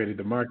saturated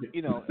the market.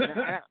 Yes,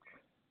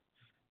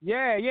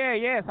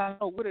 I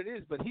know what it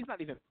is, but he's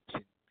not even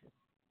mentioned.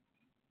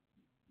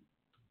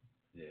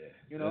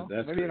 Yeah,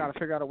 that's maybe they gotta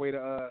figure out a way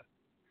to.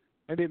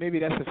 Maybe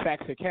that's the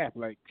facts of cap.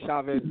 Like,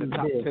 Chavez, the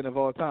top 10 of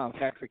all time,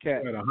 facts of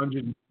cap.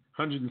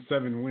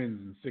 107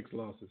 wins and 6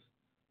 losses.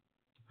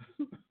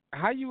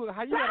 How you got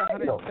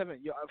 107?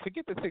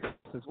 Forget the 6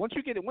 losses. Once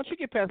you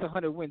get past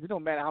 100 wins, it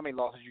don't matter how many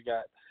losses you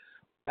got.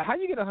 How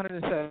you get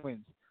 107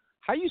 wins?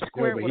 How you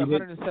square it with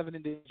 107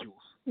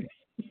 individuals?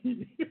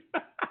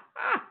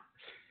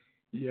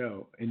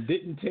 Yo, and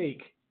didn't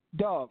take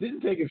Dog.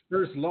 his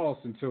first loss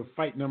until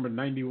fight number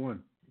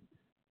 91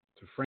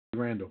 to Frank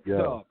Randall. Yeah.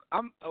 Dog.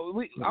 I'm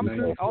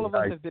sure all of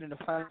us have been in a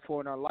fight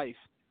before in our life.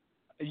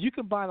 You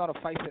combine all the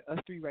fights that us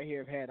three right here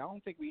have had. I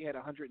don't think we had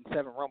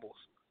 107 rumbles.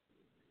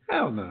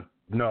 Hell no.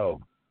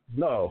 No.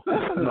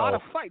 That's a lot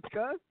of fights,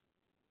 cuz.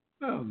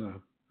 Hell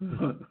no.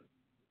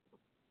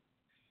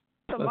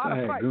 That's a lot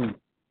of fights.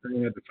 I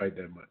didn't have to fight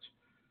that much.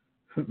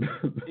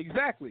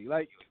 Exactly.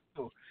 Like,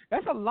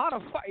 that's a lot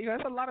of fight.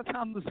 That's a lot of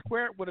times to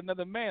square it with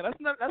another man. That's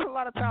a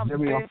lot of times to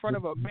stay in front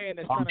of a man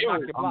that's trying to knock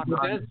your block.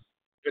 But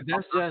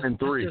that's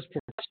just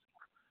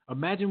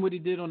imagine what he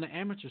did on the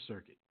amateur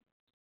circuit.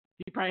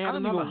 He probably had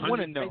another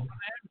 100 know.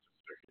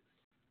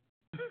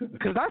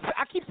 Because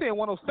I keep saying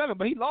 107,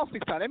 but he lost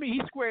 6 times. I mean,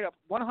 he squared up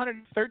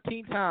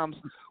 113 times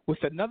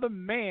with another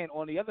man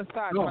on the other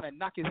side trying to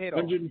knock his head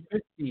off.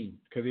 115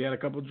 because he had a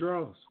couple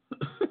draws.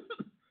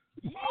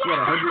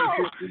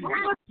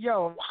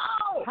 Yo,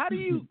 how do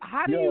you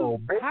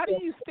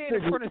stand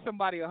in front of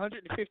somebody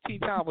 115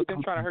 times with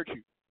them trying to hurt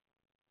you?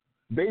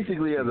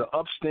 Basically, as an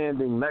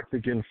upstanding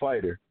Mexican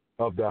fighter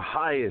of the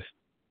highest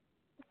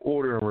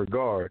order and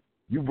regard,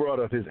 you brought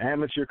up his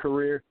amateur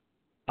career.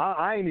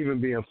 I ain't even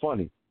being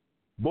funny.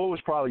 Bull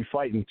was probably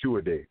fighting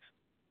 2-a-days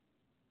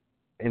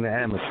in the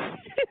amateur.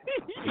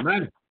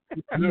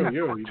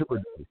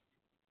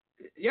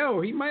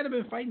 Yo, he might have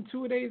been fighting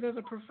 2-a-days as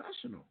a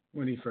professional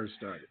when he first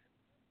started.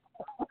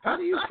 How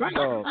do you fight?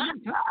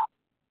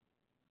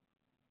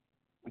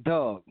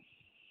 Dog.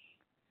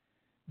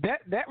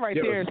 That right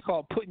there is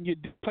called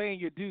playing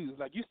your dues.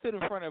 Like, you stood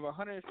in front of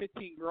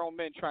 115 grown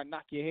men trying to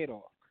knock your head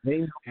off.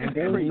 Ain't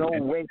no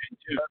way.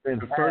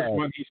 The first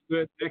one he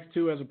stood next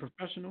to as a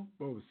professional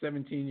was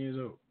 17 years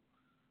old.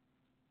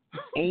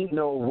 Ain't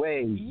no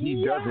way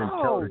he doesn't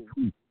tell the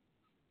truth.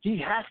 He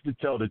has to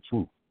tell the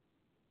truth.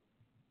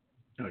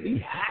 Oh, yeah. He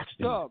has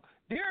to. Dog,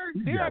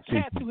 there are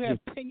cats who have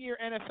 10-year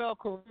NFL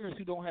careers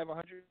who don't have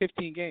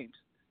 115 games.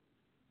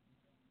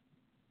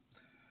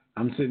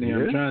 I'm sitting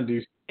here. I'm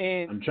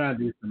trying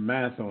to do some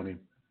math on him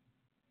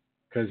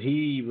because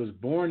he was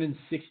born in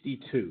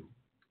 '62.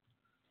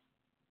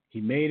 He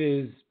made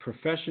his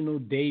professional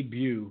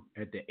debut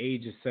at the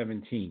age of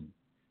 17.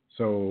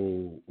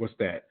 So what's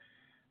that?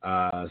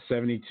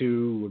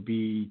 72 would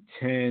be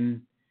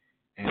 10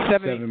 and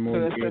 7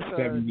 more years.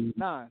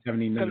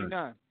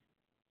 79.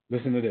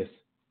 Listen to this.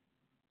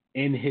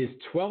 In his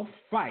 12th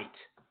fight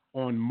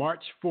on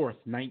March 4th,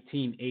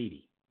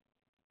 1980.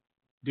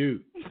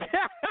 Dude.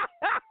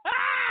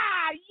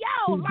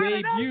 Yo, who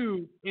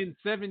debuted in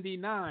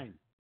 79.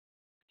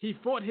 He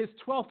fought his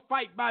 12th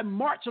fight by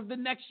March of the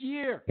next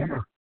year.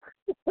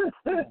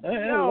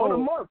 What a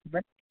month,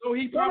 man. So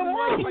he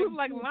probably was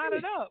like, line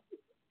it up.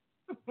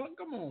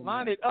 Come on.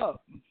 Line it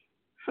up.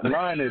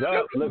 Line it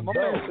up. Let's go.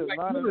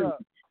 Line it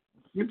up.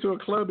 Went to a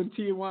club in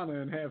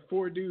Tijuana and had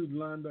 4 dudes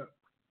lined up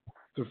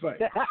to fight.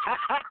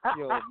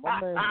 Yo,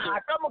 my man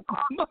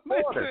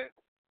said.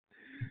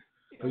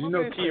 Because you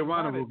know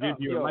Tijuana will give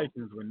you a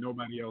license when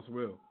nobody else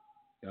will.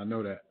 Y'all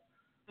know that.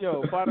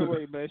 Yo, by the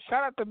way, man,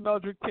 shout out to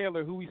Meldrick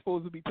Taylor, who we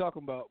supposed to be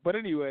talking about. But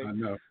anyway, I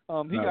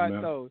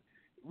know.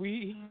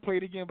 He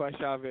played again by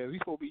Chavez. We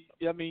supposed to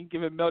be,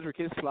 giving Meldrick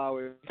his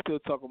flowers. Still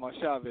talking about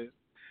Chavez.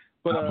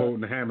 But I'm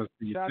holding the hammers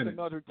for you. Shout out to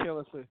Meldrick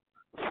Taylor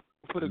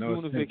for the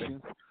Goon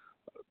Evictions.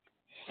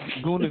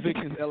 Goon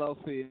Evictions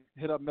LLC.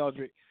 Hit up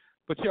Meldrick.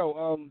 But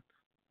yo,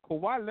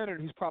 Kawhi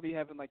Leonard, who's probably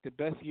having like the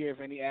best year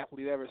of any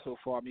athlete ever so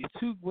far. I mean, he's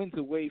 2 wins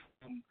away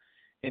from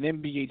an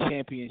NBA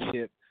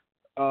championship.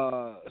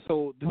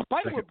 So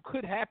despite what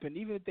could happen,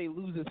 even if they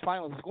lose his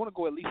finals, it's going to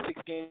go at least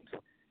 6 games.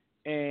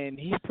 And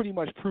he's pretty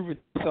much proven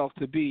himself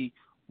to be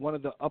one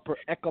of the upper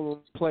echelon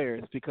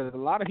players because a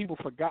lot of people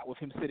forgot with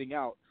him sitting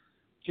out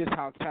just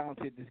how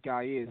talented this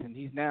guy is. And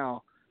he's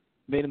now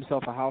made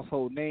himself a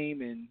household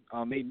name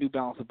and made New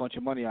Balance a bunch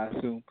of money, I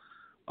assume.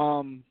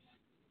 I'm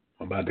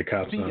about to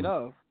cop speaking some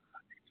of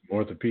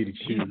orthopedic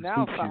shoes. He's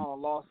now filing a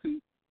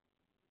lawsuit.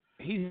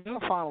 He's now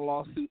filing a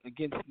lawsuit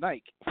against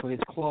Nike for his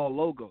claw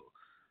logo.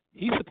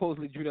 He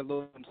supposedly drew that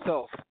logo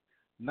himself.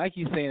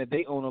 Nike's saying that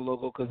they own a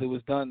logo because it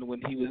was done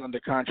when he was under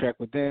contract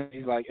with them.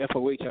 He's like,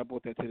 FOH, I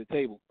brought that to the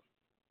table.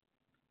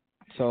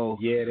 So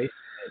yeah, they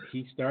said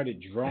he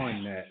started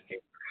drawing that in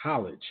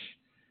college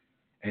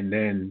and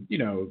then,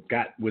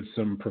 got with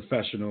some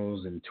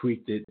professionals and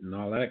tweaked it and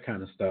all that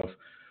kind of stuff.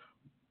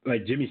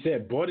 Like Jimmy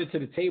said, brought it to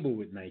the table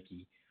with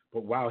Nike,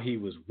 but while he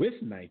was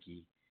with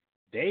Nike,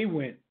 they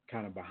went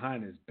kind of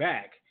behind his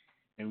back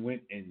and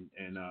went and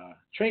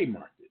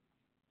trademarked it.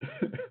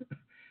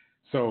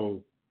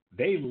 So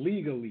they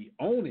legally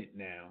own it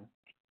now.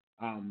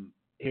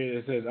 Here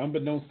it says,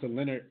 unbeknownst to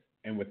Leonard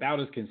and without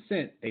his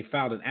consent, they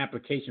filed an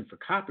application for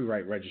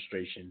copyright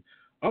registration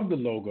of the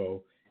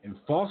logo and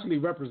falsely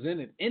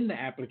represented in the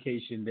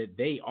application that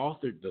they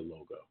authored the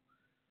logo.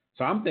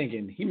 So I'm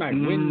thinking he might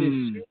win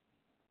this suit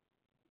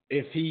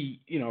if he,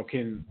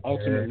 can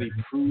ultimately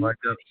prove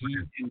that he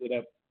ended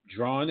up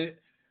drawing it.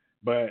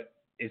 But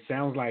it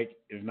sounds like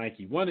if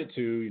Nike wanted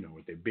to,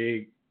 with their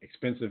big,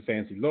 expensive,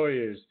 fancy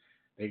lawyers,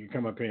 they can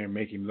come up here and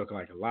make him look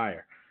like a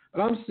liar.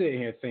 But I'm sitting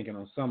here thinking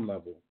on some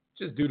level,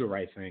 just do the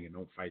right thing and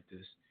don't fight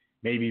this.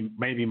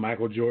 Maybe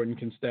Michael Jordan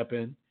can step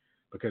in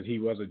because he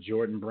was a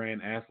Jordan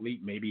brand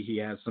athlete. Maybe he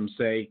has some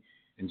say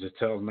and just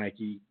tells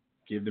Nike,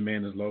 give the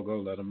man his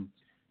logo, let him,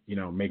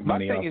 make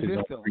money off his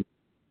own.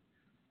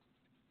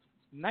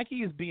 Nike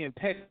is being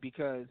petty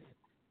because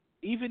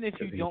even if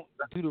you don't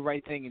do the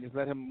right thing and just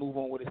let him move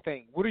on with his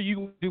thing, what are you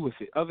going to do with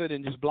it other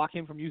than just block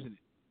him from using it?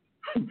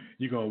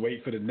 You're going to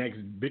wait for the next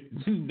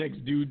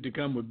dude to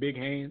come with big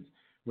hands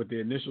with the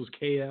initials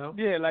KL?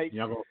 Yeah, like...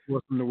 Y'all going to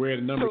force him to wear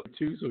the number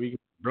 2 so he can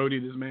Brody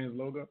this man's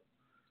logo?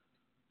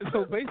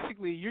 So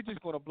basically, you're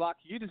just trying to block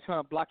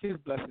his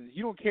blessings.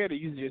 You don't care to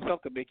use it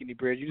yourself to make any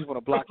bread. You just want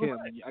to block him.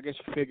 I guess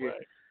you figure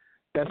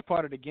that's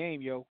part of the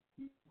game, yo.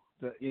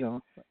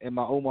 In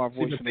my Omar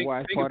voice from the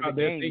Y, it's part of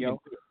the game, yo.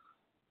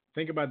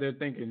 Think about their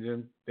thinking,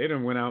 Jim. They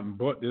done went out and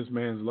bought this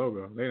man's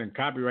logo. They done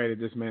copyrighted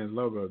this man's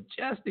logo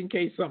just in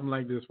case something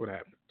like this would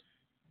happen.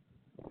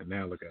 And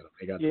now look at them.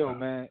 They got the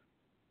man.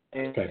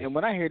 And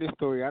when I hear this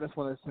story, I just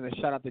want to send a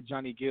shout out to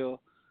Johnny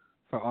Gill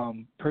for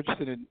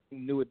purchasing a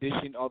new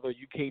edition. Although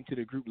you came to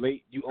the group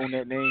late, you own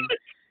that name.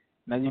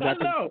 Now you got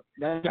the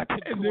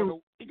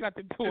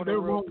tour the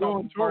real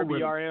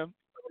Barbie RM.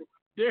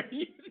 Yo,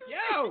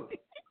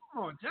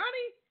 come on,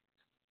 Johnny.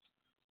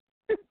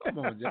 Come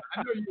on, Johnny.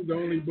 I know you're the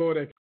only boy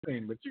that can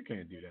sing, but you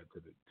can't do that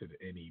to the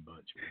NE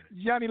bunch, man.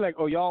 Johnny, like,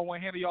 oh, y'all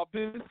want to handle y'all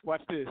business?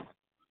 Watch this.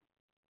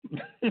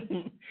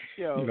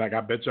 Yo, he's like,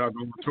 I bet y'all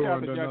going to tour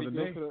under another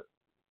name.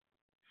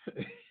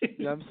 You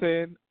know what I'm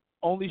saying?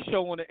 Only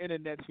show on the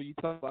internet where you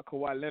talk about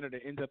Kawhi Leonard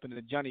that ends up in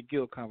the Johnny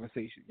Gill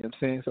conversation. You know what I'm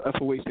saying? So that's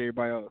a waste to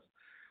everybody else.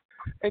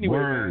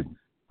 Anyway,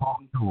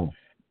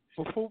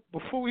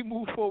 before we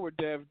move forward,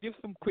 Dev, give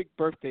some quick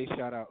birthday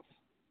shout-outs.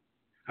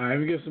 All right,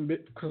 we give some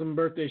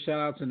birthday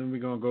shout-outs, and then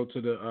we're going to go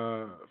to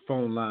the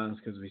phone lines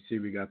because we see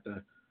we got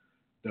the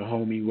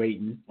homie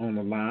waiting on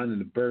the line, and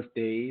the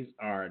birthdays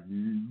are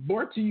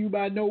brought to you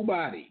by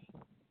nobody.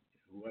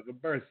 Whoever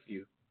births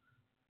you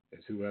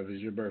is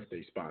whoever's your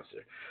birthday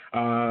sponsor.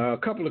 A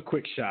couple of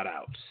quick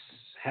shout-outs.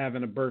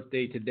 Having a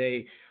birthday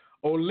today,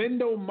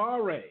 Orlando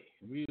Mare.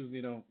 We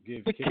usually don't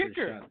give kicker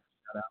shout-outs,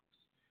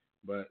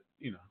 but,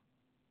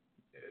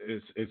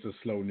 it's a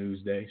slow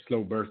news day,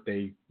 slow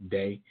birthday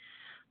day.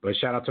 But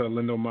shout out to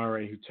Orlando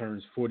Mare, who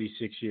turns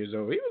 46 years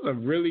old. He was a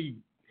really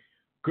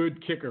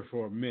good kicker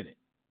for a minute.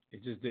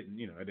 It just didn't,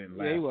 it didn't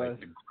last. Yeah, he was.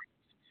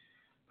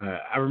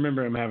 I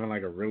remember him having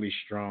like a really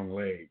strong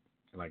leg,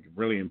 like a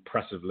really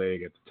impressive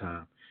leg at the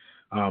time.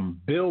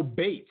 Bill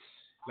Bates,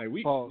 this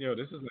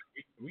is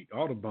like we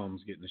all the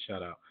bums getting a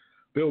shout out.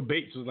 Bill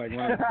Bates was like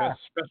one of the best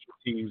special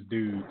teams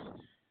dudes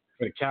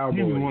for the Cowboys.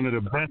 He was one of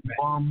the best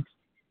bums.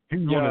 He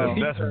was one of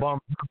the best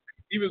bums.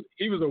 He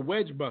was a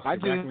wedge buster. I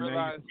didn't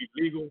realize it was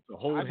illegal to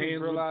hold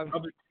hands with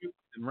other dudes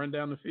and run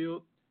down the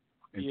field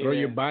and throw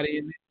your body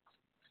in there.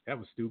 That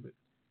was stupid.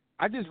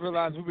 I just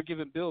realized we were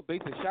giving Bill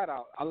Bates a shout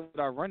out. I looked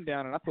at our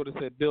rundown and I thought it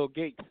said Bill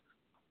Gates.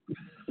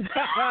 Bill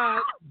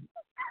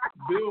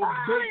Bates.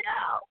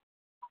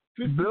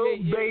 Bill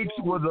Bates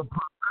was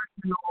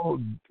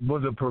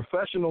a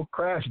professional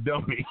crash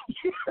dummy.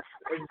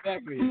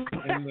 Exactly.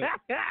 And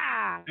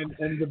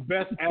the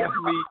best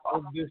athlete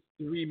of this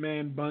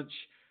 3-man bunch,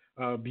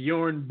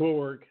 Bjorn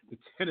Borg, the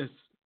tennis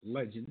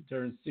legend,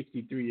 turned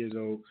 63 years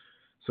old.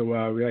 So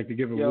we like to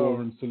give a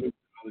warm salute to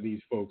all of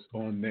these folks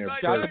on their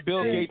birthday. Shout out to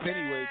Bill Gates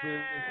anyway,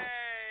 dude.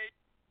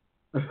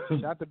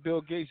 Shout out to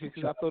Bill Gates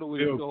because I thought it was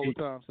you the whole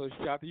time. So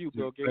shout out to you,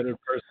 Bill Gates. Better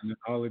person than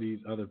all of these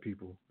other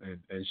people.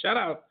 And shout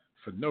out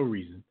for no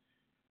reason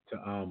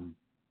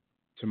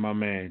to my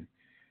man,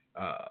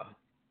 I'm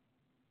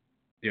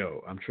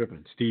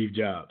tripping, Steve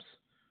Jobs,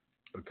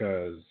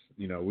 because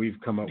we've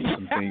come up with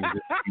some things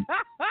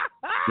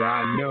that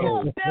I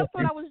know. That's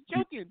what I was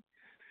joking.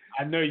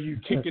 I know you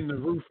kicking the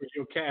roof of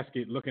your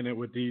casket looking at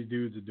what these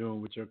dudes are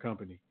doing with your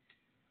company.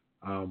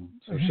 So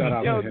shout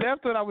out to him.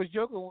 That's what I was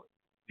joking.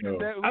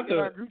 I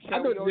thought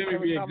Jimmy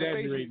be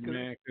exaggerating,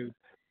 man, because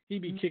he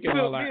be kicking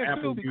all our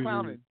Apple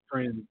user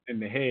friends in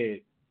the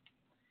head.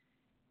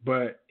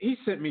 But he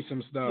sent me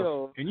some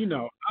stuff, and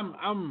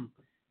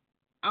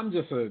I'm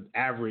just an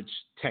average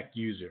tech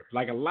user.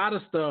 Like a lot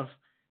of stuff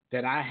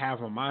that I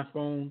have on my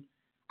phone,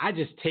 I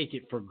just take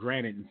it for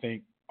granted and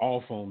think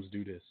all phones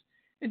do this.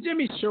 And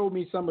Jimmy showed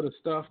me some of the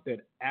stuff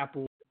that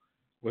Apple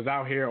was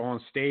out here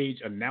on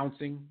stage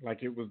announcing,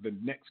 like it was the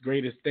next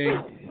greatest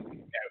thing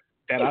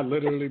that I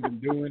literally been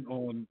doing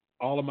on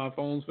all of my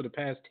phones for the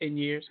past 10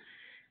 years.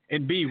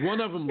 And B, one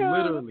of them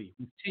literally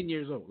was 10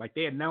 years old. Like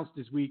they announced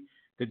this week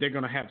that they're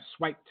going to have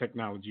swipe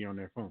technology on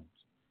their phones.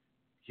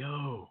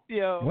 What?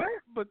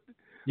 But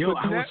I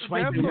was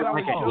swiping with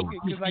like I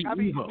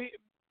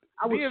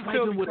was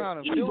swiping with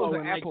an Evo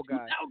in Apple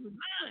guy.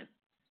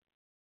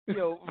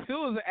 2009.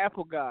 Phil is an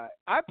Apple guy.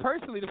 I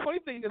personally, the funny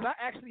thing is, I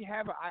actually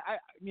have I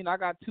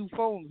got 2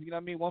 phones. You know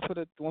what I mean? One for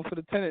the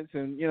tenants,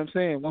 and you know what I'm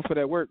saying, one for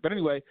that work. But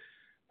anyway,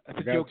 that's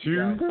a joke, you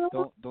guys.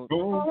 Don't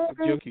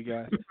that's a joke, you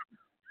guys.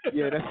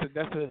 Yeah,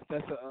 that's a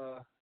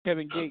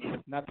Kevin Gates,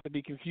 not to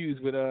be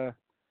confused with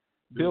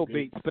Bill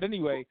Bates. But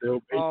anyway,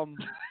 so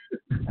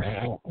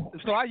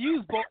I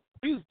use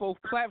both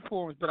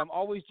platforms, but I'm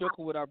always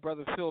joking with our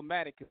brother Phil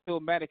Maddock. Phil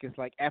Maddock is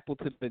like Apple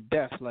to the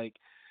death. Like,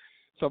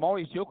 so I'm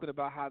always joking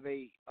about how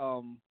they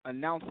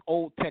announce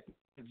old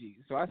technology.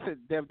 So I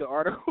sent Dev the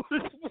article.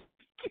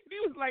 He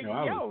was like,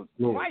 "Yo,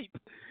 swipe."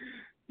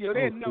 Yo,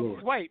 they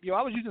announced swipe. Yo,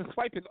 I was using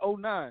swipe in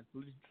 2009.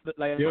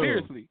 Like,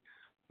 seriously.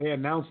 They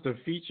announced a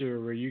feature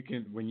where you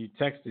can, when you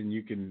text and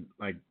you can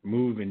like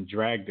move and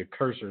drag the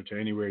cursor to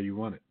anywhere you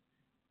want it.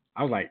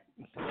 I was like,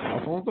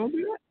 cell phones don't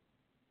do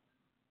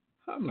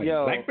that? I'm like,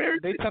 yo, BlackBerry?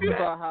 They talk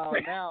about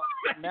how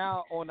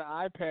now on the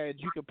iPad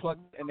you can plug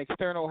an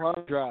external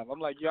hard drive. I'm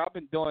like, yo, I've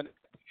been doing it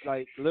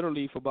like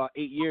literally for about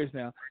 8 years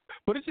now.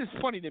 But it's just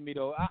funny to me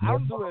though. I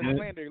don't do it as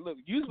slander. Look,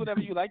 use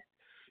whatever you like.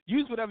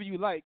 Use whatever you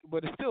like,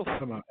 but it's still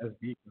come on,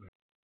 SB.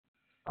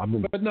 I've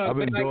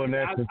been doing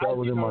that since I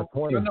was in my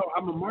 20s. No,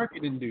 I'm a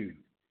marketing dude.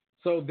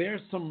 So there's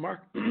some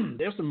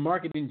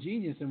marketing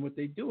genius in what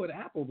they do at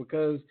Apple,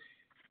 because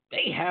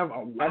they have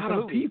a lot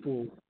of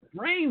people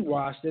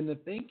brainwashed into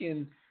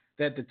thinking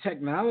that the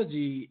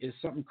technology is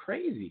something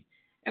crazy.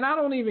 And I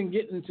don't even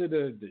get into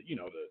the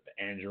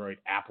Android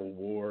Apple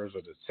wars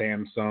or the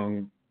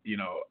Samsung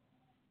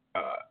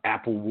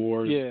Apple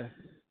wars. Yeah.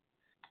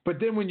 But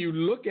then when you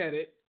look at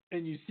it,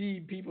 and you see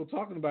people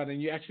talking about it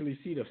and you actually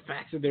see the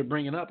facts that they're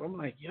bringing up, I'm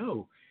like,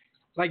 yo,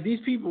 like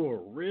these people are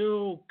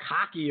real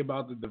cocky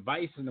about the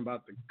device and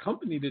about the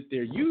company that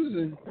they're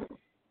using.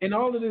 And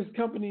all of this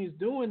company is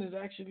doing is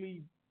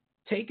actually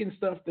taking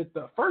stuff that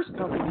the first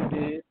company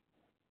did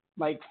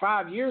like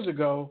 5 years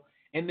ago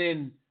and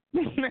then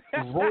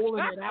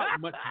rolling it out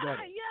much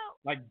better.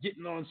 Like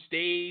getting on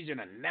stage and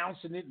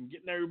announcing it and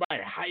getting everybody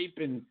hype.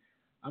 And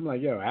I'm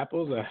like, yo,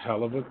 Apple's a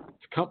hell of a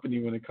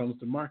company when it comes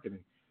to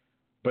marketing.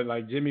 But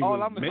like Jimmy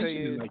was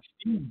mentioning, like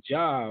Steve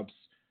Jobs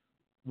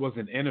was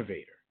an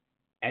innovator.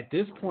 At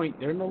this point,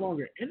 they're no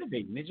longer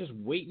innovating. They're just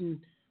waiting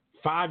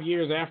 5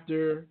 years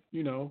after,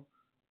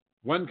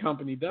 one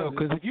company does it.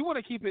 Because if you want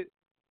to keep it,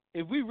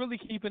 if we really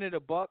keeping it a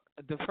buck,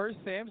 the first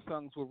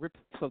Samsungs were rips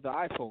of the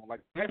iPhone. Like,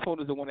 the iPhone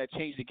is the one that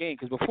changed the game.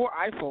 Because before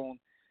iPhone,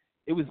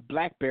 it was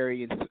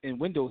BlackBerry and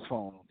Windows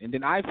Phone. And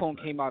then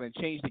iPhone came out and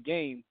changed the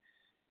game.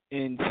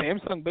 And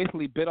Samsung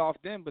basically bit off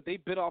them, but they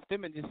bit off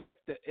them and just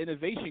the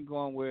innovation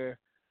going where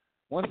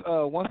once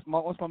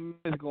my man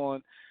is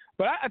going.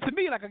 But to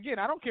me, like, again,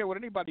 I don't care what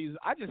anybody uses.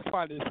 I just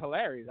find it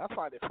hilarious. I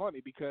find it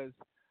funny because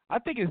I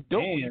think it's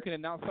dope when you can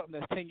announce something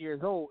that's 10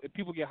 years old and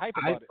people get hyped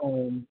about it.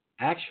 iPhone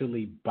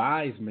actually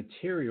buys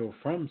material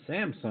from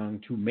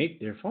Samsung to make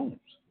their phones.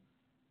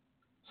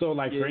 So,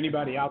 like, for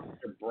anybody out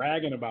there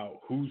bragging about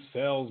who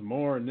sells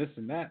more and this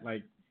and that,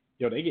 like,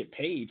 they get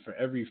paid for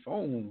every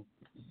phone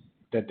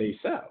that they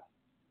sell.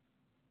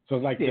 So,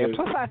 like,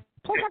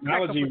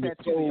 technology was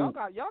so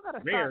y'all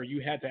gotta rare,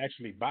 you had to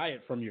actually buy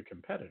it from your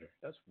competitor.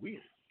 That's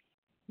weird.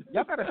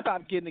 Y'all got to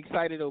stop getting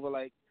excited over,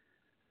 like,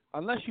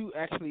 unless you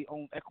actually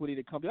own equity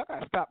to the company, y'all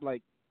got to stop,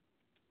 like,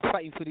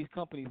 fighting for these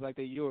companies like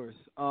they're yours.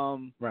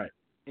 Right.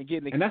 And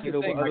getting excited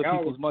over other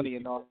people's money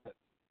and all that.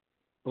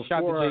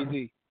 Shout to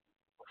Jay-Z.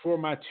 Before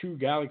my two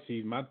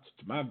Galaxies, my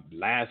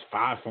last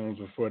 5 phones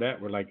before that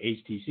were, like,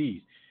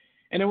 HTCs.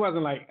 And it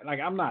wasn't like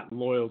I'm not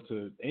loyal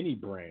to any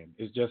brand.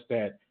 It's just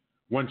that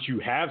once you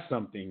have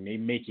something, they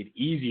make it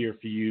easier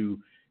for you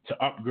to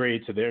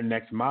upgrade to their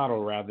next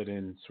model rather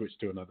than switch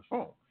to another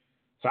phone.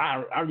 So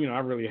I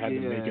really had to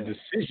make a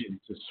decision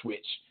to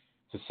switch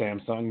to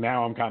Samsung.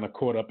 Now I'm kind of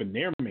caught up in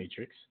their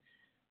matrix.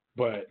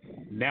 But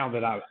now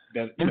that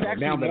it's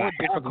actually more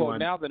difficult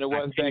now than it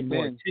was back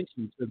then.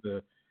 Attention to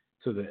the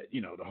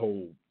the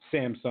whole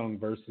Samsung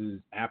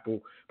versus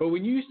Apple. But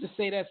when you used to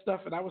say that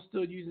stuff, and I was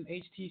still using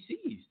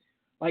HTCs.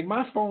 Like,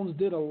 my phones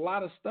did a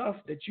lot of stuff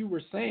that you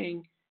were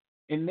saying,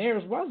 and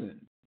theirs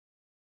wasn't.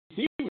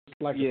 He was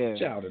like a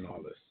child in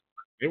all this.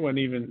 It wasn't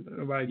even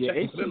nobody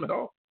checking for them at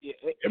all. Yeah,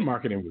 their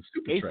marketing was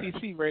super trash.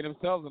 HTC ran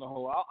themselves in the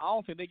hole. I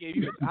don't think they gave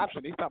you an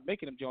option. They stopped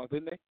making them joints,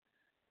 didn't they?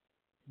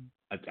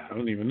 I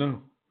don't even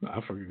know. I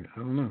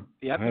don't know.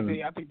 Yeah,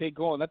 I think they're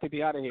going. I think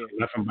they're out of here.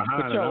 Left them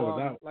behind, and I was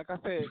out. Like I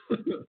said,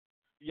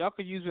 y'all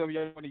can use whatever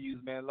y'all want to use,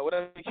 man.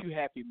 Whatever makes you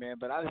happy, man.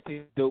 But I just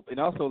think it's dope. And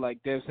also, like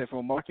Dev said, from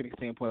a marketing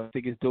standpoint, I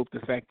think it's dope the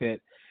fact that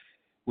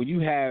when you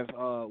have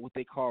what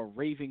they call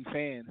raving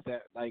fans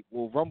that, like,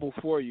 will rumble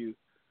for you,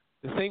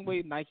 the same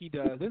way Nike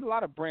does. There's a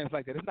lot of brands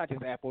like that. It's not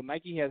just Apple.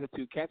 Nike has it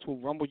too. Cats will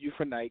rumble you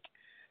for Nike.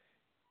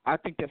 I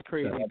think that's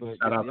crazy, but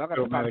y'all got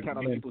to stop counting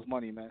other people's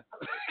money, man.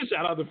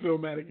 Shout out to Phil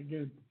Maddock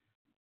again.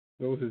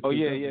 Phil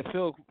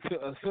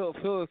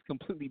is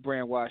completely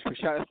brand washed. But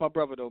that's my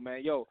brother though,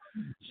 man. Yo,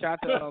 shout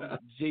out to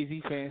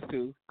Jay-Z fans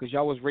too, because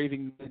y'all was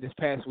raving this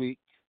past week.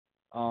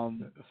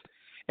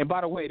 And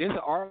by the way, there's an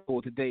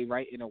article today,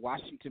 right, in the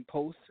Washington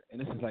Post,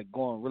 and this is like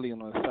going really on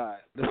the side.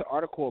 There's an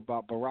article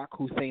about Barack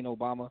Hussein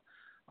Obama.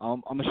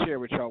 I'm gonna share it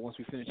with y'all once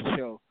we finish the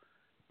show.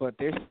 But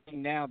they're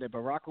saying now that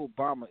Barack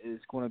Obama is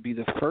going to be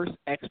the first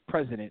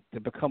ex-president to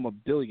become a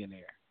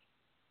billionaire.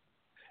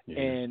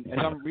 Yeah. And as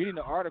I'm reading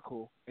the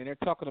article, and they're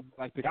talking about,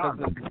 like, because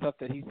of the stuff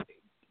that he's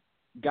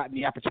gotten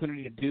the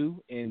opportunity to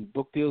do and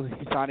book deals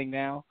he's signing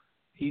now.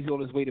 He's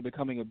on his way to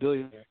becoming a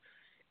billionaire.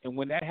 And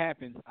when that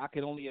happens, I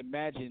can only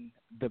imagine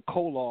the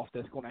coal-off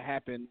that's going to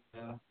happen,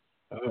 oh,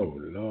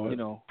 Lord.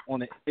 On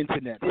the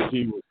internet.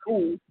 He was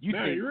cool. You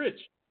now think, you're rich.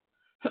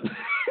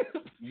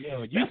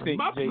 you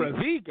think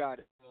Jay-Z got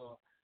it.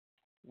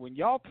 When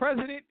y'all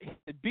president hit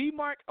the B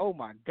mark, oh,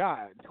 my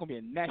God, it's going to be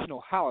a national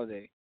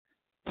holiday.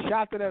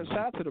 Shout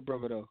out to the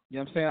brother, though. You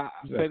know what I'm saying?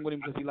 I'm saying with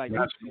him because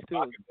he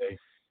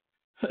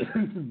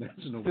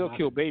still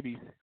kill babies.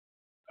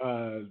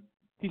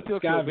 He still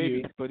kill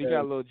babies, but he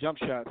got a little jump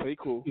shot, so he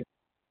cool.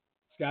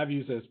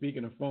 Skyview says,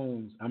 speaking of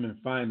phones, I'm in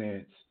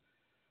finance.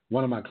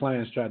 One of my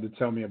clients tried to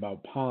tell me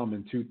about Palm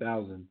in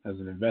 2000 as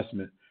an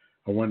investment.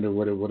 I wonder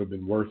what it would have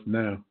been worth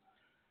now.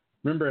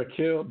 Remember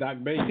Akil?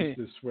 Doc Bay used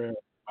to swear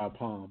by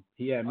Palm.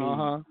 He had me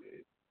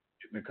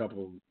getting a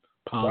couple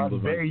Palm.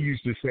 Doc Bay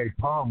used to say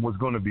Palm was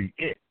going to be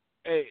it.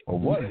 Hey, or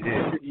was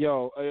it?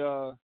 Yo,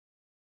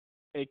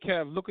 hey,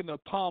 Kev, look in the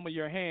palm of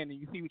your hand and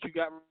you see what you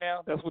got right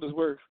now? That's what it's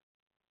worth.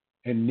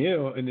 And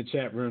Neil in the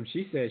chat room,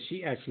 she said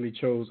she actually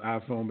chose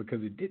iPhone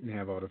because it didn't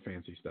have all the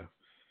fancy stuff.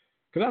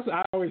 Because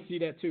I always see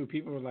that too.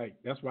 People are like,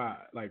 that's why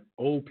like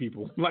old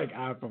people like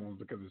iPhones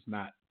because it's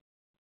not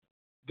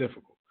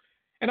difficult.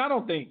 And I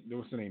don't think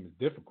what's the name is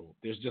difficult.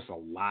 There's just a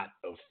lot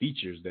of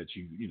features that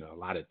a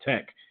lot of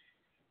tech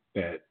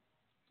that,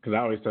 because I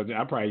always tell you,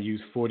 I probably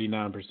use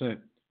 49%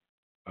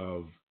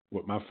 of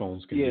what my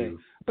phones can do.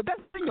 But that's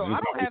the thing though. I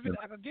don't have it.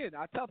 Like, again,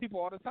 I tell people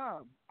all the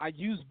time, I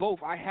use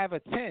both. I have a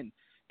 10.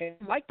 And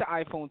like the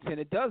iPhone 10,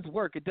 it does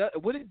work. It does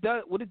what it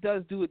does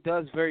do. It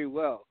does very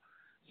well.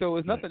 So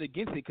it's nothing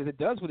against it because it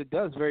does what it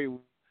does very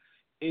well.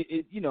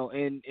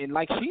 And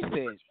like she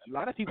said, a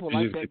lot of people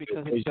like that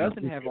because it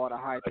doesn't have all the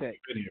high tech.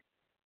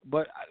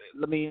 But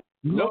I mean,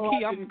 low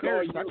key, I'm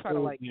embarrassed. I try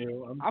to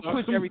I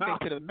push everything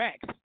to the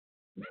max.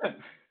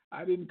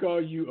 I didn't call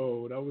you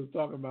old. I was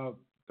talking about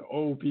the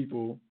old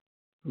people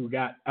who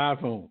got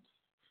iPhones.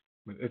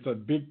 It's a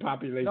big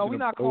population. No, we're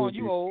not calling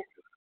you old.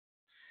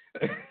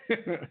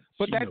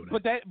 But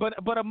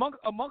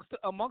amongst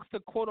the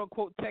quote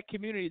unquote tech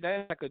community,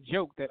 that's like a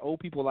joke that old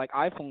people like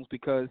iPhones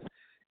because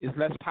it's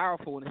less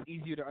powerful and it's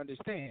easier to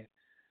understand.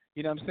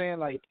 You know what I'm saying?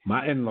 Like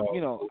my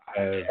in-laws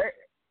have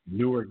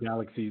newer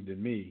Galaxies than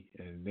me,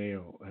 and they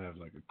don't have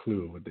like a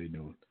clue of what they're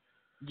doing.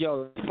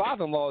 Yo,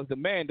 father-in-law is the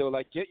man though.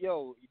 Like their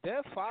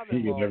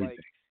father-in-law, like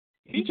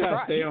he tries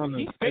to stay on.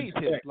 He stays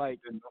here. Like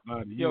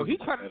he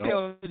try to stay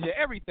on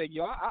everything.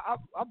 Yo, I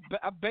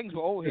bangs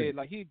with old head.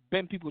 Like he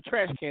bend people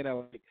trash can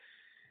out. Like,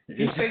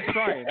 he stays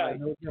trying.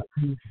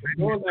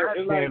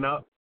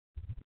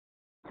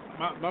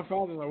 My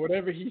father's like,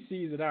 whatever he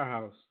sees at our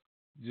house,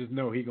 just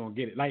know he gonna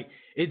get it. Like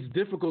it's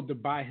difficult to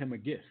buy him a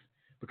gift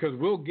because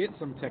we'll get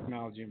some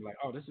technology and be like,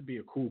 oh, this would be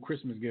a cool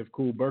Christmas gift,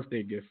 cool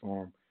birthday gift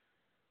for him.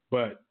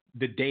 But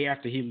the day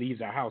after he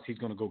leaves our house, he's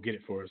gonna go get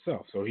it for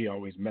himself. So he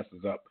always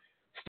messes up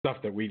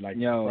stuff that we like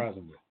surprise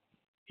him with.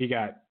 He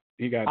got.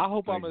 I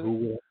hope like,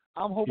 Google.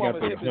 I'm hoping I'm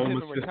a hip in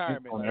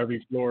retirement on every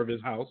floor of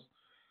his house.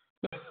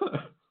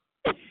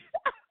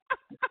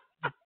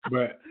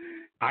 But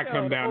I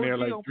come down there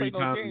like 3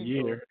 times a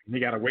year, and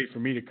he got to wait for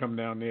me to come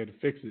down there to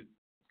fix it.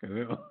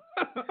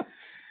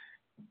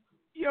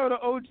 Yo, the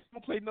OG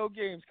don't play no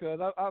games, cuz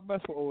I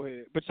mess with old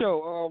head. But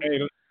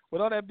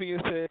with all that being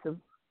said, cause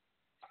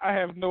I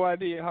have no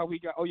idea how we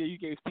got. Oh yeah, you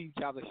gave Steve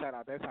Jobs a shout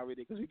out. That's how we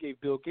did, because we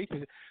gave Bill Gates.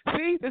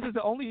 See, this is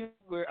the only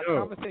where a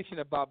conversation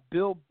about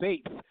Bill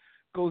Gates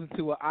goes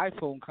into an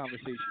iPhone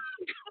conversation.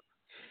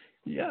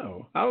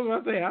 Yo, I was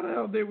about to say, how the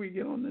hell did we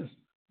get on this?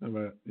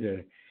 But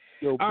yeah.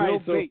 Yo, all Bill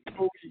right, so Gates.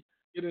 before we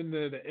get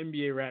into the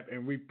NBA rap,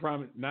 and we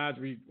promised, Naj,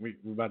 we're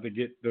about to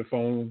get the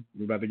phone.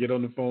 We're about to get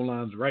on the phone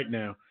lines right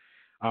now.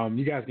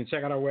 You guys can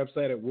check out our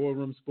website at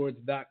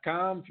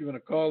warroomsports.com if you want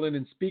to call in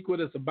and speak with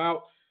us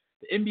about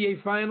the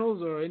NBA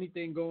Finals or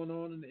anything going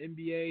on in the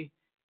NBA.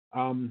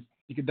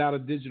 You can dial the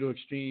Digital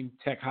Extreme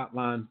Tech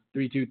Hotline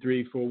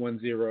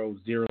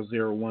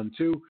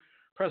 323-410-0012.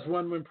 Press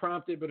 1 when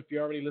prompted, but if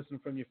you're already listening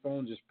from your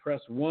phone, just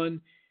press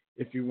 1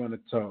 if you want to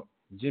talk.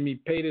 Jimmy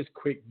paid his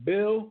quick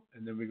bill,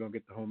 and then we're going to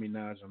get the homie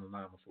Naj on the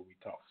line before we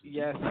talk.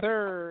 Yes,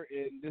 sir.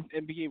 And this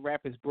NBA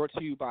rap is brought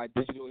to you by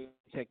Digital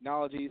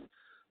Technologies.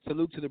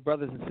 Salute to the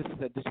brothers and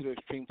sisters at Digital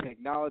Extreme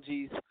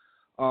Technologies.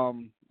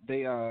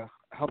 They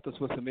helped us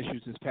with some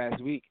issues this past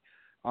week.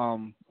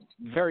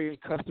 Very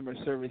customer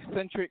service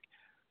centric.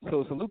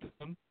 So salute to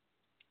them.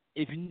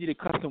 If you need a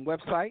custom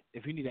website,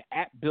 if you need an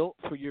app built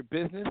for your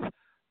business,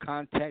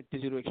 contact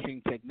Digital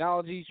Extreme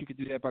Technologies. You can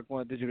do that by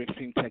going to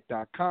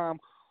digitalextremetech.com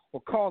or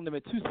call them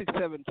at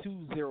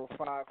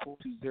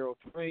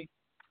 267-205-4203.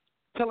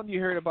 Tell them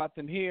you heard about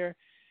them here,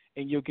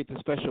 and you'll get the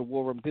special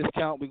War Room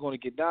discount. We're going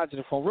to get Naj on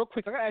the phone. Real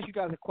quick, I got to ask you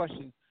guys a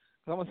question,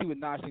 because I want to see what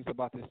Naj thinks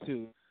about this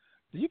too.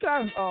 Do you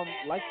guys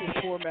like this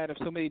format of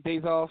so many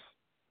days off?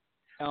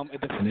 I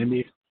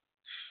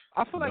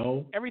feel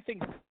like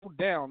everything's slowed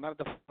down now that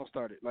the final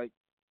started.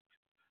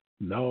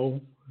 No,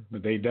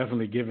 but they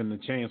definitely given the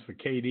chance for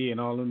KD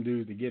and all them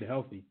dudes to get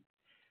healthy.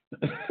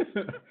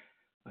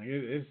 Like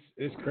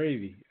it's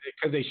crazy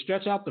because they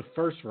stretch out the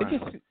first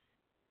round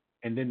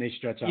and then they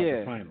stretch out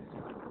the finals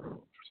for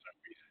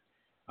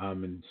some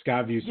reason. And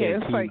Skyview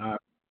said, it's like,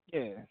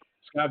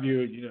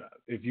 Skyview, you know,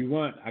 if you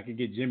want, I could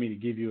get Jimmy to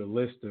give you a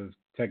list of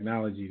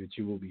technology that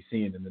you will be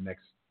seeing in the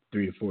next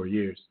 3 to 4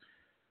 years.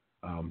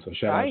 So shout out to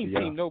y'all. I ain't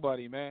team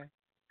nobody, man.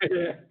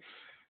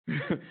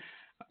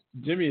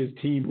 Jimmy is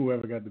team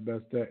whoever got the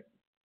best tech.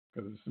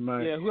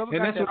 Whoever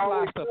got that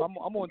fly stuff. I'm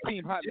on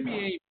team hot.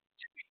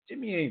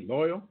 Jimmy ain't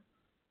loyal.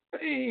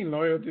 He ain't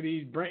loyal to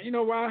these brands. You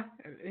know why?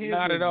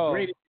 Not at all.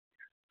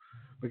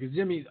 Because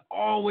Jimmy's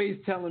always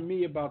telling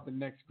me about the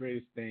next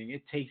greatest thing.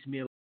 It takes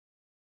me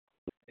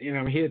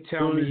he'll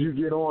tell me. As you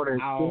get on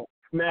and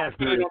smash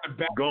it, on the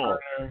back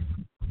burner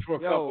for a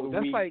couple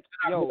of weeks. Like,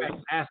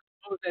 ask,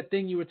 what was that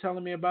thing you were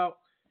telling me about?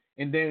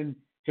 And then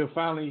he'll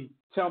finally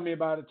tell me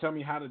about it, tell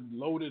me how to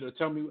load it, or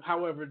tell me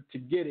however to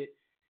get it.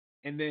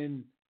 And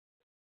then,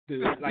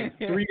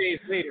 3 days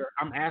later,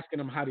 I'm asking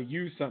him how to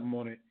use something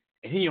on it,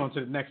 and he on to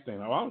the next thing.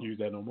 Oh, I don't use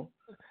that no more.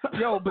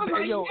 Shout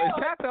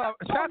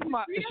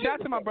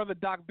to my brother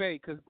Doc Bay,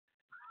 because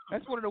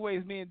that's one of the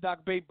ways me and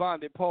Doc Bay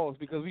bonded, pause,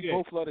 because we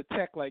both love the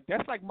tech. Like,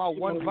 that's like my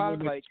one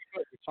vice,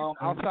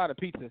 outside of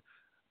pizza.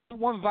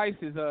 One vice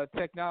is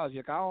technology.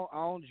 Like, I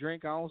don't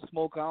drink, I don't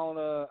smoke,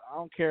 I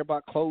don't care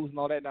about clothes and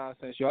all that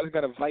nonsense. I just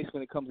got a vice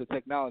when it comes to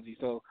technology.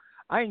 So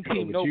I ain't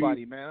team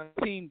nobody, man.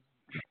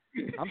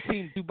 I'm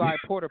team Dubai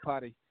Porter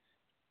Potty.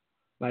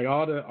 Like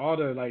all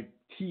the like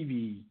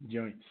TV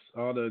joints,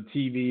 all the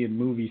TV and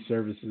movie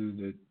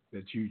services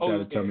that you try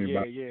to tell me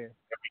about. Yeah.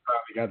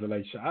 We got to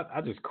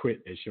I just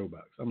quit at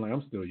Showbox. I'm like,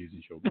 I'm still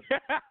using Showbox.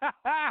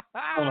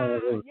 I don't know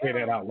if say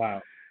that out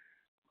loud.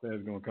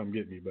 That's gonna come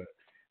get me, but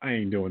I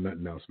ain't doing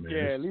nothing else, man.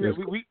 Yeah,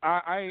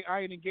 I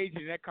ain't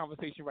engaging in that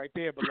conversation right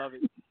there,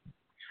 beloved.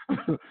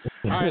 All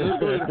right,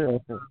 let's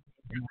go.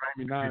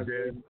 Nas,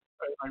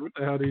 like, what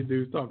the hell these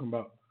dudes talking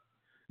about?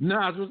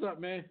 Nas, what's up,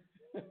 man?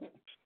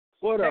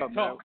 What up,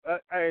 man?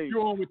 Hey,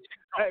 you on with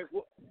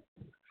TikTok?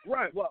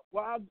 Right. Well,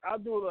 I'll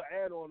do a little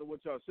add-on to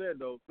what y'all said,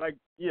 though. Like,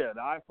 the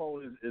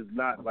iPhone is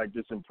not like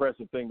this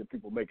impressive thing that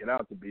people make it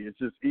out to be. It's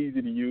just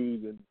easy to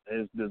use and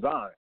it's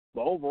designed.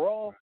 But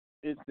overall,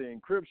 it's the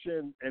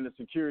encryption and the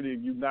security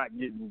of you not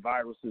getting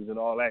viruses and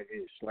all that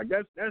ish. Like,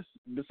 that's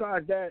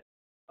besides that,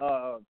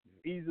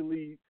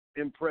 easily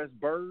impressed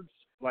birds,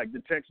 like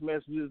the text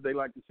messages, they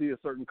like to see a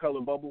certain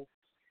color bubble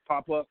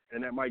pop up,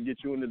 and that might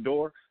get you in the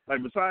door.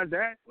 Like, besides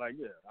that, like,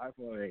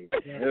 iPhone it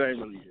ain't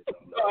really it.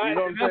 You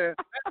know what I'm saying?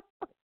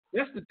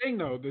 That's the thing,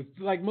 though.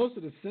 Like, most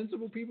of the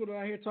sensible people that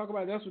I hear talk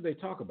about, that's what they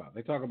talk about.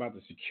 They talk about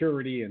the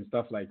security and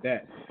stuff like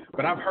that.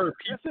 But I've heard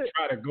people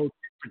try to go tit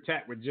for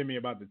tat with Jimmy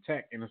about the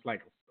tech, and it's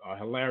like a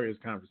hilarious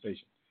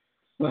conversation.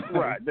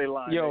 Right. They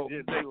lying. Yo,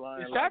 they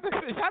lying. Shout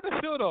out to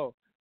Phil, though.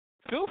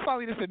 Phil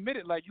finally just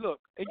admitted, like,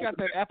 look, it got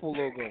that Apple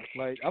logo.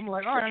 Like, I'm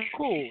like, all right,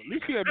 cool. At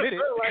least you admit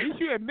it. At least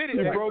you admit it.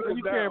 That all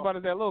you care about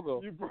is that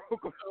logo. You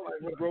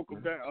broke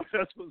them down.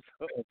 That's what's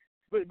up.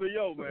 But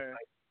yo, man,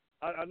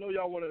 I know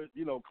y'all want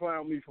to,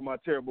 clown me for my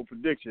terrible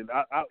prediction.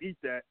 I'll eat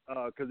that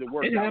because it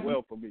worked out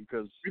well for me.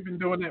 Cause we've been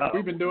doing that.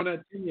 We've been doing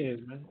that 10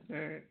 years,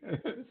 man.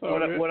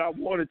 What I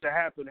wanted to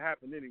happen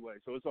happened anyway,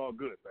 so it's all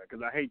good, man.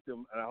 Because I hate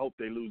them and I hope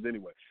they lose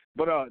anyway.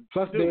 But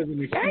plus, there's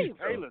an excuse.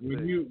 Hey,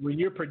 when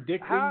you're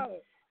predicting,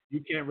 you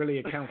can't really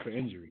account for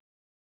injury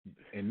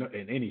in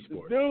any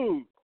sport.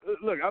 Dude,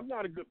 look, I'm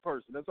not a good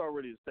person. That's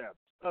already established.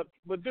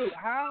 But dude,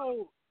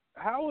 how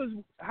is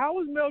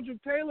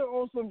Meldrick Taylor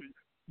on some?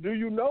 Do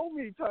you know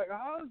me?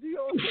 How is he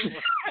on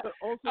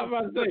some? I'm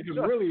about to say, because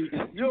really,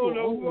 you don't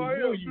know who I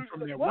am. You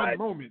from that one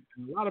moment.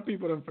 And a lot of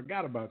people done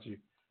forgot about you.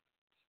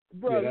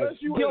 Bro, unless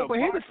you in a but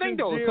here's the thing,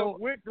 though. So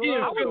he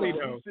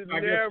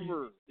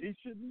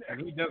should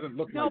never. He doesn't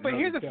look. No, but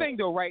here's the thing,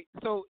 though, right?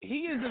 So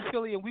he is in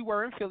Philly, and we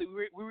were in Philly.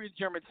 We were in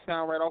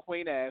Germantown, right off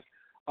Wayne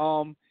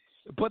Ave.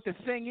 But the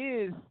thing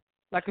is,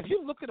 like, if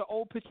you look at the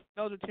old picture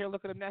of Meldrick Taylor,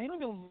 look at him now, he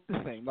don't even look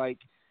the same. Like,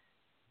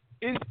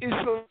 it's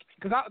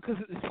because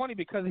it's funny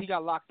because he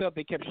got locked up.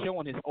 They kept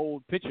showing his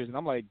old pictures, and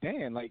I'm like,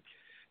 damn, like,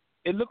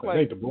 it looked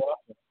like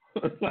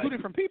two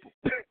different people.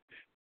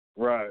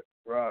 Right.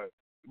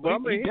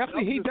 But he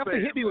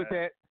definitely hit me with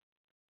that.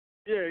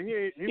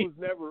 Yeah, he was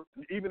never,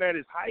 even at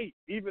his height,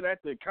 even at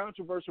the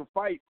controversial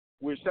fight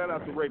with, shout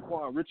out to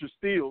Raekwon, Richard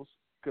Steele,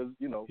 because,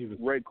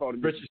 Ray called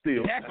him Richard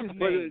Steele. That's his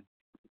name.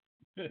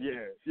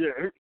 Yeah.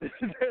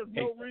 There's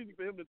no reason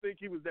for him to think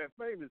he was that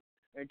famous.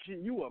 And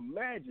can you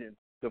imagine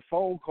the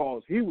phone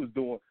calls he was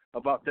doing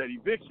about that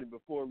eviction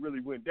before it really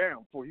went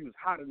down, before he was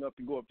hot enough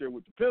to go up there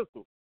with the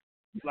pistol?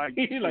 Like,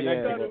 I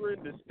got her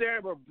in the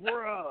stabber,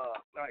 bruh.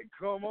 Like,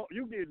 come on.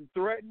 You getting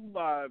threatened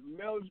by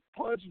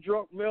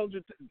punch-drunk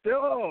Meldrick.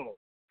 Dog.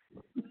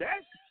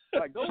 That's,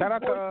 like, those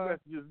voice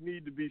messages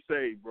need to be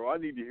saved, bro. I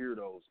need to hear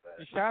those,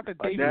 man. Shout out to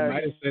David.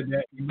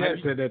 You might have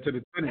said that to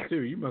the Senate,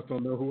 too. You must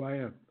don't know who I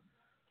am.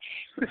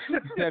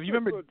 Yeah, you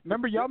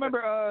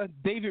remember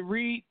David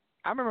Reed?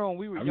 I remember when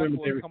we were young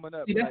boys coming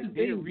up. Like,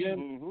 David Reed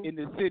in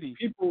the city.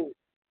 People,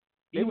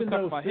 they were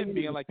talking about him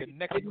being like the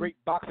next great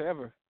boxer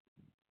ever.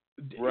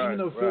 even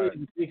though Philly is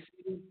a big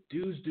city,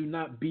 dudes do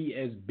not be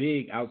as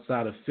big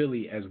outside of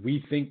Philly as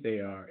we think they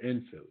are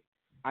in Philly.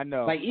 I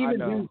know. Like even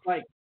dudes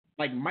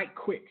like Mike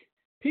Quick.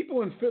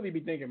 People in Philly be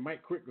thinking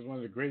Mike Quick was one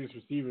of the greatest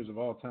receivers of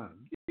all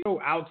time. You go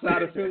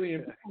outside of Philly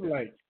and people are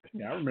like,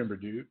 yeah, I remember,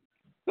 dude.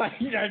 Like,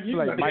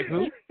 like Mike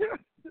who?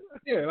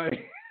 Yeah,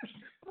 like,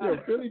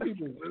 Philly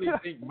people really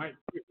think Mike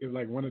Quick is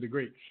like one of the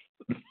greats.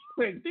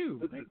 Like,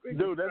 dude,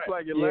 that's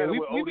like Atlanta.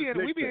 We be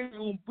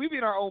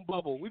in our own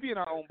bubble. We be in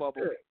our own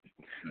bubble.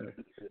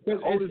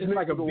 It's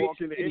like a big walk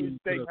into any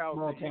city, steakhouse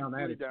small town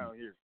attitude down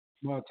here.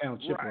 Small town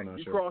chip right. on our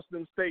You show. cross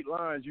them state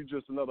lines, you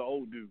just another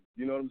old dude.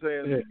 You know what I'm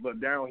saying? Yeah. But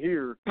down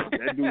here,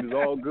 that dude is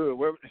all good.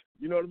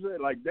 You know what I'm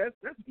saying? Like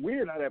that's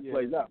weird how that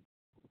plays out.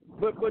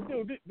 But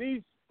dude,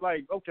 these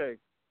like okay,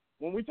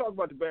 when we talk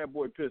about the bad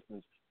boy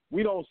Pistons,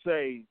 we don't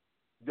say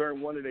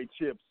during one of their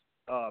chips,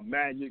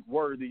 Magic,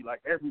 Worthy, like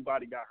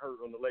everybody got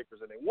hurt on the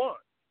Lakers and they won.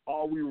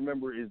 All we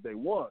remember is they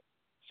won.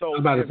 So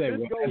I'm about to say,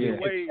 away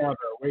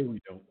we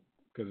don't,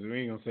 because we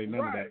ain't gonna say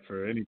none of that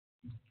for any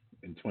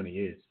in 20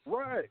 years.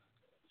 Right.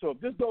 So if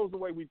this goes the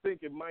way we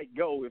think it might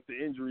go, if the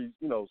injuries,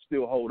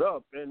 still hold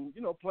up, and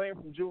playing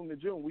from June to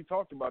June, we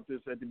talked about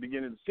this at the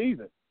beginning of the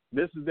season.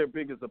 This is their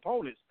biggest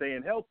opponent,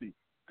 staying healthy.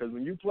 Because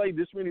when you play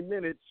this many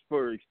minutes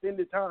for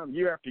extended time,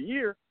 year after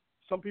year,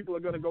 some people are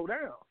going to go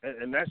down,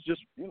 and that's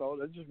just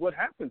what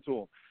happened to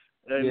them.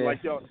 And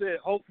like y'all said,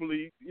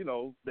 hopefully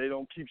they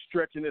don't keep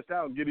stretching this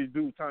out and give these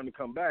dudes time to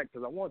come back.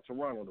 Because I want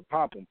Toronto to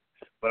pop them,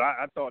 but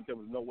I thought there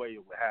was no way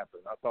it would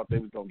happen. I thought they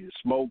was going to get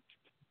smoked.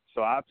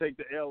 So I'll take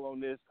the L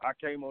on this. I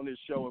came on this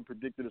show and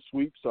predicted a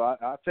sweep, so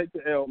I'll take the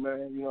L,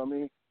 man. You know what I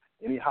mean?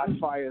 Any hot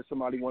fire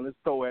somebody want to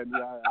throw at me,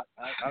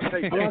 I'll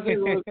take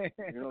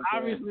it.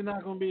 Obviously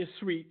not going to be a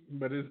sweep,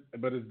 but it's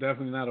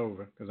definitely not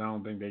over because I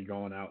don't think they're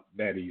going out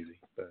that easy.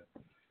 But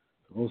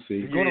we'll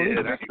see.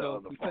 Yeah, that's the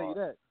other part. Tell you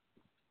that.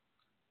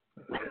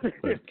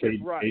 But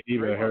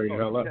KD will hurry the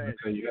hell up. I'll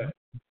tell you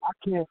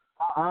that.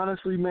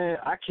 Honestly, man,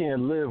 I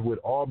can't live with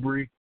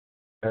Aubrey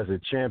as a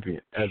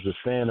champion, as a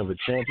fan of a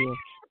champion.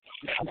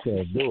 I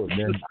can't do it,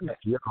 man.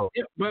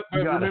 But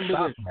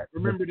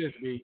remember this,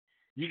 B.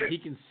 He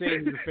can say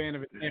he's a fan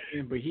of a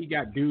champion, but he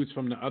got dudes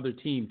from the other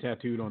team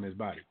tattooed on his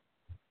body.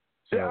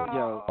 So,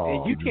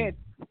 and you can't.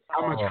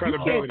 How much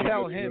credibility? You can't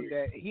tell him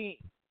that he.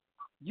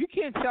 You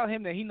can't tell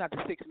him that he's not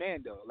the sixth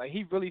man though. Like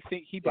he really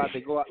thinks he about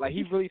to go out. Like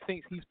he really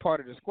thinks he's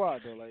part of the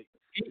squad though. Like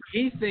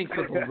he thinks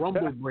if a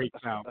rumble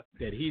breaks out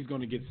that he's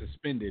going to get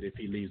suspended if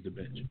he leaves the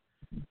bench.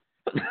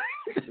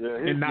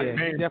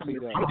 Definitely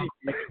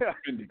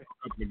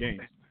the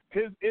game.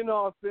 His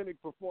inauthentic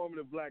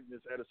performative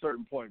blackness at a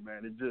certain point,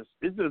 man, it's just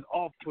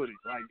off-putting.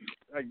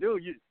 Like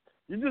dude,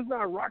 you're just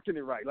not rocking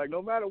it right. Like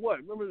no matter what.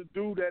 Remember the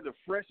dude that had the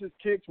freshest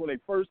kicks when they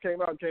first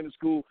came out and came to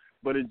school,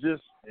 but it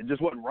just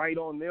wasn't right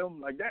on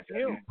them. Like that's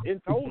him in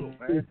total,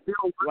 man.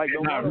 Like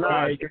no matter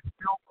what.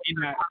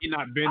 He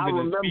not bending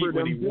his feet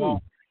when he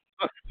walks.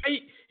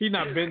 He's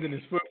not bending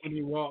his foot when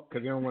he walks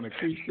because they don't want to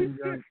crease him.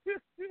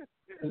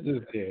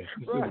 This is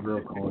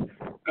real corny.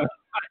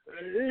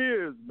 It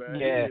is, man.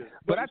 Yeah,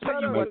 but I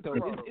tell you what though,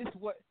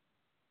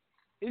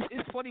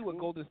 it's funny with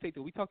Golden State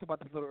though. We talked about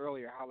this a little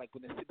earlier. How like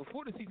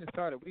before the season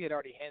started, we had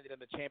already handed them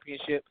the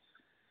championship.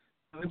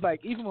 It's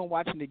like even when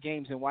watching the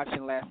games and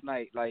watching last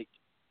night, like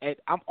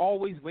I'm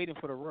always waiting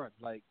for the run.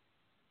 Like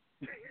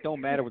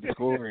don't matter what the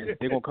score is,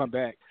 they're gonna come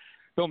back.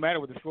 Don't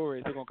matter what the score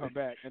is, they're gonna come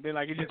back. And then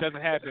like it just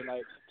doesn't happen.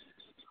 Like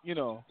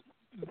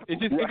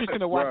it's just interesting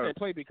to watch that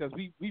play because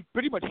we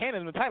pretty much handed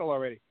them the title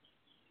already.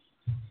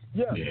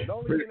 Yeah, the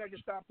only thing that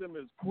can stop them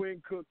is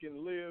Quinn Cook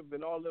and Liv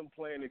and all them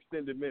playing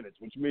extended minutes,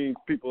 which means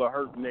people are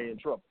hurt and they're in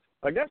trouble.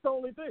 Like, that's the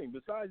only thing.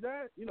 Besides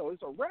that,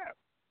 it's a wrap.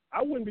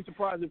 I wouldn't be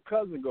surprised if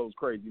Cousin goes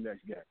crazy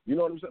next game. You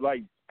know what I'm saying?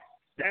 Like,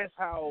 that's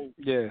how –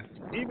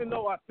 even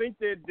though I think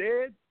they're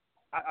dead,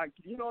 I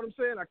you know what I'm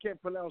saying? I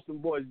can't pronounce them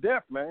boys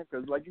deaf, man,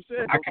 because like you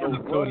said – I kind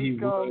of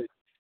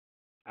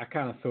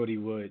thought he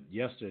would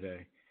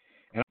yesterday.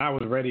 And I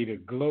was ready to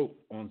gloat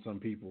on some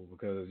people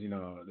because,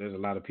 there's a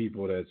lot of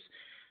people that's –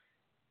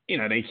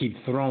 they keep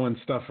throwing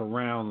stuff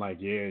around like,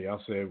 yeah,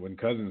 y'all said when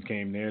Cousins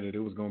came there that it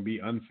was going to be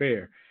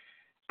unfair.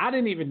 I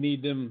didn't even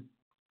need them,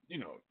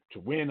 to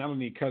win. I don't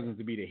need Cousins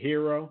to be the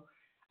hero.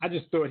 I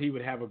just thought he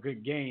would have a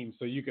good game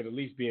so you could at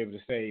least be able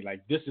to say,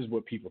 like, this is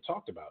what people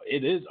talked about.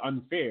 It is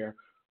unfair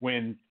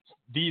when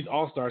these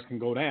all-stars can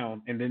go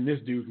down and then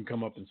this dude can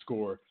come up and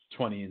score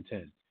 20 and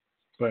 10.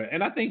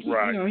 And I think, he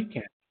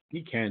can.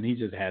 He can. He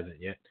just hasn't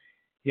yet.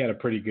 He had a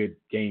pretty good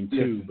game,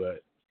 too,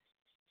 but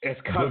it's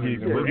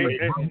Cousins.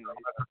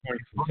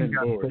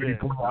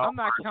 I'm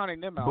not counting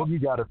them out.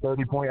 Boogie got a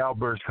 30-point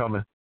outburst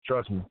coming.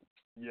 Trust me.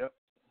 Yep.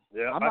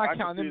 Yeah, I'm not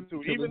counting him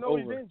too, even though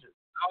he's injured.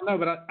 I don't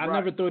know, but I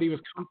never thought he was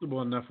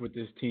comfortable enough with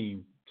this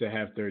team to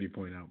have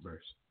 30-point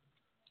outbursts.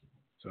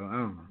 So I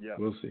don't know. Yeah.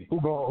 We'll see.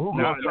 Who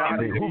gonna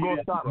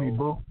stop me,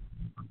 boo?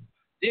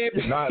 Yeah,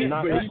 but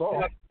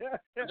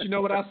you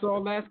know what I saw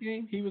last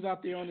game? He was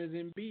out there on his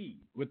Embiid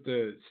with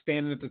the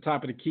standing at the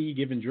top of the key,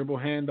 giving dribble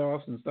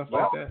handoffs and stuff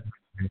like that.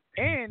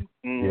 And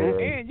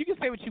and you can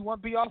say what you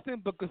want, B.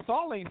 Austin, but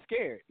Gasol ain't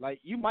scared. Like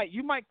you might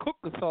cook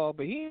Gasol,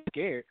 but he ain't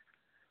scared.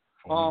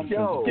 As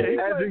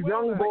a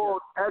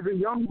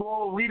young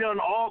boy, we done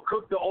all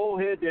cooked the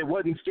old head that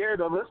wasn't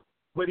scared of us,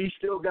 but he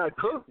still got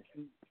cooked.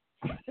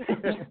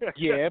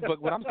 Yeah,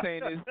 but what I'm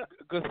saying is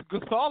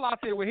Gasol out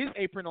there with his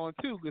apron on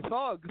too.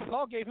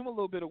 Gasol gave him a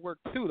little bit of work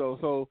too, though.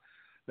 So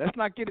let's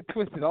not get it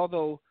twisted.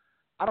 Although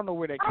I don't know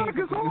where that came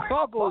from.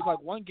 Gasol goes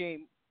like one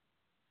game.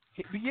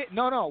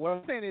 No. What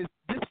I'm saying is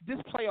this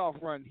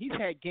playoff run, he's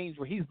had games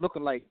where he's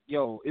looking like,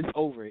 yo, it's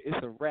over.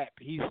 It's a wrap.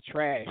 He's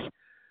trash.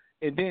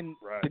 And then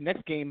the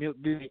next game he'll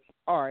be like,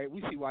 all right,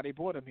 we see why they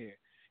brought him here.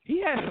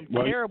 He has some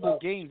terrible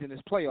games in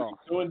his playoffs.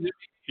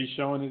 He's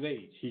showing his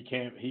age. He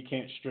can't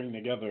string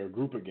together a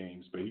group of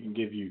games, but he can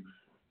give you,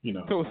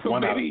 So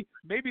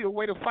maybe the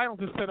way the finals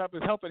is set up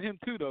is helping him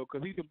too, though,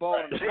 because he can ball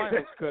in the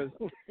finals because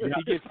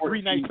he gets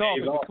 3 nights off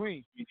in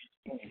between.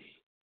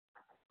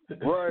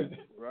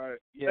 Right.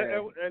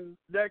 Yeah. And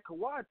that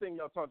Kawhi thing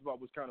y'all talked about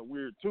was kind of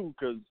weird too,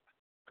 because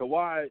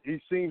Kawhi, he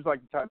seems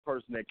like the type of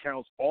person that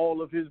counts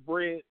all of his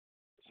bread.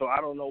 So I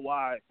don't know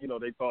why,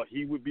 they thought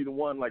he would be the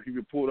one, like you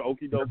could pull the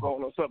okie doke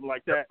on or something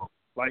like that.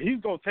 Like, he's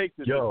going to take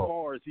this as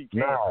far as he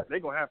can. They're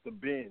going to have to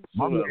bend.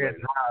 My man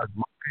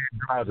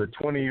drives a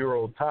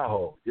 20-year-old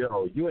Tahoe.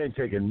 Yo, you ain't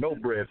taking no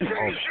bread from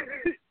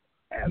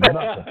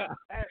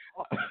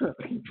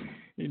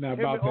You're not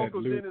him about and that.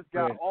 Uncle Dennis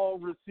got all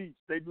receipts.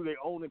 They do their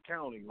own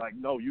accounting. Like,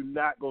 no, you're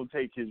not going to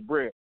take his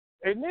bread.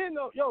 And then,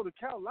 the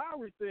Kyle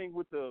Lowry thing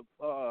with the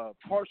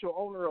partial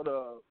owner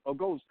of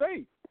Golden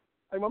State.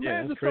 Like, my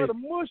man just tried to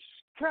mush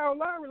Kyle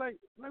Lowry. Like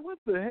what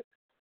the heck?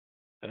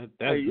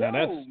 That's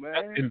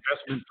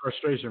investment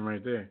frustration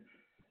right there.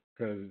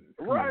 Because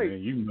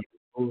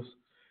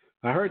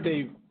I heard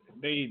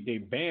they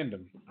banned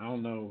him. I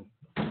don't know,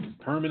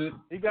 permanent.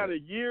 He got a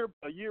year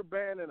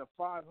ban and a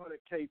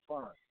 $500K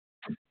fine.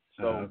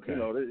 So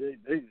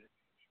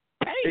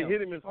they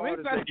hit him as hard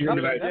as they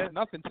could. That's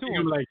nothing to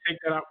him. Like,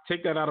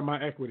 take that out of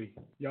my equity.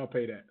 Y'all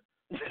pay that.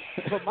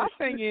 But my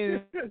thing is,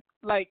 that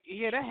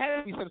had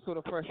to be some sort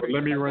of frustration.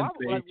 Let me run.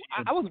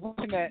 I was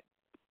watching that.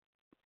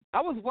 I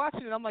was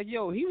watching it. I'm like,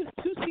 yo, he was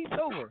 2 seats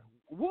over.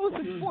 What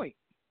was his point?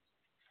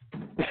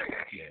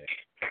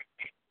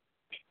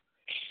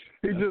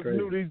 He just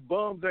knew these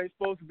bums ain't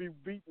supposed to be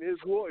beating his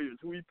Warriors,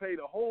 who he paid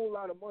a whole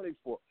lot of money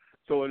for.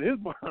 So in his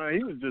mind,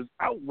 he was just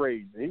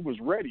outraged. He was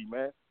ready,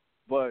 man.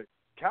 But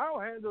Kyle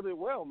handled it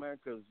well, man,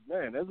 because,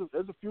 man,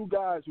 there's a few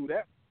guys who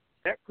that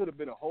could have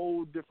been a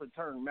whole different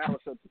turn,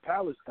 Malice at the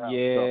Palace style stuff,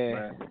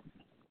 man.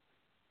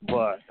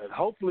 But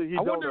hopefully he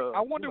don't. I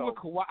wonder what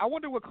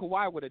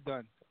Kawhi would have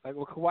done. Like,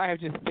 would Kawhi have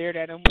just stared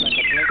at him like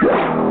a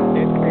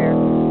blank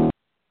stare?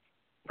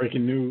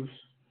 Breaking news: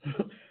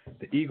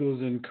 the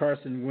Eagles and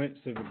Carson Wentz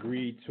have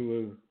agreed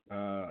to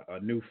a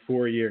new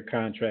 4-year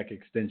contract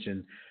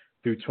extension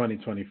through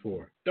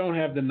 2024. Don't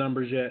have the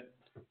numbers yet,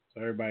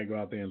 so everybody go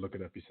out there and look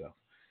it up yourself.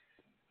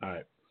 All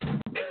right,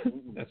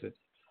 that's it.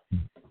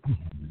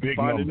 Big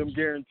finding numbers. them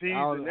guarantees,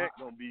 and that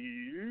gonna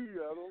be,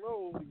 I don't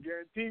know, the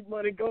guaranteed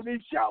money gonna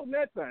be shouting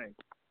that thing.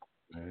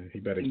 He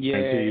better.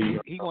 Yeah,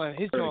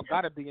 his joint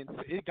gotta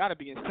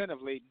be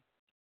incentive laden.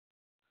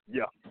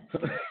 Yeah,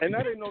 and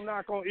that ain't no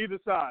knock on either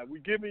side.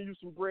 We're giving you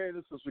some bread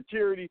and some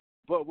security,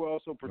 but we're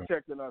also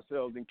protecting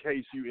ourselves in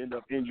case you end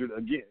up injured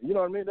again. You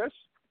know what I mean? That's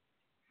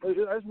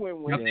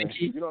win-win.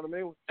 You know what I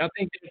mean? I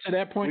think to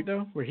that point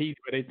though, where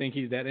they think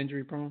he's that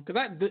injury prone.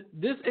 Because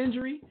this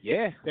injury,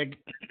 that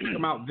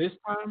come out this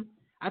time,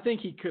 I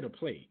think he could have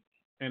played,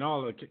 and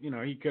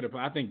he could have.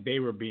 I think they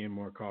were being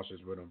more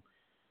cautious with him.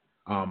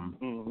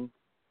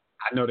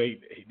 I know they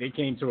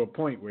came to a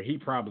point where he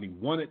probably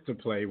wanted to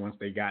play once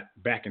they got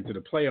back into the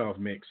playoff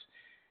mix,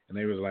 and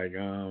they was like,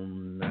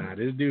 nah,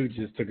 this dude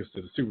just took us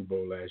to the Super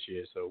Bowl last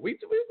year, so we're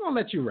gonna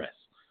let you rest.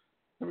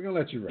 We're gonna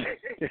let you rest.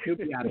 He'll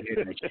be out of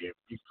here next year.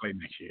 He'll play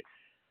next year.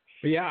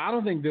 But yeah, I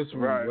don't think this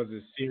one was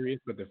as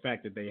serious, but the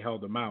fact that they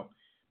held him out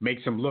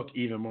makes him look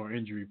even more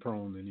injury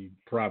prone than he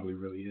probably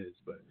really is.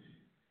 But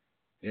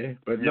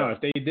no, if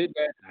they did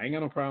that, I ain't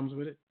got no problems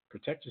with it.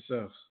 Protect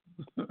yourselves.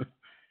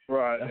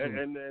 Right,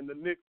 and the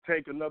Knicks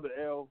take another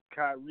L.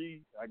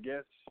 Kyrie, I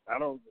guess. I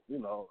don't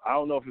know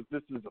if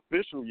this is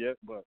official yet,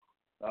 but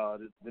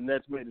the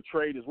Nets made a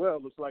trade as well.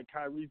 Looks like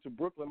Kyrie to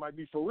Brooklyn might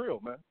be for real,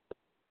 man.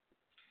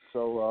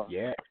 So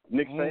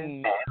Knicks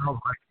fans.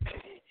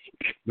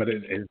 But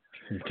is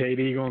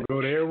KD gonna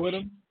go there with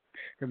him?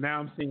 Because now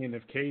I'm seeing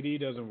if KD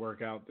doesn't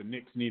work out, the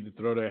Knicks need to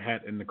throw their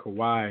hat in the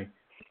Kawhi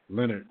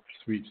Leonard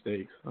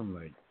sweepstakes. I'm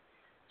like,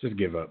 just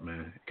give up,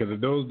 man. Because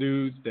if those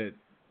dudes that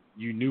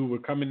you knew were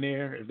coming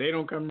there, if they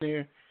don't come there,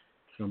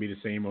 it's going to be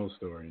the same old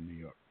story in New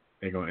York.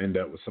 They're going to end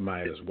up with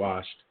somebody that's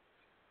washed.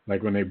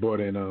 Like when they brought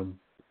in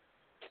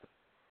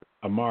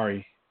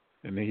Amari,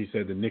 and then he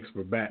said the Knicks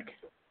were back.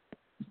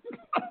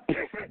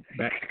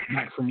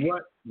 back from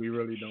what? We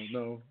really don't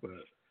know, but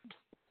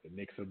the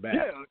Knicks are back.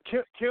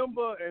 Yeah,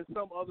 Kimba and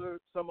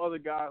some other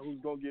guy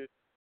who's going to get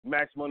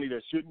max money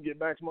that shouldn't get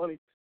max money.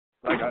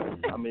 Like,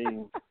 I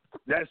mean,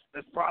 that's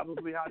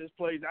probably how this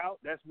plays out.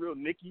 That's real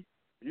Nicky.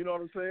 You know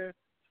what I'm saying?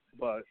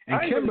 But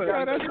And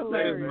Kimba, that's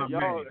hilarious.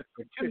 Y'all,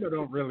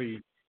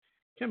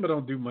 Kimba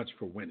don't do much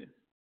for winning.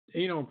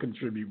 He don't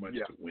contribute much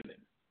to winning.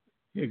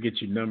 He'll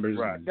get you numbers.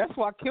 Right. That's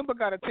why Kimba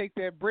got to take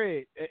that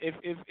bread. If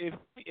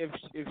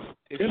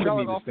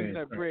Charlotte offers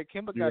that bread,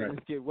 Kimba got to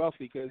just get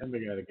wealthy because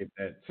Kimba got to get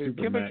that.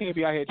 Kimba can't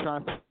be out here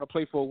trying to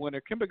play for a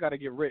winner. Kimba got to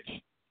get rich.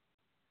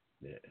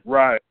 Yeah.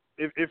 Right.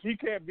 If he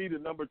can't be the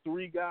number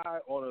 3 guy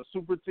on a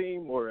super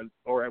team or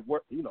at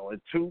work, at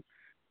 2,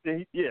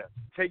 then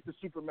take the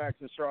Supermax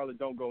and Charlotte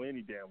don't go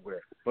any damn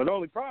where. But the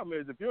only problem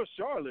is if you're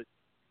Charlotte,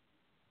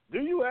 do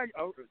you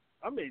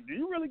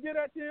really get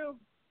at them?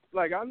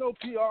 Like, I know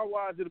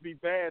PR-wise it'll be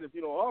bad if you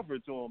don't offer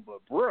it to them, but,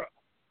 bruh,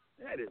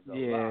 that is a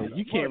lot of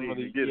you can't money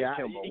really to get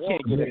you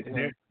can't get it to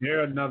him.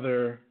 They're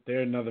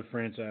another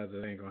franchise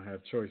that ain't going to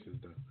have choices,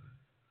 though.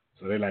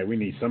 So they're like, we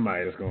need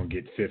somebody that's going to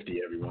get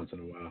 50 every once in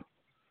a while.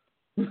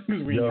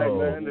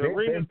 Man, the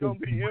arena's going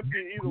to be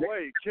empty either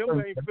way. Kim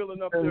ain't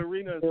filling up the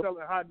arena and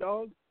selling hot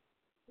dogs.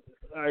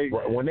 Like,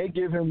 when they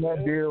give him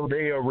that deal,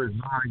 they are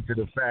resigned to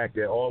the fact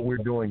that all we're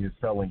doing is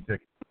selling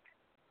tickets.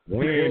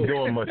 We ain't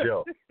doing much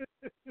else.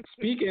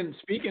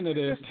 Speaking of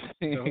this,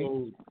 the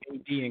whole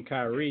AD and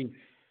Kyrie,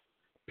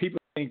 people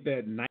think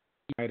that Nike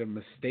might have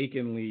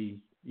mistakenly,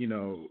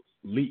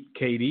 leaked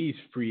KD's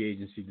free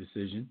agency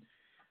decision.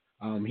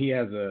 He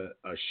has a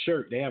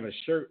shirt. They have a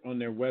shirt on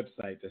their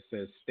website that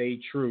says "Stay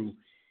True,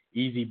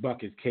 Easy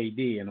Buckets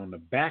KD," and on the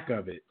back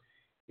of it,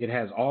 it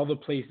has all the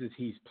places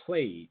he's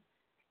played,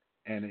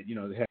 and it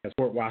has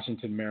Fort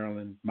Washington,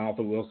 Maryland,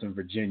 Martha Wilson,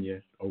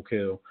 Virginia, Oak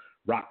Hill,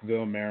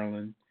 Rockville,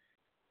 Maryland,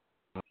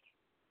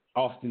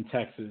 Austin,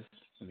 Texas,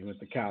 and he went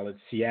to college,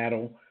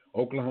 Seattle,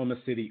 Oklahoma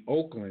City,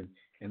 Oakland,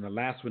 and the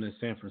last one is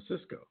San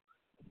Francisco.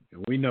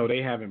 And we know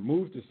they haven't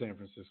moved to San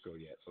Francisco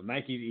yet. So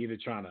Nike's either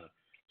trying to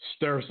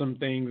stir some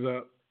things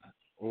up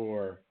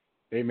or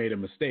they made a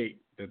mistake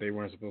that they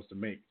weren't supposed to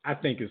make. I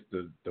think it's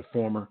the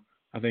former.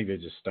 I think they're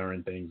just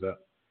stirring things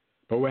up.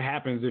 But what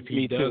happens if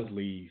he does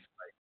leave?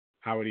 Like,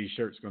 how are these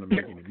shirts going to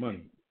make any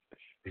money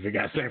if it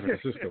got San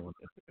Francisco in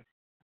it?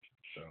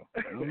 So,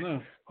 I don't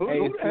know. Who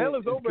the hell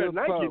is over at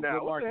Nike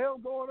now? What the hell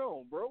going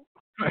on, bro?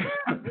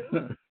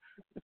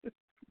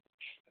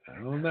 I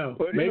don't know.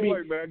 But maybe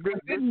anyway, man, good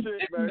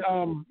shit,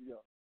 man.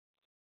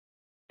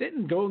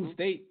 Didn't Golden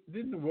State,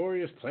 didn't the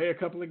Warriors play a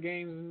couple of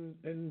games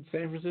in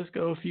San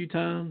Francisco a few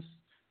times?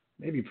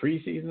 Maybe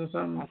preseason or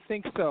something? I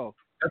think so.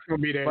 That's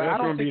going to be there. But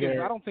That's I don't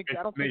think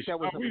that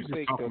was a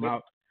mistake.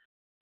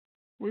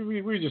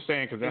 We were just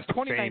saying because that's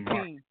the same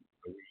market,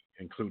 so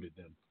we included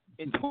them.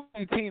 In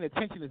 2019,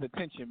 attention is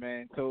attention,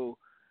 man. So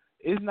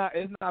it's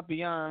not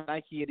beyond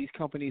Nike or these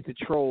companies to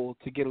troll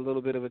to get a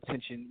little bit of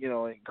attention,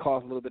 and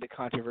cause a little bit of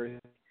controversy.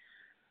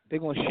 They're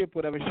gonna ship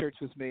whatever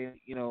shirts was made,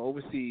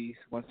 overseas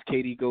once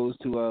KD goes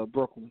to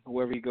Brooklyn,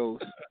 wherever he goes.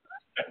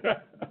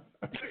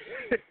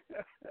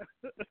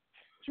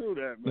 True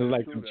that, man.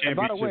 Like True that.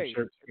 By the way,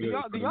 shirts do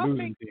y'all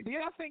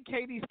think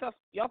KD stuff?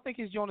 Y'all think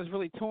his joint is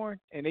really torn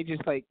and they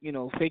just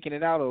faking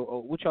it out,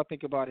 or what y'all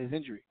think about his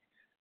injury?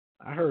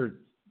 I heard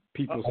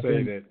people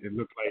say that it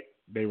looked like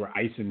they were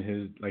icing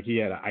he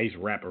had an ice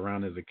wrap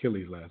around his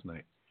Achilles last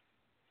night.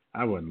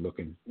 I wasn't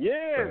looking.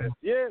 Yeah.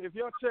 If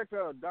y'all check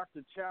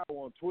Dr. Chow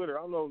on Twitter,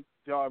 I don't know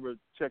if y'all ever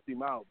checked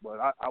him out, but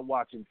I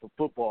watch him for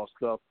football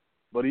stuff.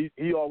 But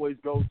he always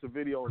goes to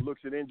video and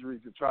looks at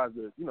injuries and tries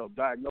to,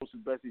 diagnose as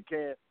best he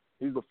can.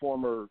 He's the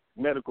former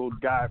medical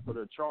guy for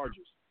the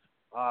Chargers.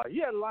 He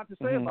had a lot to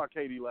say about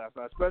KD last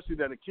night, especially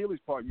that Achilles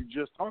part you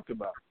just talked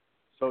about.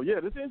 So,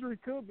 yeah, this injury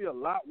could be a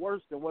lot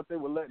worse than what they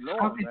were letting on.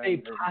 How could they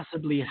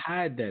possibly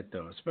hide that,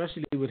 though,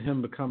 especially with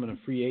him becoming a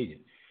free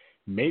agent?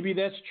 Maybe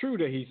that's true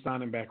that he's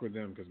signing back with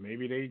them because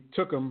maybe they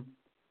took him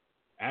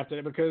after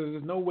that because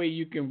there's no way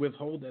you can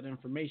withhold that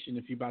information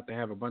if you're about to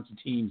have a bunch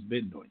of teams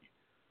bidding on you.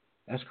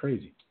 That's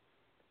crazy.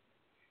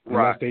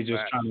 Unless they're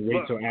just trying to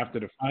wait till after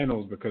the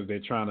finals because they're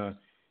trying to,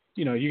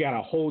 you got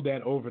to hold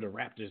that over the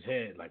Raptors'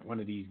 head. Like one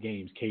of these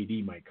games,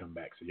 KD might come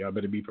back. So y'all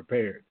better be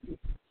prepared.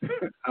 I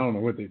don't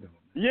know what they're doing.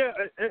 Yeah,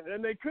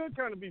 and they could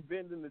kind of be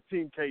bending the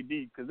team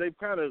KD because they've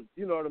kind of,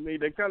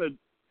 they kind of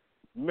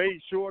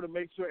made sure to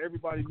make sure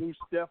everybody knew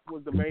Steph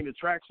was the main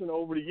attraction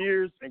over the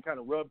years and kind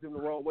of rubbed him the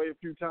wrong way a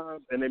few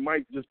times. And they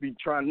might just be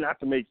trying not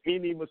to make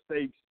any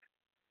mistakes.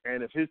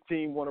 And if his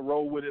team want to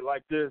roll with it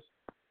like this,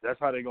 that's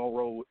how they're going to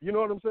roll with it. You know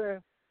what I'm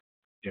saying?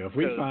 Yeah, if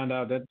we find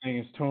out that thing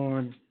is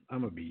torn,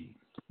 I'm going to be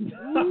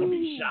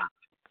shocked.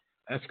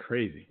 That's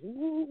crazy.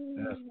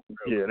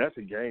 That's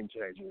a game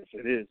changer.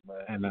 It is,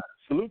 man. And,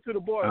 salute to the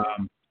boy.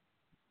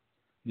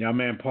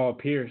 Man, Paul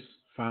Pierce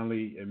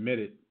finally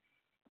admitted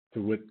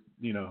to what,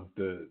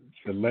 the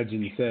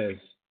legend says.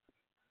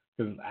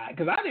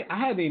 Because I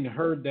hadn't even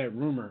heard that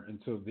rumor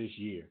until this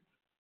year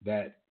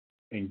that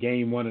in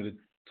game one of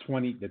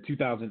the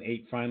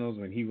 2008 finals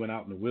when he went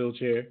out in the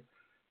wheelchair,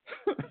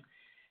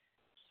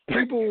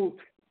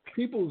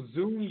 people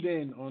zoomed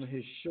in on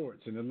his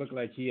shorts and it looked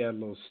like he had a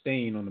little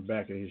stain on the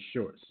back of his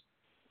shorts.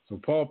 So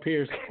Paul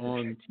Pierce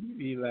on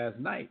TV last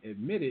night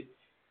admitted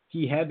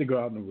he had to go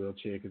out in a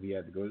wheelchair because he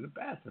had to go to the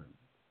bathroom.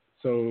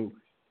 So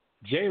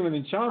Jalen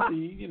and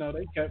Chauncey,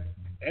 they kept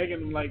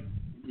egging him like,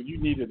 you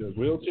needed a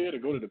wheelchair to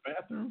go to the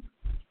bathroom.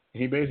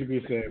 And he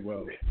basically said,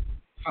 well,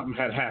 something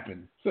had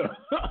happened. So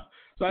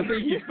I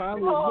think he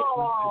finally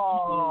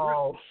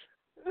Paul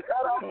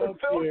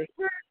Pierce,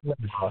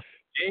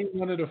 game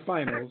one of the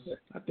finals,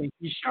 I think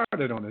he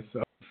sharded on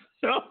himself.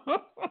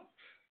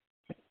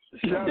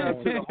 Shout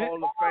out to the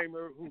Hall of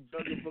Famer who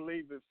doesn't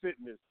believe in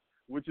fitness,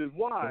 which is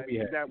why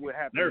that would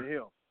happen to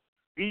him.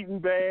 Eating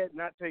bad,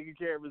 not taking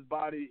care of his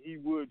body, he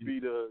would be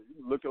the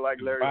looking like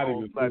Larry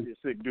Holmes, flabby,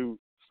 sick dude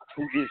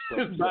who is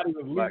something. His body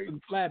was loose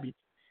and flabby.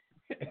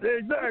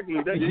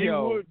 Exactly. That he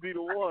would be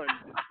the one.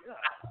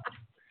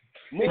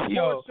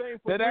 More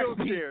shameful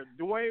wheelchair,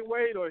 Dwayne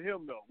Wade or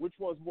him though? Which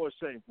one's more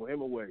shameful,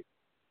 him or Wade?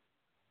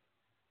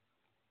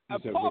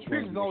 Paul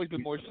Pierce has always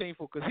been more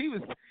shameful because he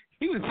was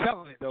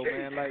selling it though,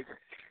 man. Like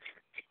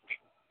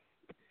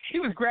he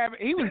was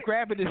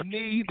grabbing his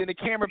knee, then the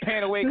camera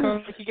panned away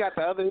because he got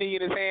the other knee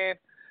in his hand,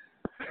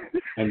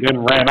 and then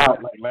ran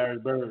out like Larry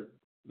Bird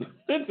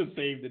to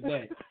save the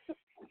day.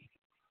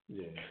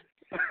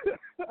 Yeah,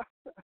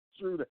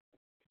 true that.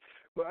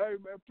 But hey,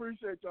 man,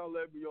 appreciate y'all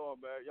letting me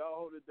on, man. Y'all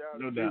hold it down.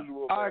 No doubt.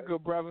 Usual, all right,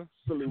 good brother.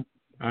 Salute.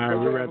 All right,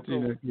 we'll wrap to you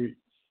next week.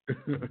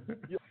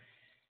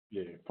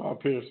 Yeah, Paul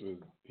Pierce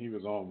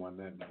was on one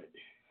that night.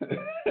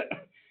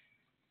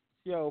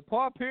 Yo,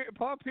 Paul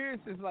Pierce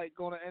is like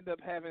going to end up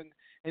having,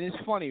 and it's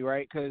funny,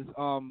 right? Because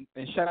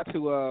and shout out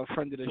to a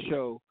friend of the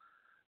show,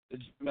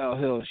 Jamel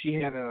Hill. She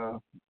had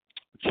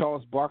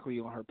Charles Barkley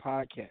on her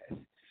podcast, and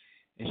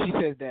she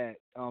said that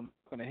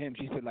him,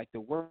 she said like the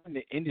word in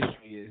the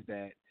industry is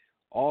that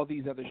all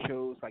these other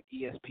shows like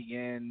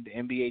ESPN, the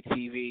NBA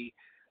TV,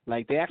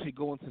 like they actually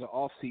go into the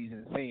off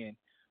season saying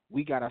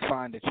we gotta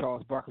find a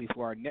Charles Barkley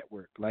for our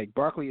network. Like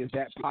Barkley is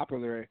that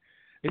popular.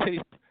 They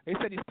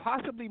said he's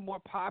possibly more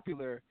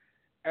popular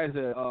as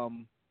a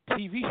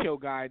TV show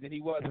guy than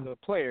he was as a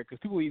player because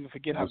people even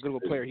forget how good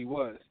of a player he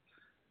was.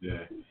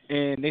 Yeah.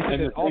 And they said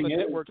that all the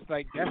networks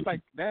that's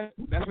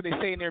what they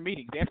say in their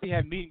meetings. They actually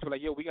have meetings where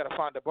like, yo, we gotta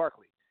find a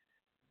Barkley.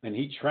 And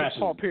he trashes.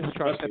 Paul Pierce is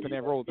trying to step in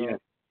that role though. Yeah.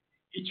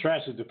 He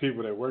trashes the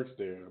people that works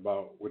there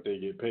about what they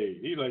get paid.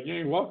 He's like, you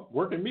ain't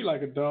working me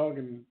like a dog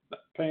and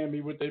paying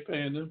me what they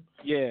paying them.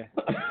 Yeah.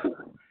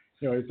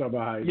 He's talking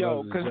about how he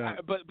loves his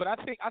job. But I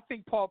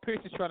think Paul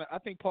Pierce is trying to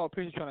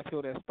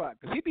fill that spot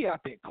because he be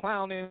out there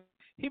clowning.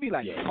 He be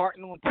like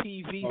farting on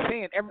TV,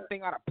 saying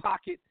everything out of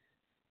pocket,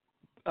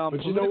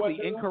 but you know what,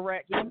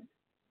 incorrect.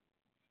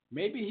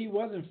 Maybe he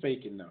wasn't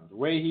faking though. The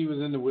way he was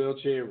in the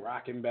wheelchair,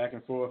 rocking back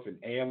and forth and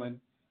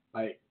ailing,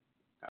 like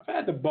I've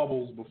had the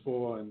bubbles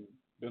before and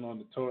been on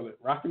the toilet,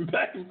 rocking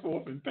back and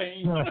forth in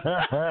pain. Oh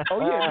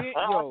yeah,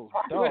 yo,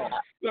 dog.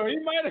 So he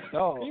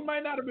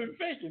might not have been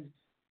faking.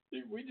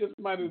 We just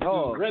might have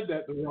just read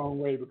that the wrong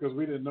way because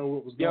we didn't know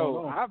what was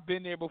going on. I've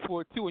been there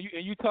before too, and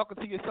you talking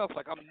to yourself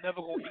like I'm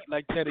never gonna eat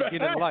like that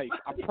again in life.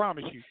 I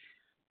promise you.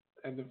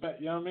 And the fact,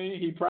 you know what I mean?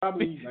 He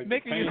probably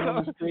making pain yourself,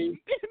 on his face.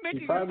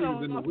 He probably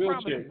was in the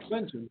wheelchair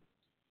clenching.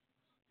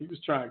 He was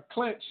trying to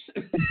clench.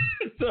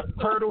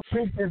 Turtle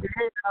picked his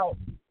head out.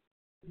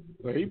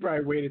 So he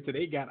probably waited till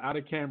they got out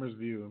of camera's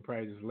view and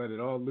probably just let it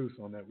all loose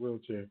on that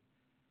wheelchair.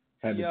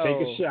 Had to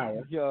take a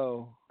shower.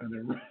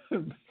 And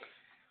then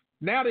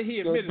now that he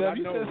admitted, I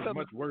know it was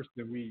much worse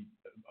than we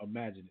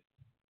imagined it.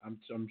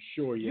 I'm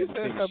sure he had to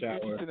take a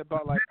shower.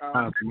 About like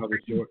some other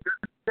sort.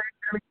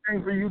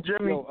 Anything for you,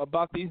 Jimmy?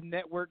 About these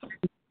networks,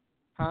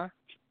 huh?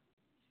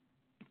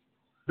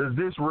 Does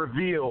this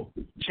reveal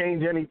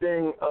change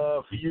anything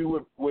for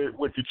you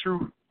with your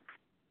truth?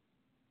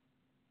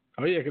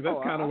 Oh yeah, because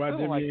that's kind of why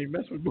Jimmy ain't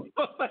mess with Bull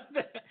like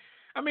that.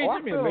 I mean,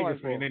 Jimmy is a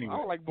Lakers fan anyway. I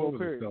don't like Bull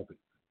period.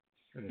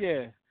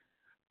 Yeah.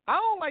 I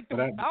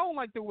don't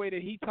like the way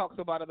that he talks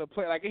about other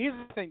players. Like here's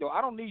the thing though,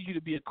 I don't need you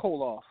to be a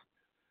Koloff,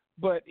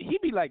 but he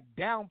be like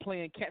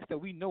downplaying cats that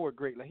we know are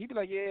great. Like he be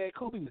like, yeah,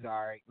 Kobe was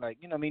all right. Like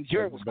you know, what I mean,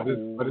 Jared was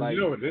cool. But you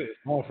know, it's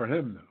all for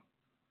him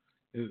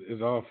though.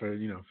 It's all for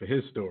for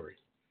his story.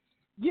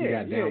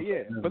 Yeah.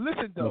 But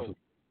listen though,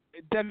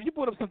 Devin, you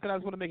brought up something. I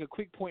just want to make a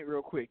quick point,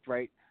 real quick,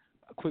 right?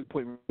 A quick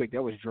point, real quick.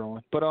 That was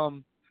drawn, but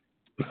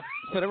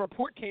so the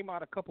report came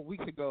out a couple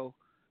weeks ago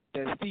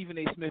that Stephen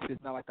A. Smith is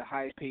now like the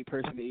highest paid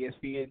person at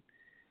ESPN.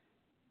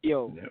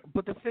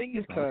 But the thing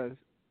is, cause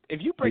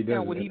if you break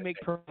down what he makes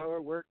per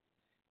hour work,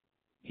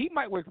 he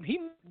might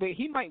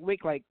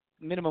make like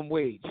minimum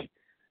wage.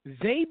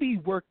 They be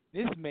working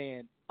this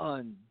man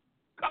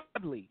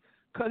ungodly,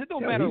 cause it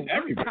don't matter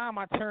what time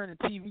I turn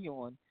the TV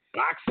on.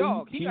 Boxing,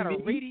 dog, he TV, got a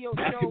radio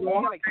show. He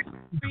basketball. got like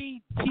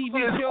 3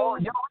 TV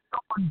shows.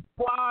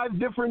 5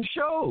 different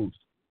shows.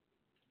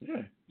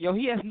 Yeah.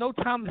 He has no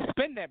time to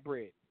spend that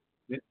bread.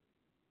 And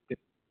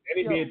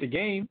he be at the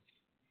game.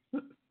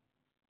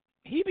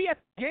 He be at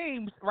the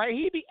games, right?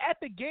 He be at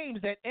the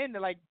games that end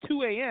at like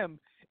 2 a.m.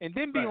 and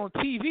then be on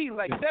TV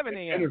like 7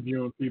 a.m.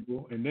 Interviewing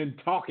people and then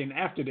talking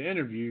after the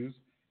interviews.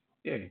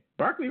 Yeah,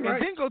 Barkley,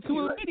 right? And then go to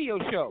a radio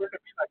show.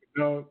 Like a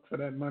dog for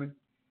that money.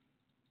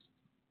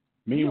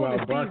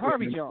 Meanwhile,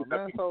 Barkley in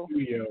the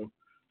studio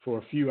for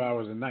a few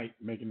hours a night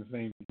making the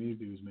same thing these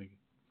dudes making.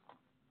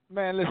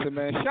 Man, listen,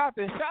 man. Shout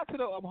to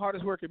the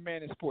hardest working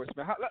man in sports,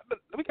 man.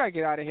 We gotta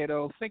get out of here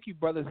though. Thank you,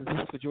 brothers and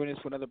sisters, for joining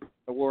us for another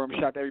War Room.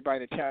 Shout out to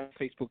everybody in the chat,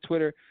 Facebook,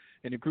 Twitter,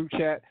 and the group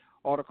chat.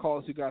 All the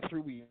calls who got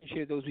through, we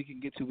appreciate those we can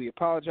get to. We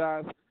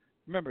apologize.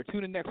 Remember,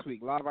 tune in next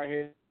week, live right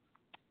here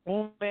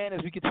on Man,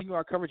 as we continue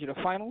our coverage of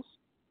the finals.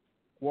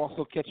 We'll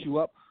also catch you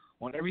up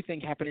on everything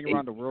happening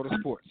around the world of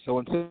sports. So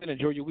until then,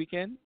 enjoy your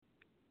weekend.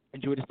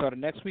 Enjoy the start of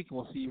next week, and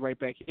we'll see you right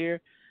back here.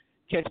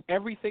 Catch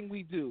everything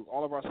we do,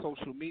 all of our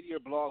social media,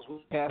 blogs,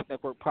 webcasts,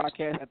 network,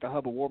 podcasts at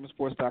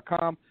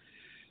thehub@warmansports.com.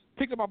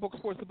 Pick up my book,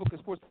 Sports, the book at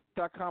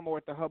sports.com or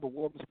at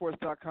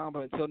thehub@warmansports.com.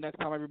 But until next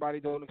time, everybody,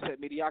 don't accept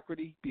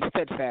mediocrity. Be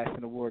steadfast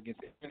in the war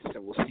against ignorance,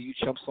 and we'll see you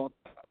chumps on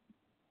top.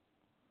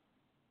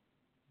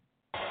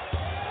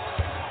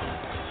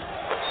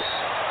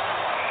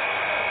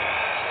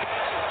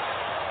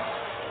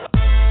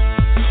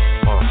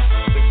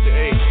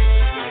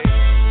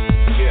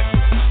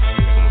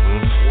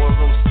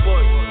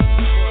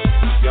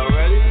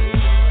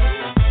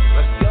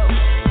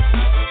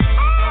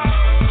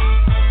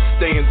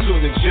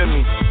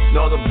 Jimmy,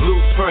 know the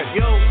blueprint.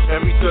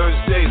 Every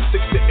Thursday, 6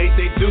 to 8,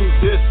 they do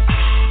this.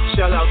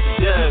 Shout out to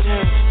Dev,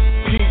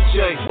 PJ,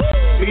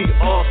 B.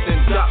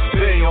 Austin,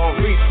 Bay on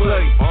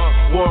replay.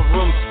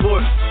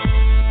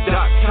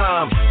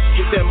 WarRoomSports.com.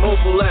 Get that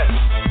mobile app.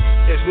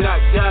 If not,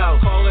 dial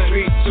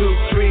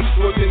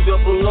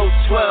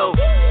 323-140012.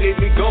 They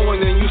be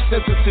going and you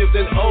sensitive,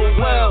 then oh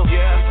well.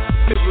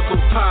 Typical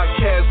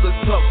podcast,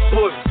 let's talk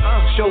sports.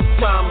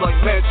 Showtime like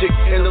magic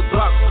in the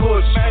block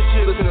push.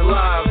 Listen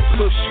live,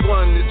 push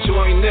one to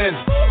join in.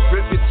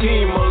 Rip your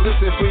team or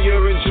listen for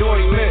your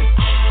enjoyment.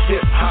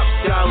 Hip hop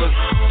scholars,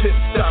 pit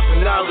stop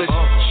and knowledge.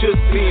 Should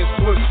be in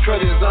sports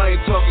credits, I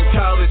ain't talking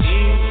college.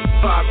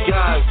 5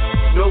 guys,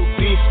 no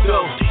beef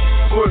though.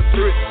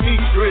 Portrait,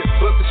 secret,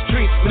 but the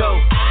streets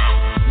know.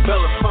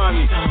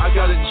 Belafonte, I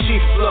got a G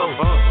flow.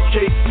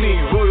 KC,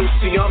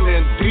 royalty, I'm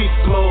in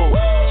beast mode.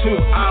 2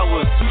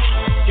 hours,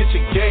 get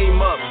your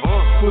game up.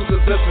 Who's the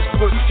best in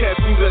sportscast?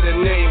 You better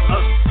name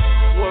us.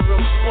 War Room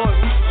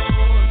Sports.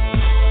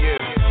 Yeah,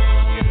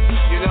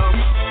 you know,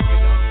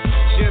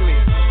 Jimmy,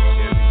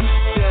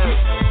 Dev,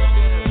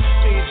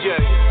 DJ,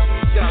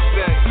 Jack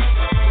Beck,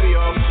 Lee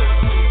Austin.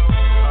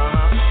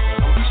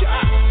 I'm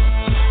Jack.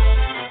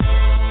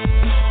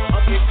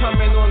 Up and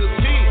coming on the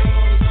beat.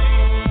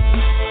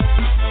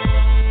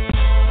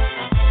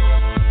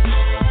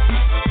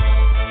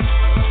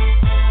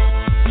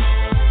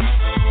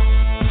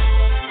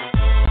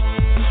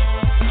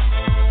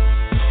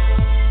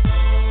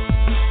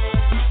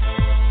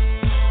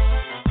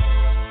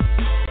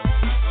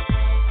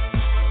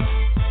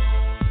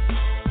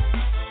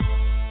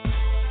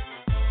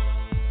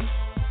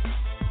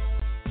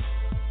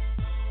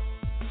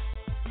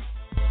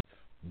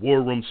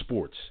 War Room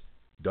Sports,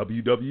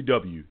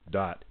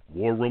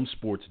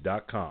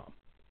 www.warroomsports.com.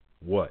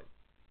 What?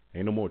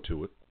 Ain't no more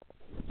to it.